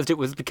realized it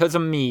was because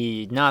of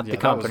me, not Yeah, the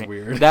that was company.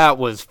 weird. That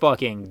was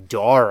fucking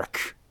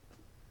dark.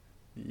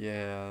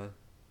 Yeah.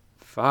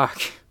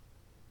 Fuck.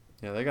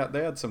 Yeah,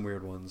 they had some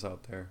weird ones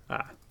out there.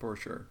 For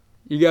sure.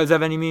 You guys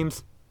have any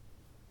memes?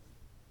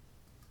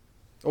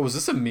 Oh, is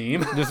this a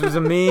meme? This was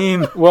a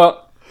meme.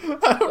 well,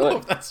 I don't know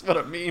if that's what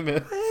a meme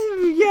is.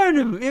 Yeah,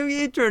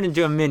 it turned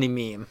into a mini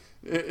meme.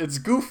 It's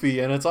goofy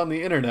and it's on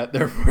the internet,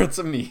 therefore it's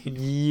a meme.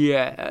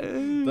 Yeah.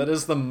 That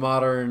is the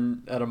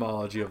modern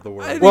etymology of the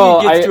word. I think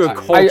well, it gets to a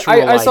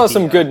cultural I saw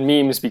some idea. good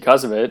memes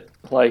because of it.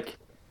 Like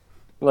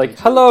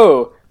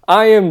hello,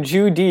 I am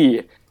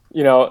Judy.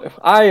 You know,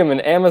 I am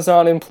an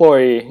Amazon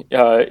employee.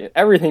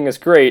 Everything is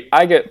great.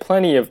 I get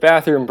plenty of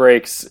bathroom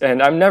breaks,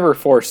 and I'm never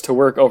forced to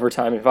work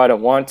overtime if I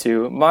don't want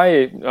to.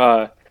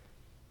 My,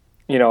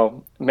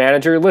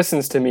 manager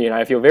listens to me, and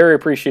I feel very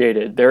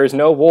appreciated. There is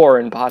no war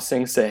in Ba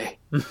Sing Se.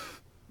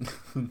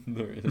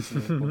 There is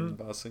no point in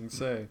bossing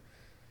say.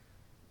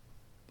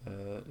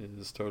 That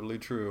is totally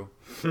true.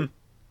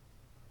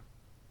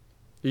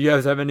 You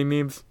guys have any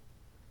memes?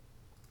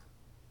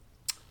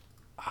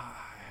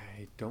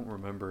 I don't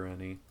remember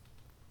any.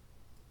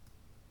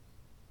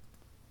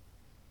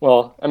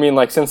 Well, I mean,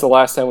 like, since the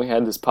last time we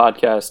had this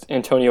podcast,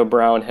 Antonio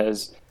Brown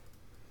has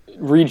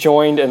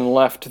rejoined and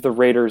left the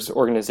Raiders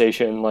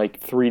organization like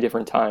 3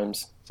 different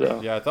times. So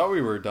Yeah, I thought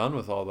we were done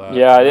with all that.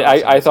 yeah, Now it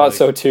I sounds thought like-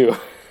 so too.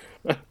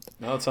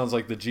 Now it sounds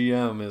like the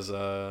GM is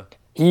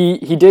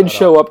He did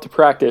show up to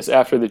practice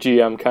after the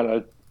GM kind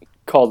of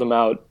called him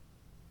out,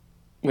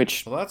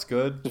 which well, that's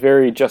good. is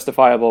very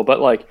justifiable.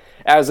 But like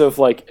as of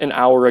like an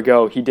hour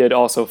ago, he did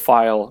also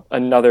file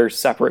another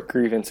separate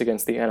grievance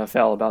against the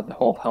NFL about the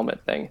whole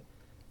helmet thing.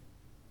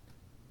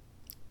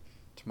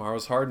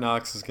 Tomorrow's Hard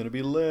Knocks is going to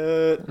be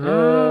lit.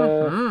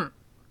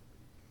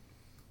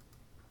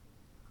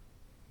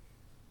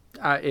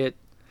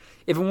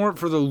 If it weren't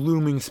for the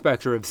looming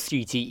specter of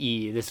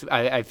CTE,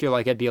 I feel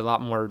like I'd be a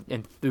lot more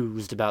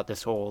enthused about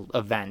this whole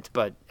event.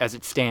 But as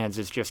it stands,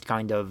 it's just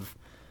kind of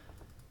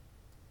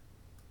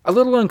a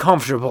little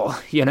uncomfortable,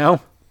 you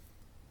know?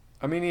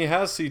 I mean, he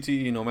has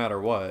CTE no matter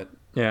what.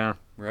 Yeah.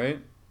 Right?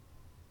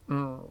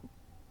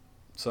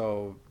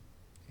 So,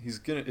 if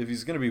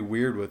he's gonna be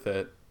weird with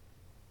it,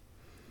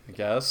 I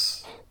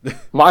guess.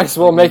 Might as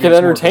well make it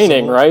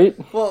entertaining, right?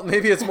 Well,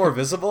 maybe it's more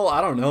visible.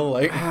 I don't know.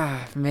 Like,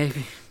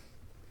 maybe.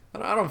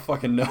 I don't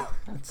fucking know.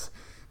 It's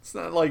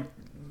not like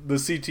the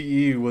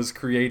CTE was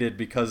created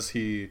because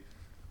he,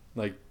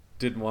 like,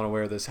 didn't want to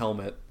wear this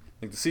helmet.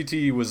 Like, the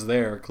CTE was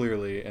there,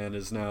 clearly, and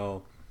is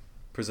now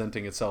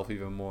presenting itself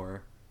even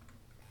more.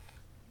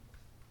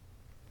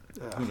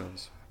 Who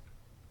knows?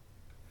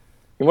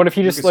 And what if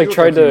he just, like,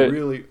 tried to...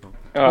 Really...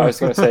 Oh, I was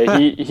going to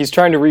say, he's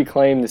trying to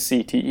reclaim the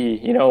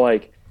CTE. You know,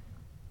 like,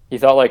 he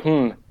thought, like,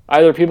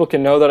 either people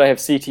can know that I have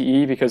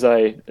CTE because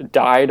I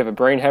died of a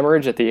brain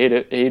hemorrhage at the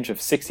age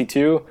of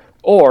 62,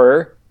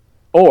 or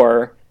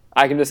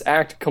I can just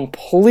act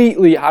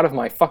completely out of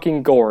my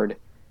fucking gourd.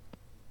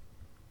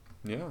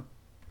 Yeah.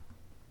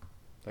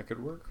 That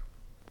could work.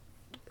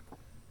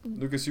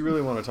 Lucas, you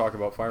really want to talk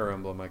about Fire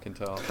Emblem, I can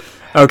tell.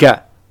 Okay.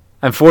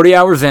 I'm 40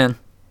 hours in.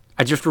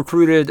 I just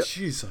recruited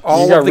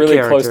all of the characters. You got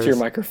really close to your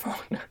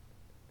microphone.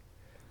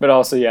 But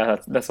also, yeah,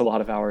 that's a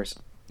lot of hours.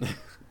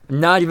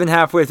 Not even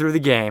halfway through the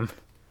game.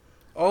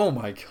 Oh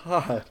my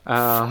god.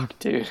 Fuck,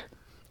 dude.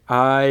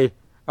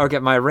 Okay,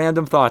 my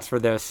random thoughts for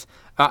this.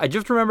 I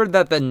just remembered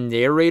that the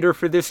narrator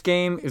for this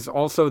game is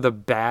also the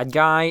bad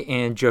guy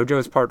in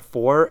JoJo's Part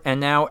 4, and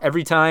now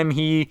every time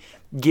he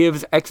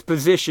gives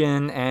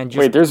exposition and just...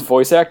 Wait, there's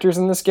voice actors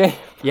in this game?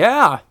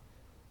 Yeah.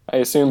 I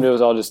assumed it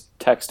was all just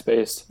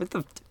text-based.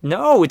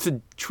 No, it's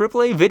a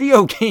AAA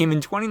video game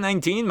in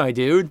 2019, my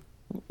dude.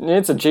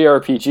 It's a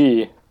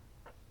JRPG.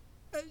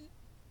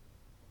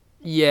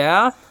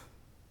 Yeah.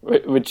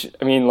 Which,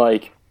 I mean,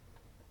 like,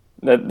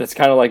 that's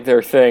kind of like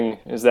their thing,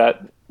 is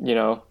that, you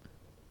know,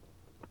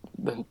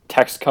 the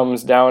text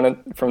comes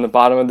down from the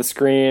bottom of the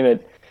screen,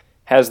 it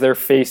has their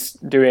face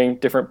doing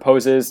different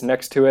poses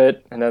next to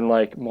it, and then,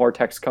 like, more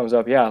text comes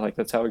up. Yeah, like,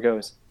 that's how it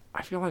goes.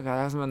 I feel like that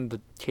hasn't been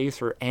the case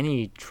for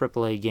any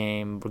AAA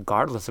game,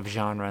 regardless of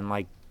genre, in,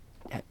 like,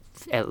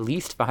 at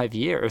least 5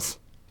 years.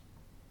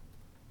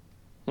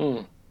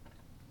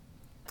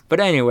 But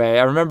anyway,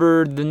 I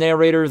remember the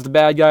narrator is the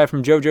bad guy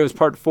from JoJo's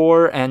Part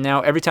 4, and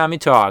now every time he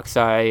talks,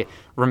 I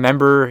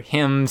remember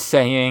him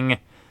saying,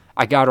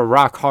 "I got a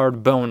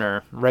rock-hard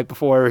boner," right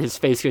before his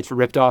face gets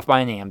ripped off by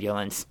an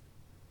ambulance.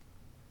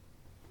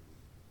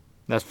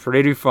 That's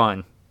pretty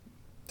fun.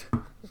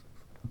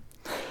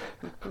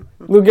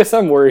 Lucas,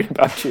 I'm worried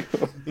about you.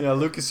 Yeah,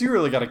 Lucas, you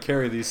really got to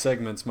carry these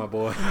segments, my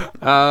boy.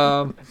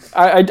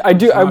 I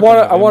do. I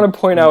want to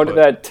point out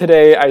that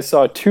today I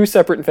saw two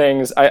separate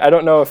things. I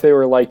don't know if they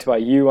were liked by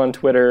you on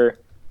Twitter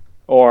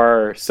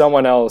or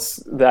someone else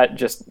that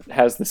just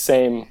has the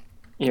same,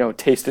 you know,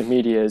 taste in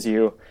media as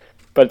you.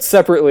 But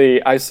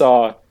separately, I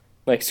saw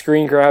like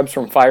screen grabs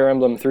from Fire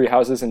Emblem Three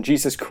Houses, and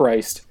Jesus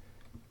Christ,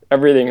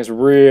 everything is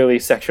really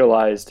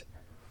sexualized.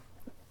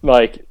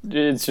 Like,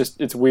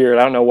 it's weird.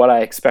 I don't know what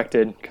I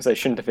expected, because I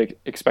shouldn't have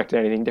expected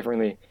anything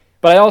differently.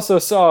 But I also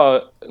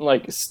saw,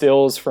 like,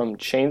 stills from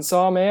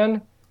Chainsaw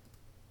Man.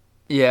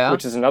 Yeah.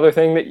 Which is another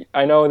thing that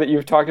I know that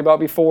you've talked about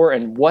before,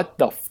 and what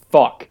the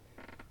fuck?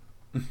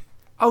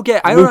 Okay,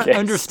 I don't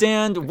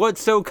understand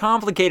what's so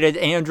complicated,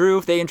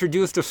 Andrew. They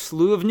introduced a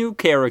slew of new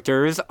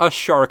characters, a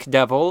shark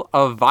devil,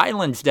 a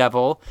violence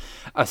devil,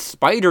 a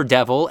spider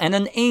devil, and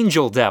an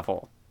angel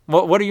devil.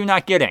 What are you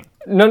not getting?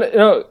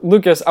 No,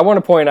 Lucas, I want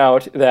to point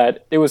out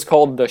that it was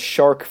called the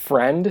Shark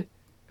Friend.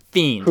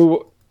 Fiend.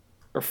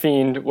 Or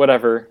Fiend,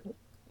 whatever.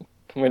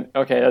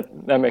 Okay,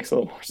 that makes a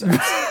little more sense.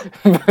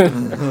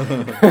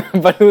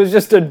 But it was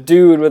just a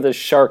dude with a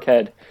shark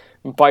head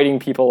biting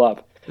people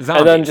up. Zombies.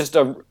 And then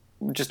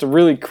just a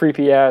really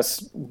creepy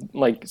ass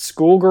like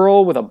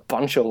schoolgirl with a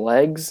bunch of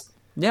legs.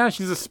 Yeah,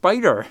 she's a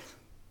spider.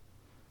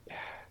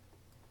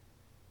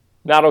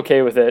 Not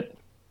okay with it.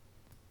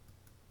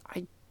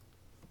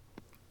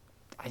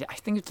 I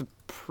think it's a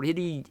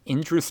pretty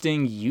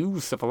interesting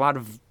use of a lot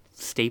of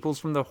staples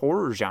from the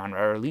horror genre,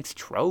 or at least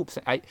tropes.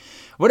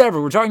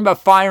 Whatever, we're talking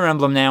about Fire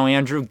Emblem now,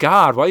 Andrew.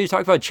 God, why do you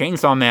talk about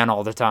Chainsaw Man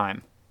all the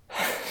time?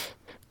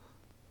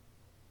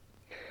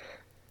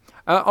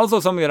 Also,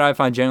 something that I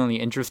find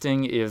genuinely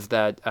interesting is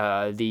that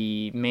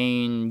the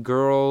main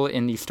girl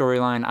in the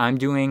storyline I'm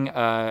doing,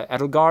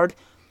 Edelgard,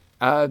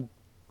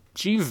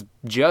 she's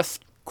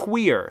just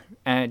queer,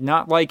 and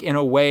not like in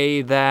a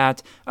way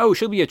that, oh,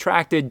 she'll be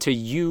attracted to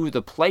you,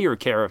 the player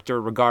character,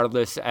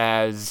 regardless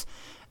as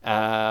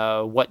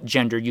what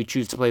gender you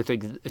choose to play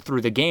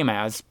through the game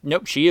as.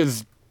 Nope, she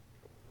is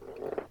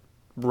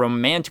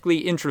romantically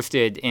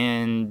interested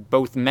in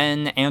both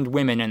men and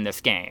women in this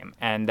game,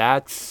 and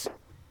that's,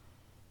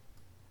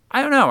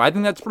 I don't know, I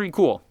think that's pretty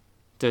cool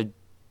to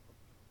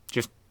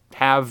just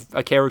have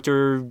a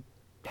character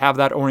have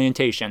that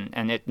orientation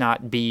and it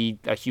not be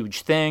a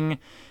huge thing.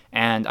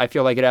 And I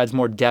feel like it adds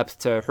more depth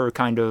to her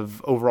kind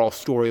of overall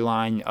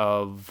storyline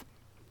of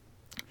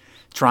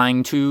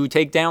trying to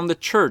take down the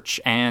church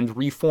and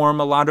reform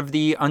a lot of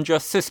the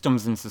unjust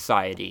systems in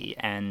society.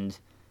 And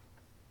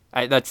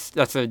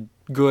that's a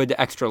good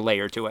extra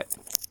layer to it.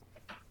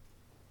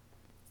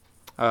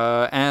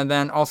 And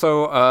then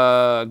also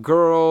a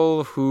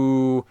girl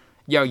who,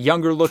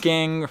 younger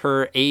looking,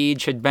 her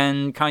age had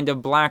been kind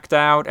of blacked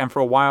out, and for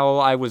a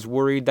while I was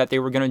worried that they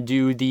were going to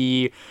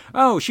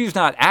do she's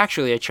not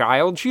actually a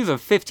child, she's a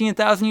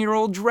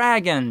 15,000-year-old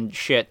dragon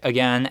shit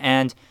again,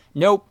 and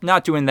nope,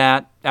 not doing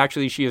that.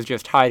 Actually, she is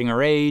just hiding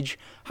her age,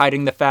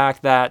 hiding the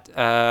fact that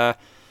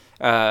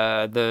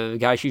the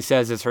guy she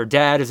says is her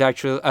dad is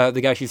actually,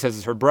 the guy she says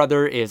is her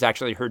brother is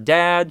actually her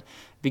dad,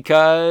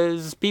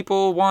 because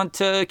people want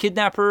to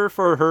kidnap her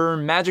for her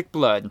magic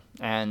blood,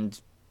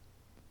 and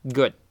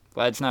good.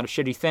 Glad it's not a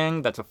shitty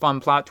thing. That's a fun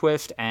plot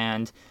twist,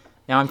 and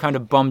now I'm kind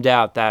of bummed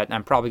out that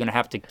I'm probably going to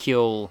have to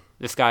kill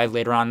this guy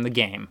later on in the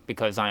game,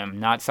 because I am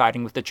not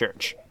siding with the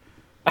church.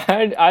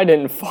 I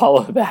didn't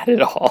follow that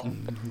at all.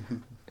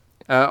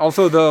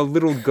 Also, the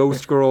little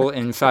ghost girl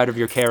inside of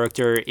your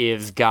character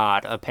is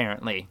God,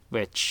 apparently,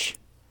 which...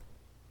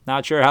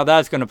 Not sure how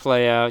that's going to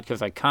play out,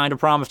 because I kind of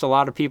promised a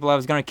lot of people I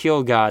was going to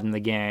kill God in the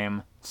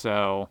game,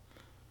 so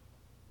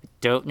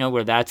don't know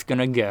where that's going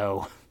to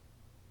go.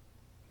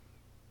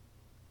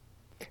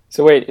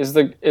 So wait, is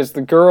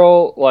the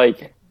girl,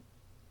 like,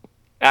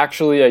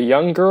 actually a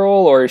young girl,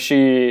 or is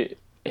she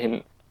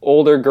an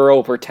older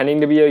girl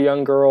pretending to be a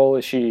young girl?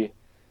 Is she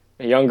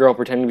a young girl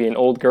pretending to be an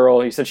old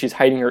girl? You said she's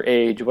hiding her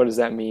age. What does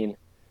that mean?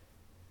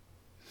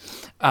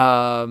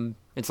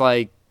 It's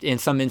like, in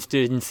some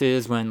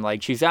instances when,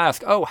 like, she's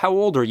asked, how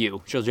old are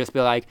you? She'll just be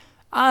like,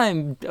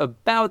 I'm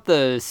about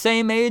the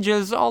same age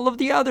as all of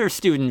the other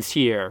students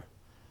here.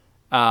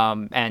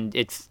 And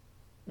it's,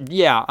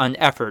 an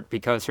effort,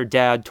 because her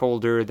dad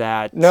told her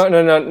that...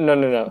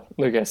 No,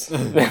 Lucas.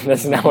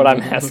 That's not what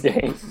I'm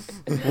asking.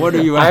 What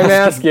are you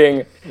asking?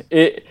 I'm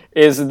asking,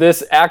 is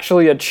this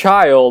actually a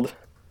child,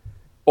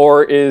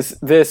 or is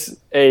this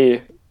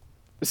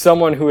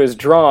someone who is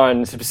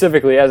drawn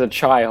specifically as a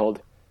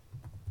child,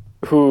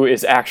 who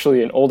is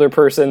actually an older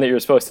person that you're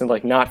supposed to,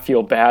 like, not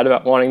feel bad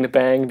about wanting to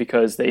bang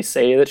because they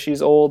say that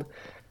she's old?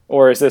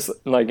 Or is this,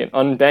 like, an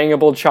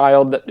unbangable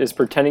child that is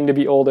pretending to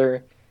be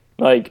older?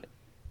 Like,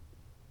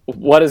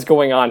 what is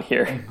going on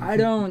here? I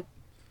don't...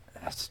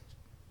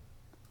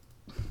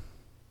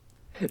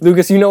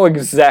 Lucas, you know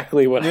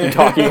exactly what I'm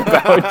talking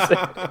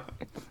about.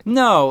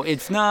 No,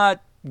 it's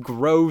not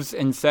gross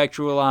and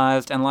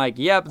sexualized and like,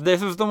 yep,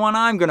 this is the one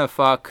I'm gonna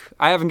fuck.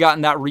 I haven't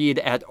gotten that read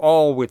at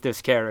all with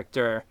this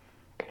character.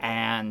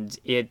 And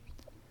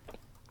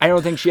I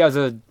don't think she has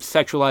a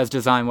sexualized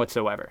design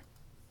whatsoever.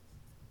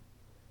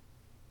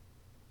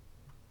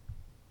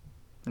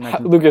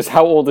 Lucas,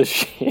 how old is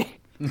she?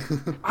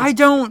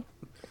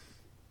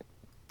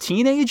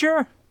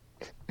 Teenager?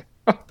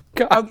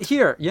 God.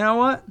 Here, you know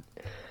what?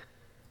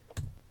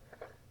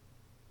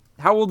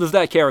 How old does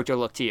that character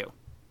look to you?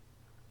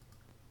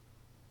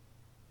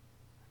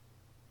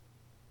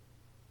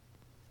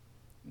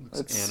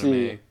 Looks anime.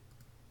 See.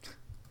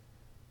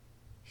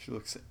 She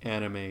looks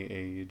anime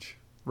age.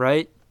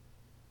 Right?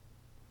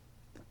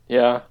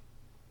 Yeah.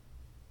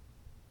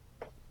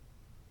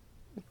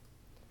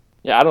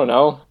 Yeah, I don't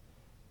know.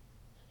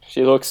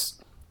 She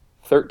looks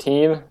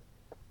 13.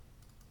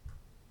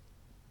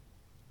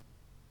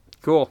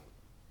 Cool.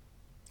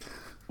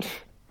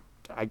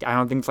 I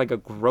don't think it's like a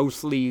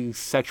grossly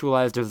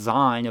sexualized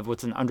design of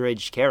what's an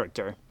underage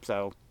character,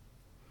 so...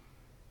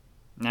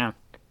 Nah.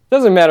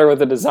 Doesn't matter what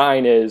the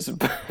design is,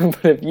 but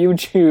if you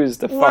choose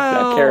to fuck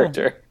that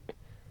character...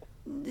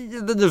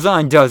 The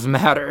design does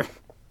matter.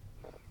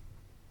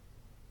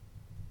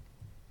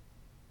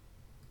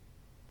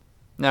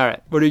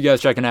 Alright, what are you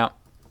guys checking out?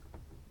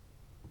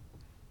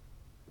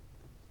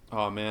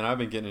 Oh man, I've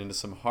been getting into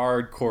some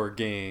hardcore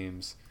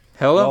games.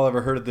 Hello? Y'all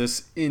ever heard of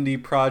this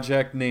indie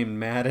project named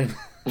Madden?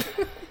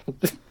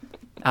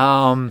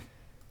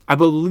 I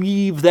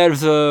believe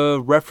there's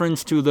a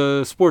reference to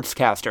the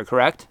sportscaster,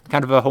 correct?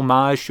 Kind of a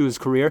homage to his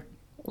career?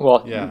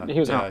 Well, yeah, he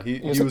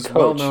was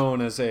well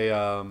known as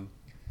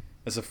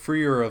a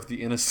freer of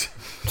the innocent.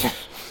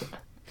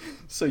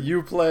 So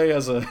you play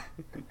as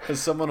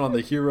someone on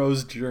the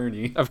hero's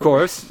journey. Of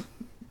course.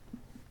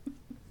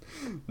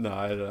 No,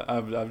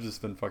 I've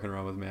just been fucking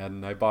around with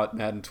Madden. I bought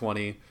Madden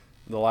 20.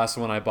 The last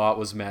one I bought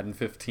was Madden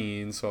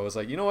 15, so I was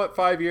like, you know what,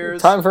 5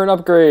 years? Time for an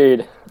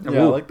upgrade.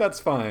 Yeah, like that's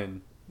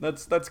fine.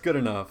 That's good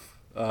enough.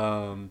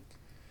 And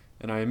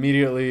I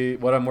immediately,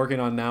 what I'm working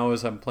on now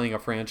is I'm playing a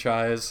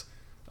franchise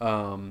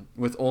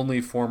with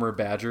only former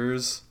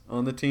Badgers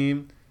on the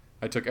team.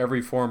 I took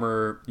every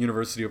former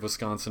University of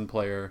Wisconsin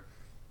player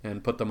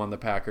and put them on the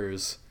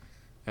Packers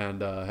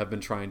and have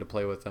been trying to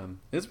play with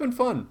them. It's been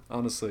fun,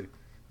 honestly.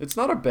 It's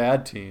not a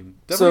bad team.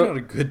 Definitely not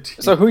a good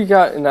team. So who you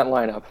got in that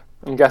lineup?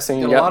 I'm guessing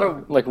you got a lot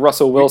of like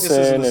Russell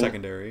Wilson in the and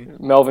secondary.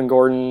 Melvin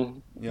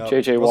Gordon, yep.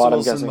 J.J. Russell Watt,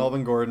 Wilson, I'm guessing.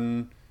 Melvin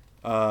Gordon,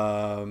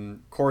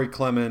 Corey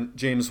Clement,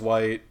 James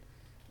White,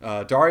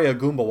 Daria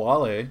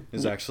Gumbawale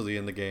is actually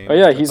in the game. Oh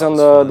yeah, he's on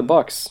the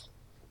Bucks.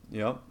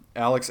 Yep.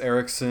 Alex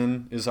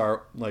Erickson is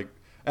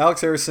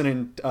Alex Erickson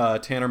and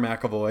Tanner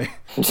McAvoy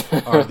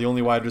are the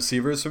only wide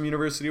receivers from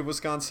University of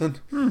Wisconsin.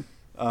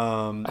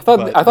 I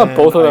thought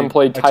both of them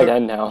played tight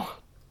end now.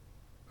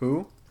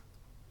 Who?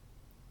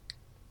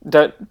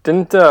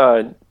 Didn't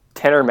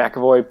Tanner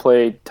McAvoy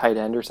play tight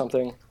end or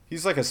something?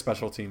 He's like a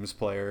special teams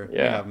player.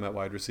 Yeah. We have him at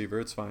wide receiver.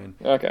 It's fine.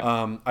 Okay.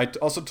 I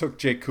also took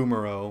Jake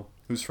Kumaro,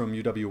 who's from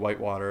UW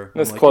Whitewater.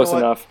 That's close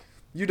enough.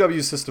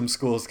 UW system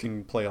schools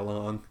can play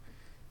along.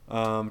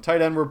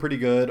 Tight end were pretty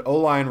good.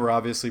 O-line were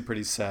obviously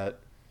pretty set,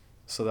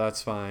 so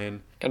that's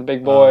fine. Got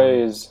big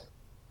boys.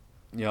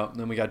 Yep.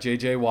 Then we got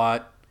J.J.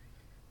 Watt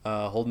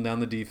holding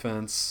down the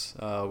defense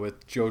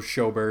with Joe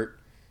Schobert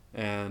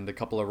and a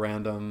couple of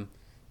random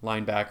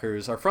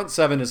linebackers. Our front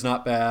seven is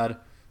not bad.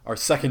 Our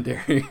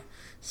secondary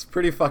is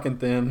pretty fucking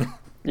thin.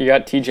 You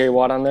got T.J.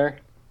 Watt on there?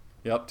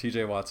 Yep,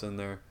 T.J. Watt's in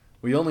there.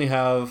 We only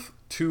have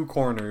 2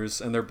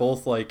 corners, and they're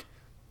both like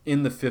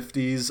in the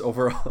 50s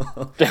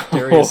overall.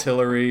 Darius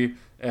Hillary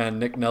and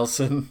Nick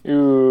Nelson.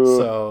 Ooh.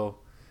 So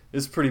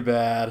it's pretty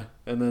bad.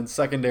 And then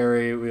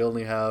secondary, we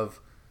only have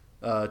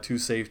 2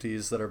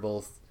 safeties that are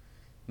both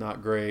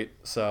not great.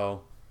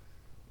 So,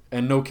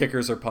 and no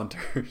kickers or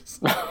punters.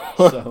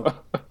 So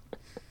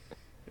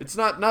it's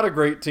not a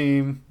great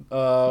team.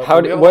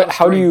 How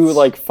do you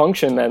like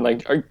function then?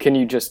 Like, can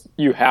you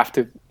have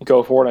to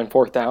go for it on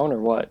 4th down or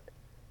what?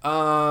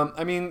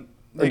 I mean,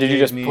 or did you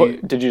just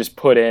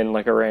put in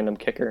like a random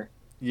kicker?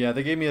 Yeah,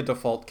 they gave me a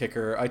default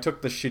kicker. I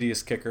took the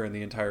shittiest kicker in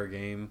the entire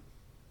game.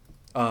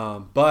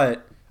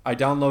 But I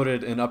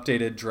downloaded an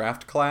updated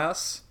draft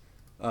class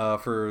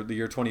for the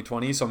year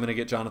 2020, so I'm going to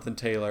get Jonathan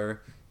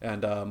Taylor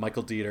and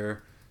Michael Dieter.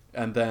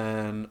 And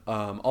then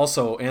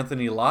also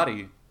Anthony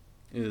Lottie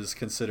is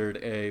considered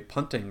a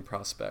punting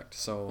prospect,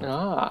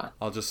 so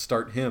I'll just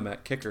start him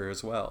at kicker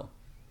as well,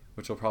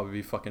 which will probably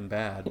be fucking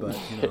bad, but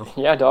you know.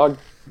 Yeah, dog.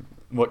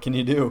 What can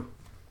you do?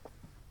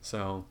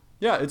 So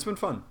yeah, it's been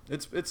fun.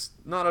 It's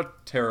not a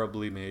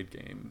terribly made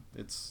game.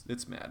 It's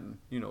Madden.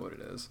 You know what it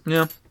is.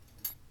 Yeah.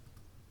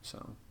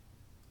 So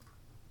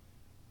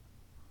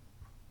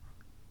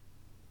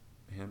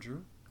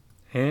Andrew?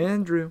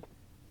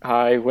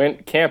 I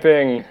went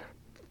camping.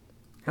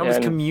 How was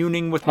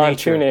communing with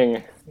nature?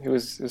 Pontooning. It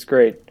was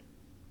great.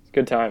 It's a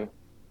good time.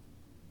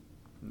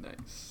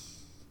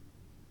 Nice.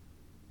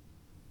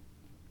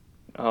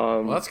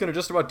 Well, that's gonna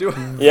just about do it.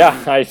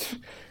 Yeah,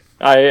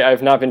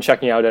 I've not been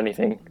checking out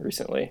anything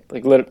recently.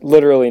 Like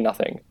literally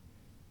nothing.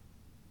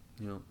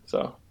 Yeah.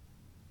 So.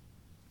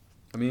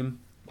 I mean,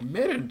 you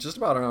made it in just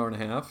about an hour and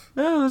a half.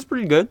 Yeah, that's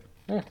pretty good.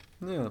 Yeah.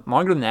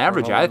 Longer than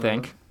average, I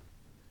think.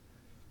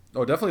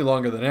 Oh, definitely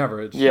longer than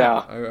average.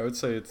 Yeah. I would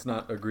say it's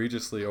not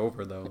egregiously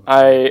over, though.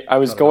 I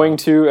was going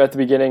to, at the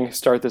beginning,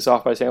 start this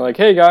off by saying, like,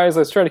 hey, guys,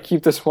 let's try to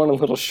keep this one a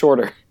little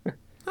shorter.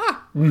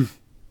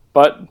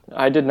 But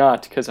I did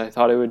not, because I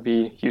thought it would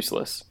be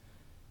useless.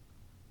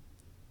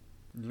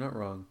 You're not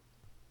wrong.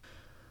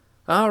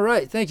 All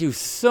right, thank you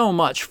so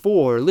much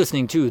for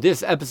listening to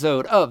this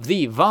episode of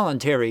the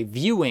Voluntary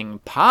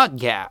Viewing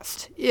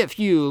Podcast. If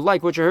you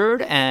like what you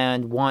heard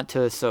and want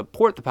to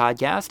support the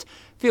podcast,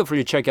 feel free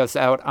to check us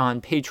out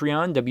on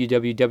Patreon,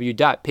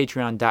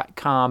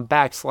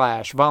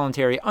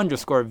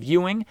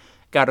 www.patreon.com/voluntary_viewing.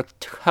 Got a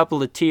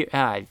couple of tiers.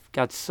 I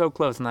got so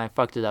close and I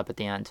fucked it up at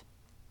the end.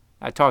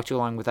 I talked too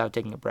long without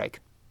taking a break.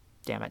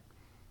 Damn it.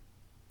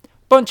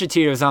 Bunch of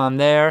tiers on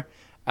there.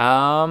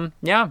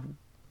 Yeah,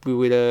 we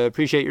would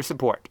appreciate your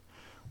support.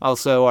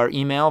 Also, our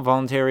email,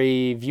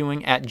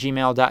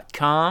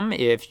 voluntaryviewing@gmail.com,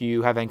 if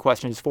you have any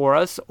questions for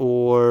us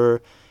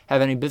or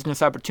have any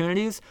business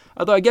opportunities.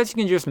 Although I guess you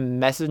can just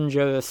message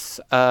us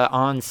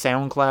on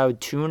SoundCloud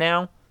too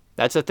now.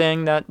 That's a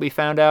thing that we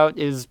found out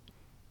is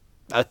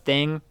a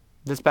thing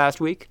this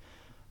past week.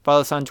 Follow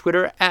us on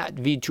Twitter at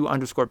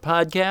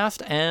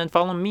V2_podcast and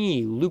follow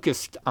me,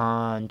 Lucas,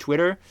 on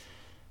Twitter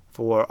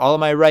for all of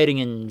my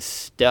writing and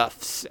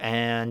stuffs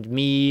and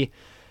me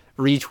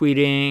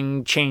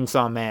retweeting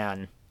Chainsaw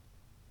Man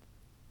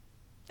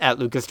at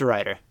Lucas the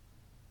Writer.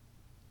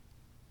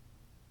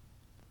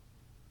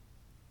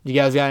 You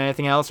guys got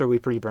anything else, or are we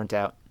pretty burnt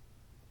out?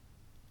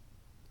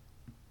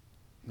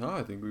 No,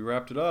 I think we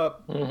wrapped it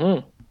up.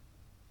 Mm-hmm.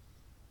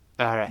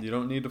 All right. You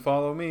don't need to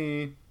follow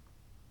me.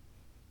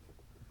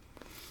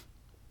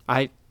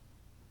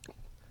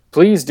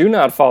 Please do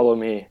not follow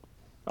me.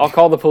 I'll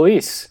call the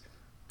police.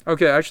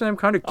 Okay, actually, I'm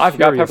kind of curious I've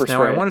got pepper now.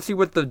 spray. I want to see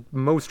what the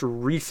most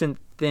recent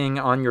thing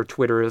on your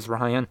Twitter is,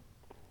 Ryan.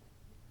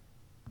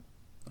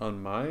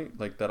 On my,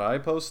 like, that I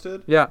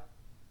posted? Yeah.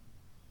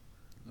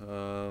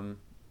 It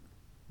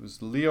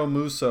was Leo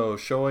Musso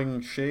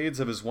showing shades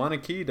of his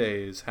Wanakee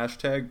days.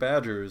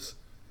 #Badgers.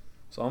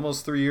 It's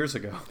almost 3 years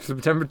ago.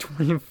 September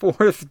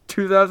 24th,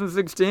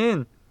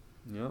 2016.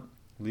 Yep.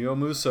 Leo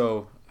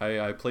Musso.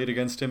 I played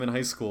against him in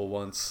high school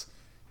once.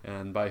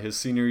 And by his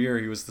senior year,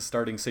 he was the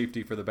starting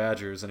safety for the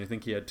Badgers. And I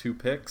think he had 2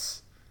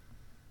 picks.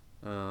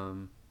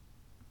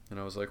 And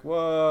I was like,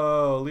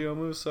 whoa, Leo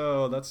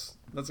Musso, that's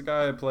a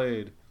guy I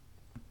played.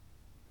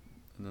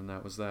 And then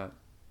that was that.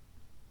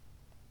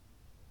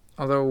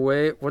 Although,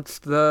 wait, what's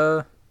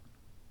the...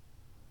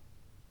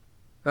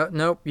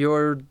 nope,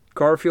 your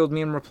Garfield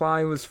meme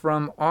reply was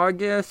from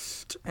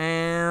August,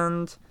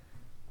 and...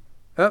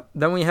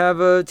 then we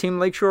have Team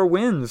Lakeshore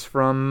wins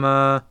from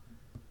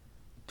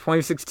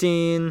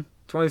 2016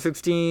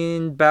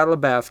 Battle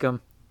of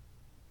Bascom.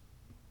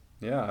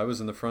 Yeah, I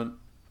was in the front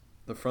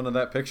of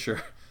that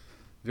picture.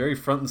 Very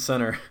front and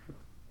center.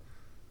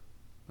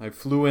 I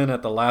flew in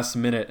at the last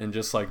minute and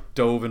just like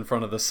dove in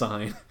front of the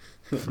sign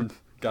and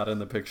got in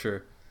the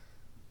picture.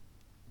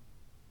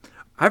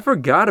 I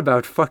forgot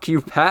about Fuck You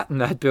Pat in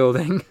that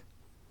building.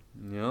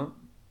 Yeah.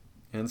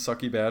 And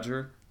Sucky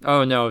Badger.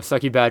 Oh no,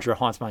 Sucky Badger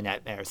haunts my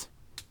nightmares.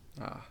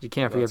 You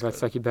can't forget about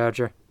good. Sucky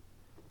Badger.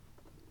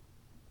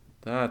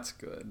 That's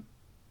good.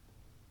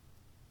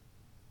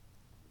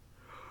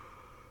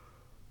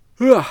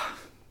 All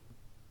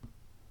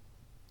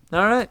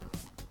right.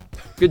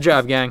 Good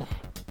job, gang.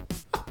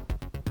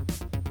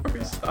 Are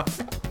we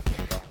stopping?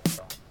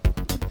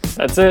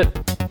 That's it.